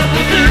out of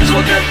couple things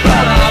will get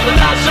better. The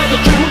lights of the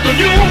truth and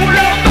you will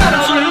know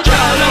better. So you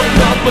try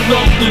to up, but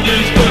nothing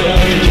is better.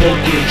 You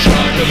won't get try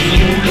cause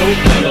you know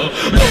better.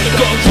 Nothing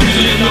comes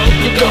easy and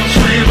nothing comes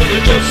free, but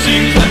it just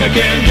seems like I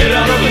can't get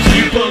out of the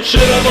sleep. But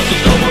shit, I must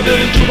have stumbled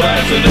into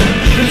accident.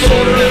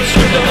 Disorder and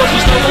strict, I must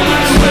have stumbled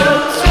into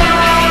it.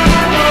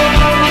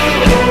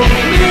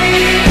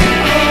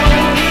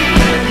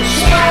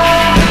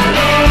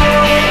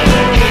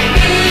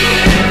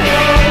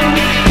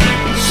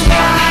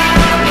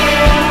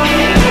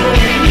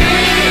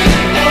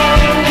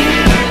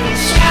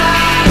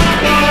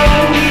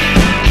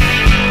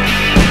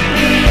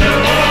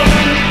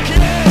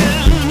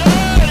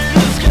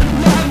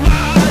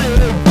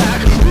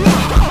 Back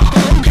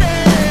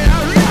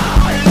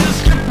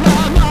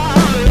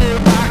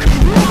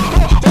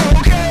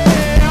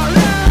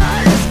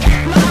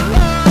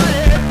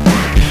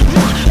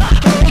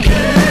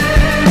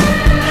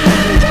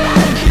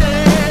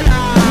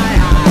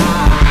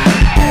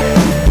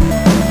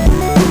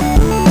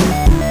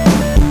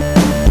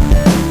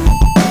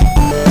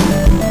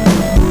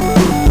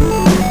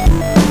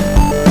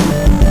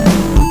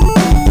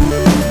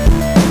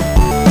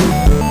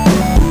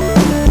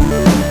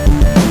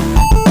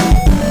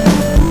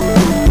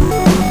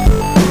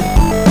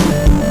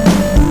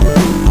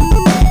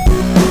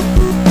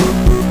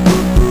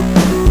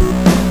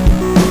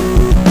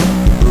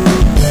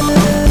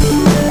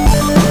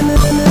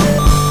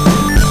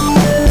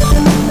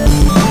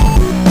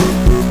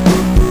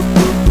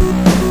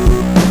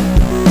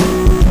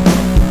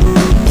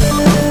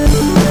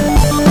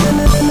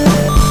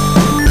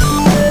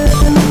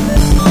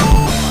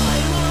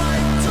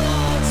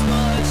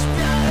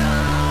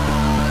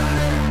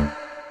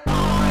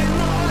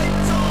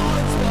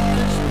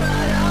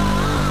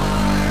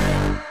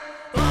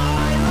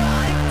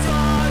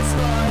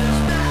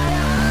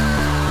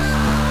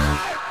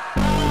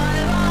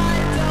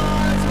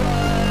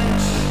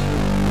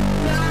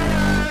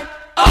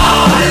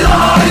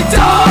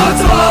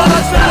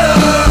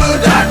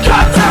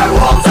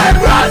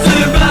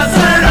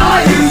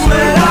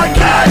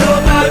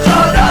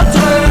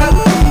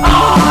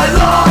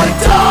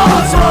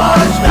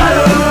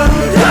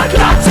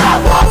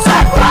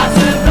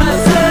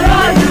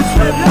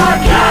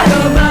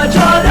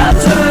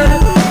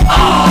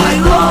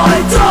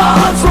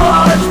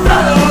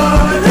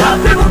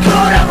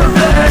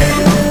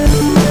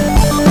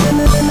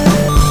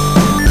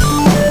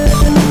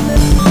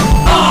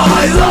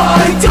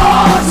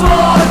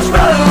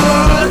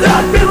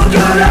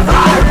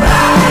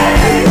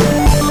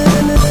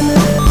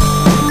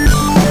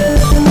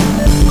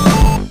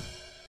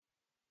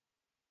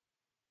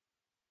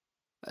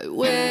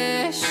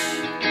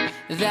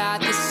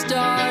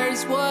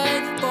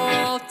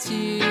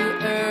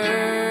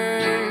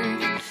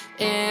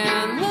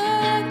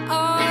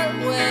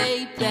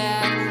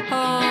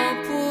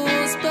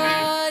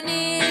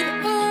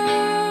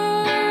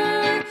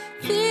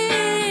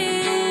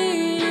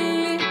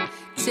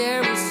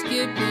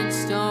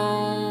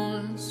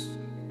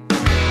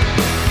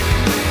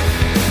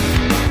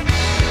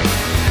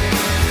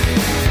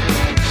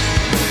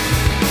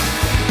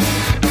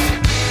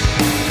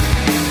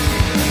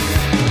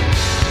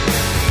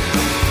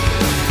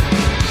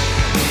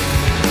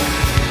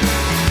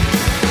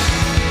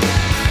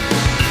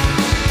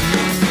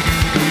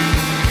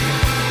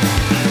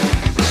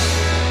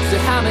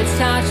much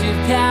time should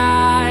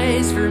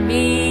pass for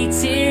me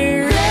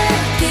to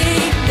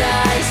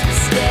recognize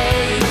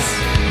mistakes.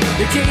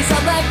 The days I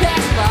let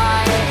pass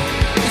by,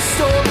 the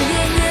story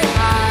in your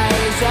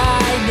eyes I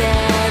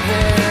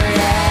never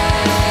had.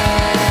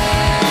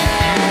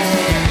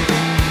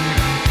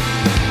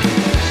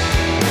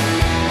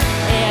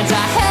 And I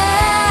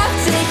have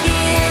to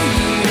hear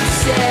you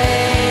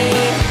say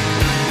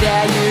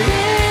that you're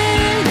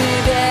in a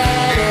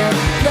better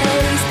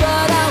place,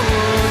 but I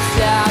won't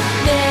stop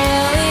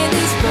mailing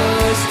these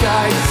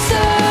postcards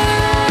somewhere.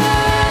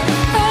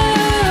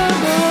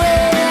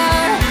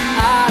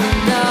 I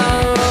don't know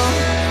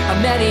how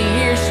many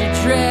years should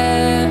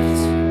drift,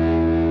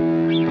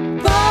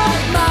 but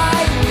my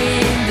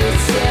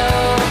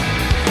windowsill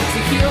to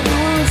heal the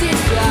wounds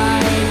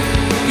inside,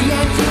 the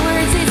empty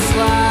words that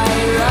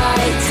slide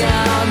right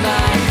down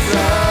my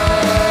throat.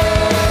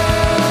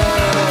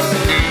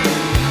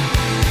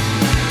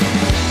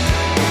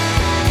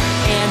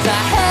 And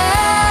I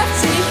have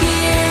to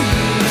hear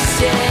you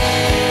say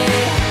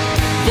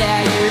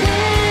that you're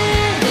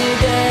in a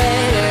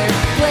better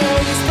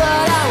place,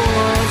 but I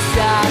won't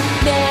stop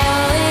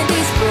mailing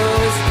these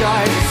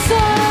postcards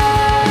somewhere.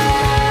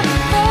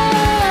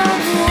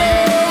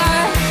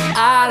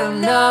 I don't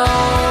know.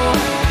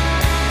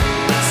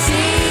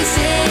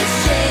 Seasons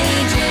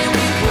change and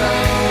we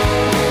grow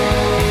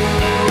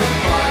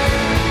apart,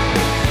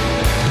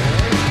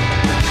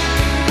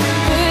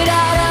 but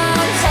I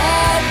don't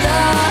have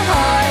the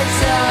heart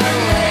to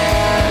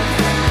live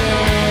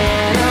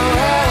in a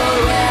world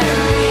where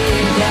we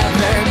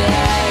never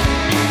met.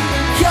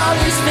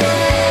 Colors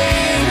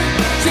fade,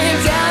 drip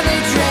down the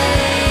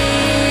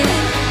drain.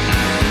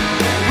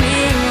 We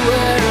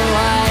were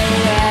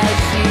white as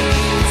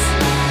sheets.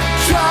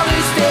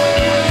 Colors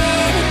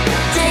fade,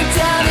 drip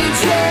down the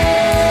drain.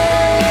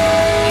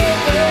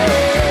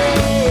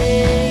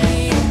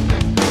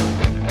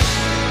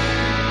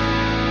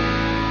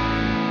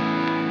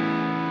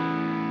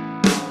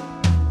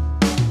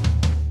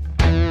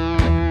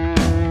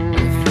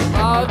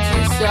 Loved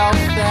yourself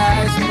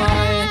as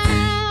much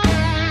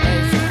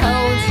as you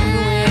held you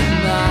in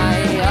my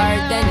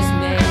heart, then just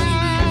maybe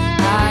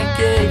I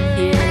could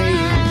hear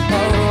you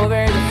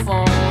over the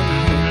phone.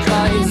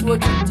 Just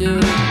what you do.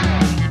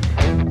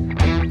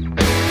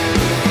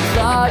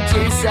 Loved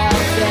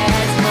yourself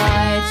as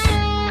much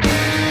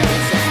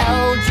as I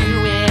held you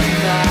in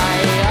my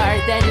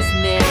heart, then just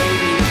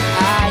maybe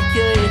I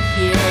could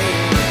hear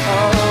you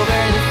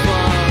over the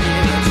phone.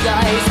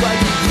 Just what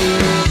you do.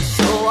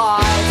 So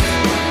lost.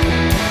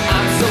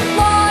 I'm so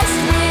lost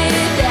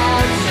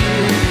without you,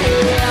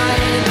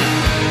 and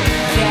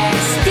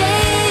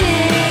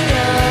cascading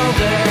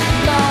over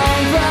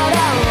mine, but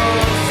I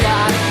won't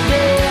stop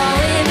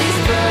mailing these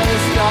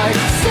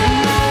postcards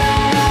somewhere.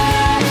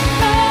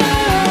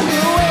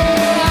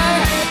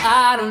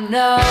 I don't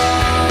know.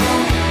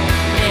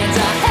 And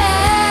I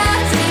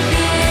have to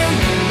hear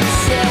you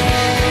say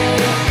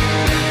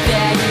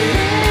that you're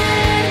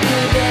in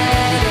a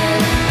better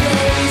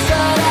place,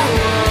 but I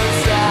won't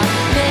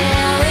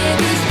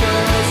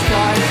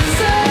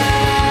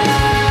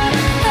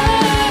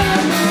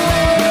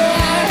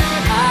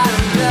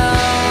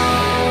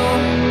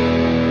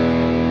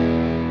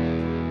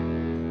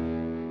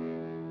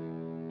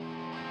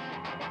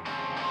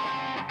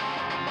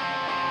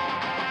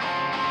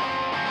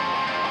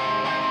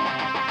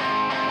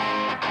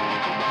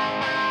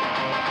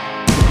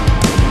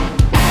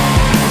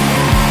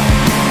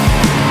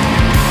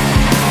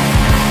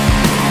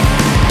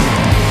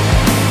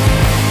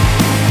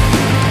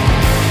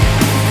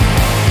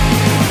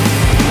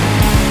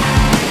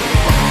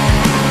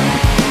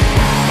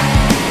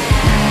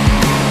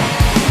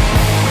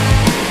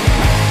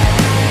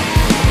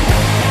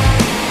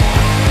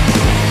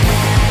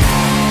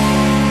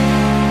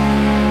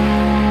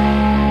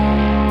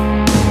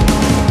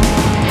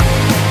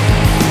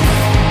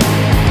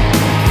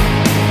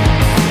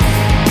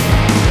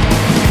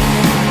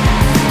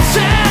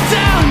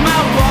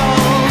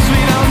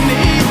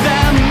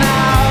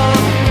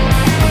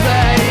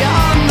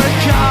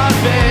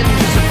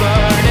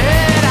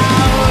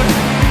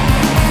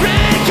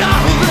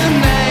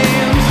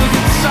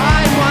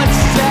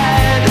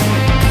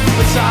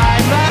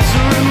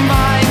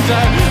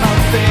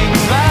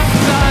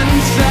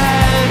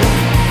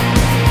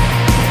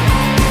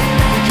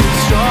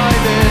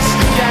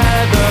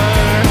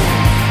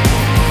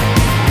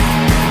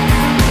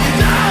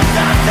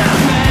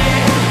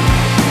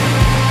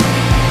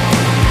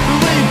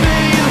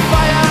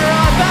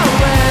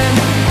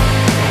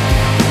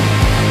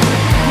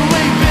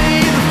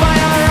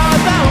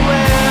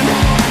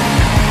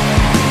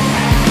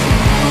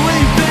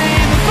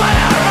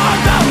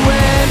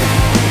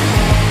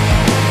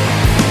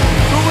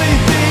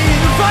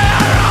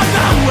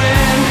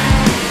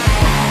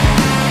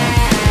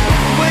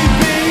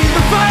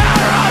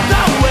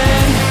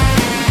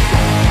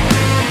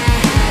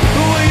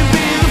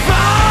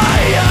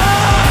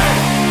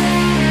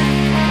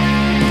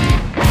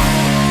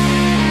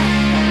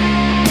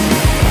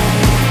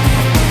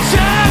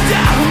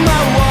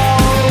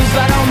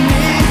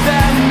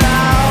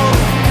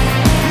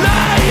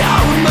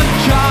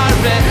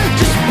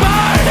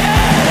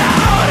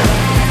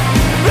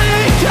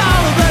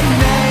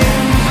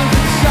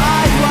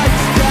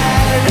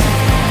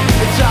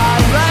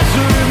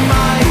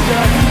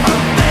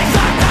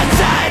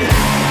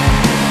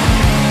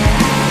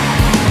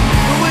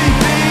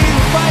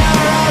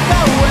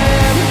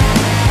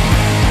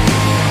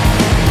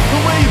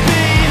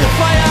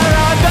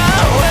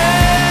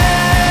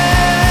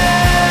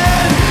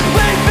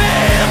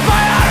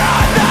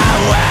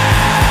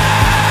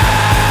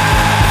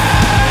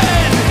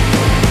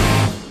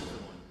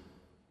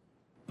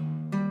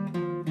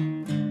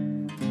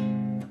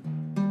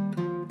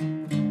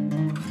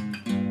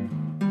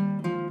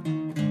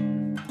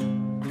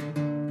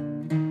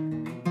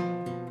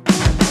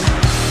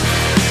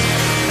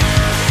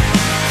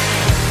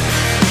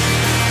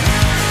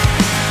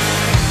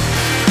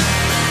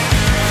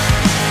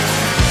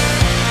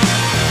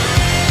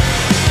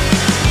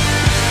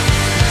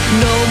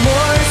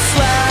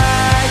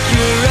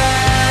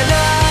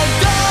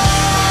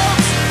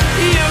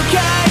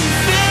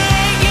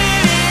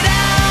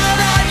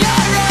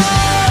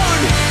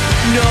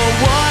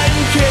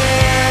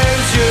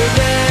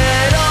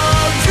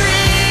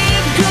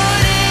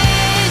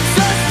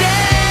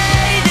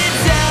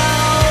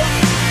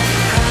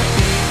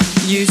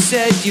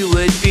said you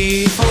would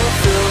be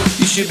fulfilled.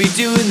 You should be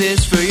doing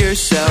this for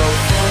yourself.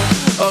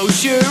 Oh,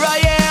 sure I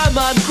am.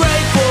 I'm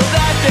grateful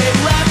that they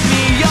left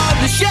me on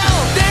the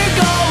shelf. They're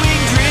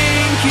going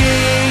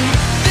drinking.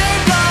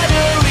 They're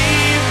gonna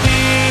leave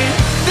me.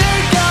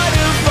 They're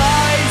gonna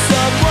find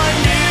someone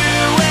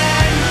new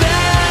and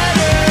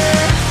better.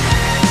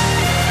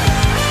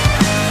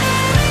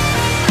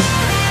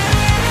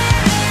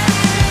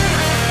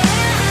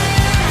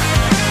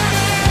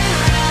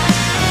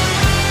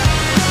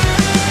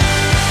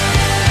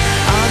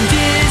 I'm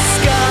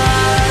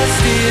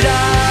disgusted,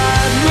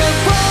 I'm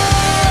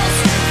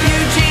repulsed.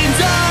 Your jeans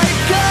are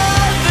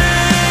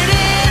covered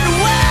in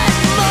wet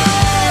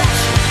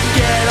mulch.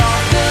 Get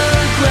off the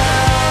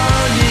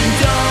ground and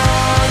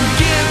don't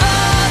give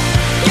up.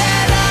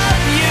 Get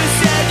up, you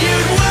said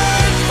you'd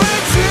work for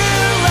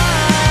true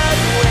love.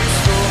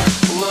 Wasteful,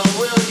 what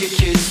will your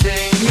kids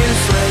think?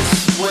 Useless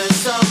when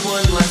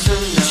someone lets them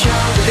know.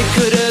 Child that they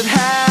could have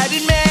had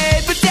it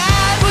made, but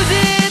dad was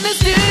in the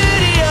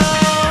studio.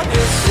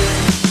 Listen,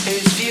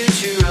 his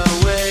future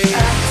away,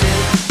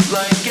 acting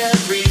like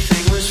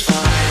everything was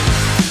fine,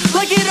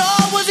 like it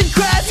all wasn't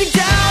crashing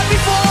down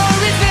before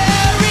his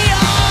very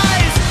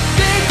eyes.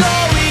 They're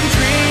going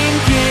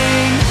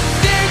drinking.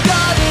 They're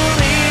gonna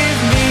leave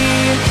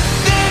me.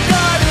 They're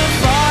gonna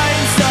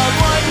find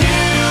someone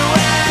new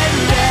and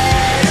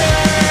better.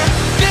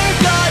 They're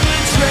gonna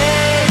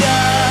trade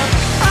up.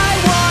 I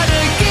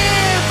wanna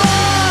give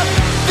up.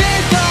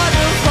 They're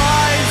gonna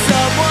find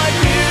someone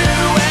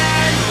new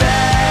and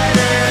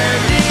better.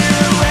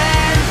 New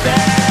and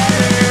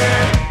better.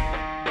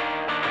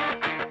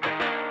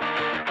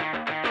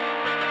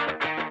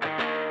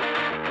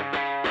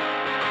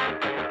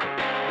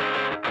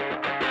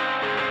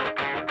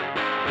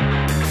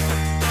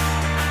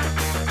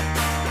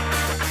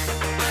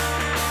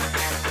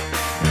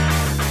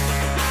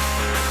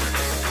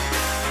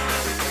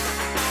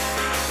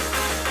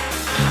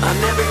 I'm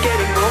never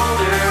getting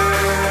older.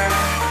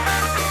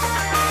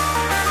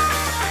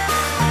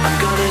 I'm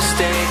gonna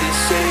stay the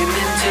same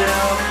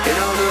until it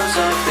all goes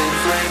up in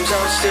flames.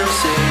 I'll still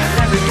say I'm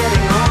never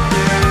getting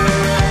older.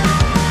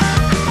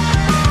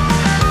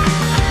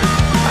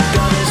 I'm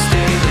gonna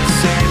stay the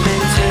same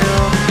until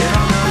it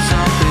all goes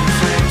up in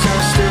flames.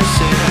 I'll still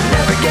say I'm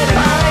never getting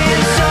older. I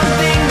have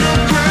something to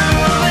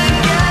prove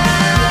again.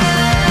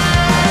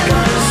 I'm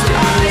gonna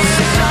stay the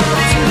same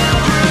something to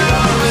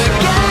prove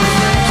again.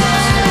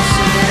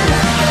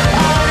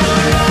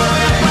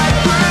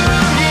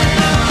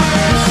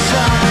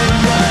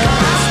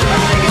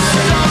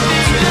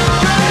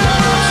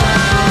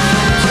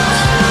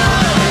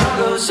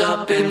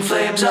 Up in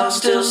flames, I'll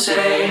still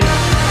say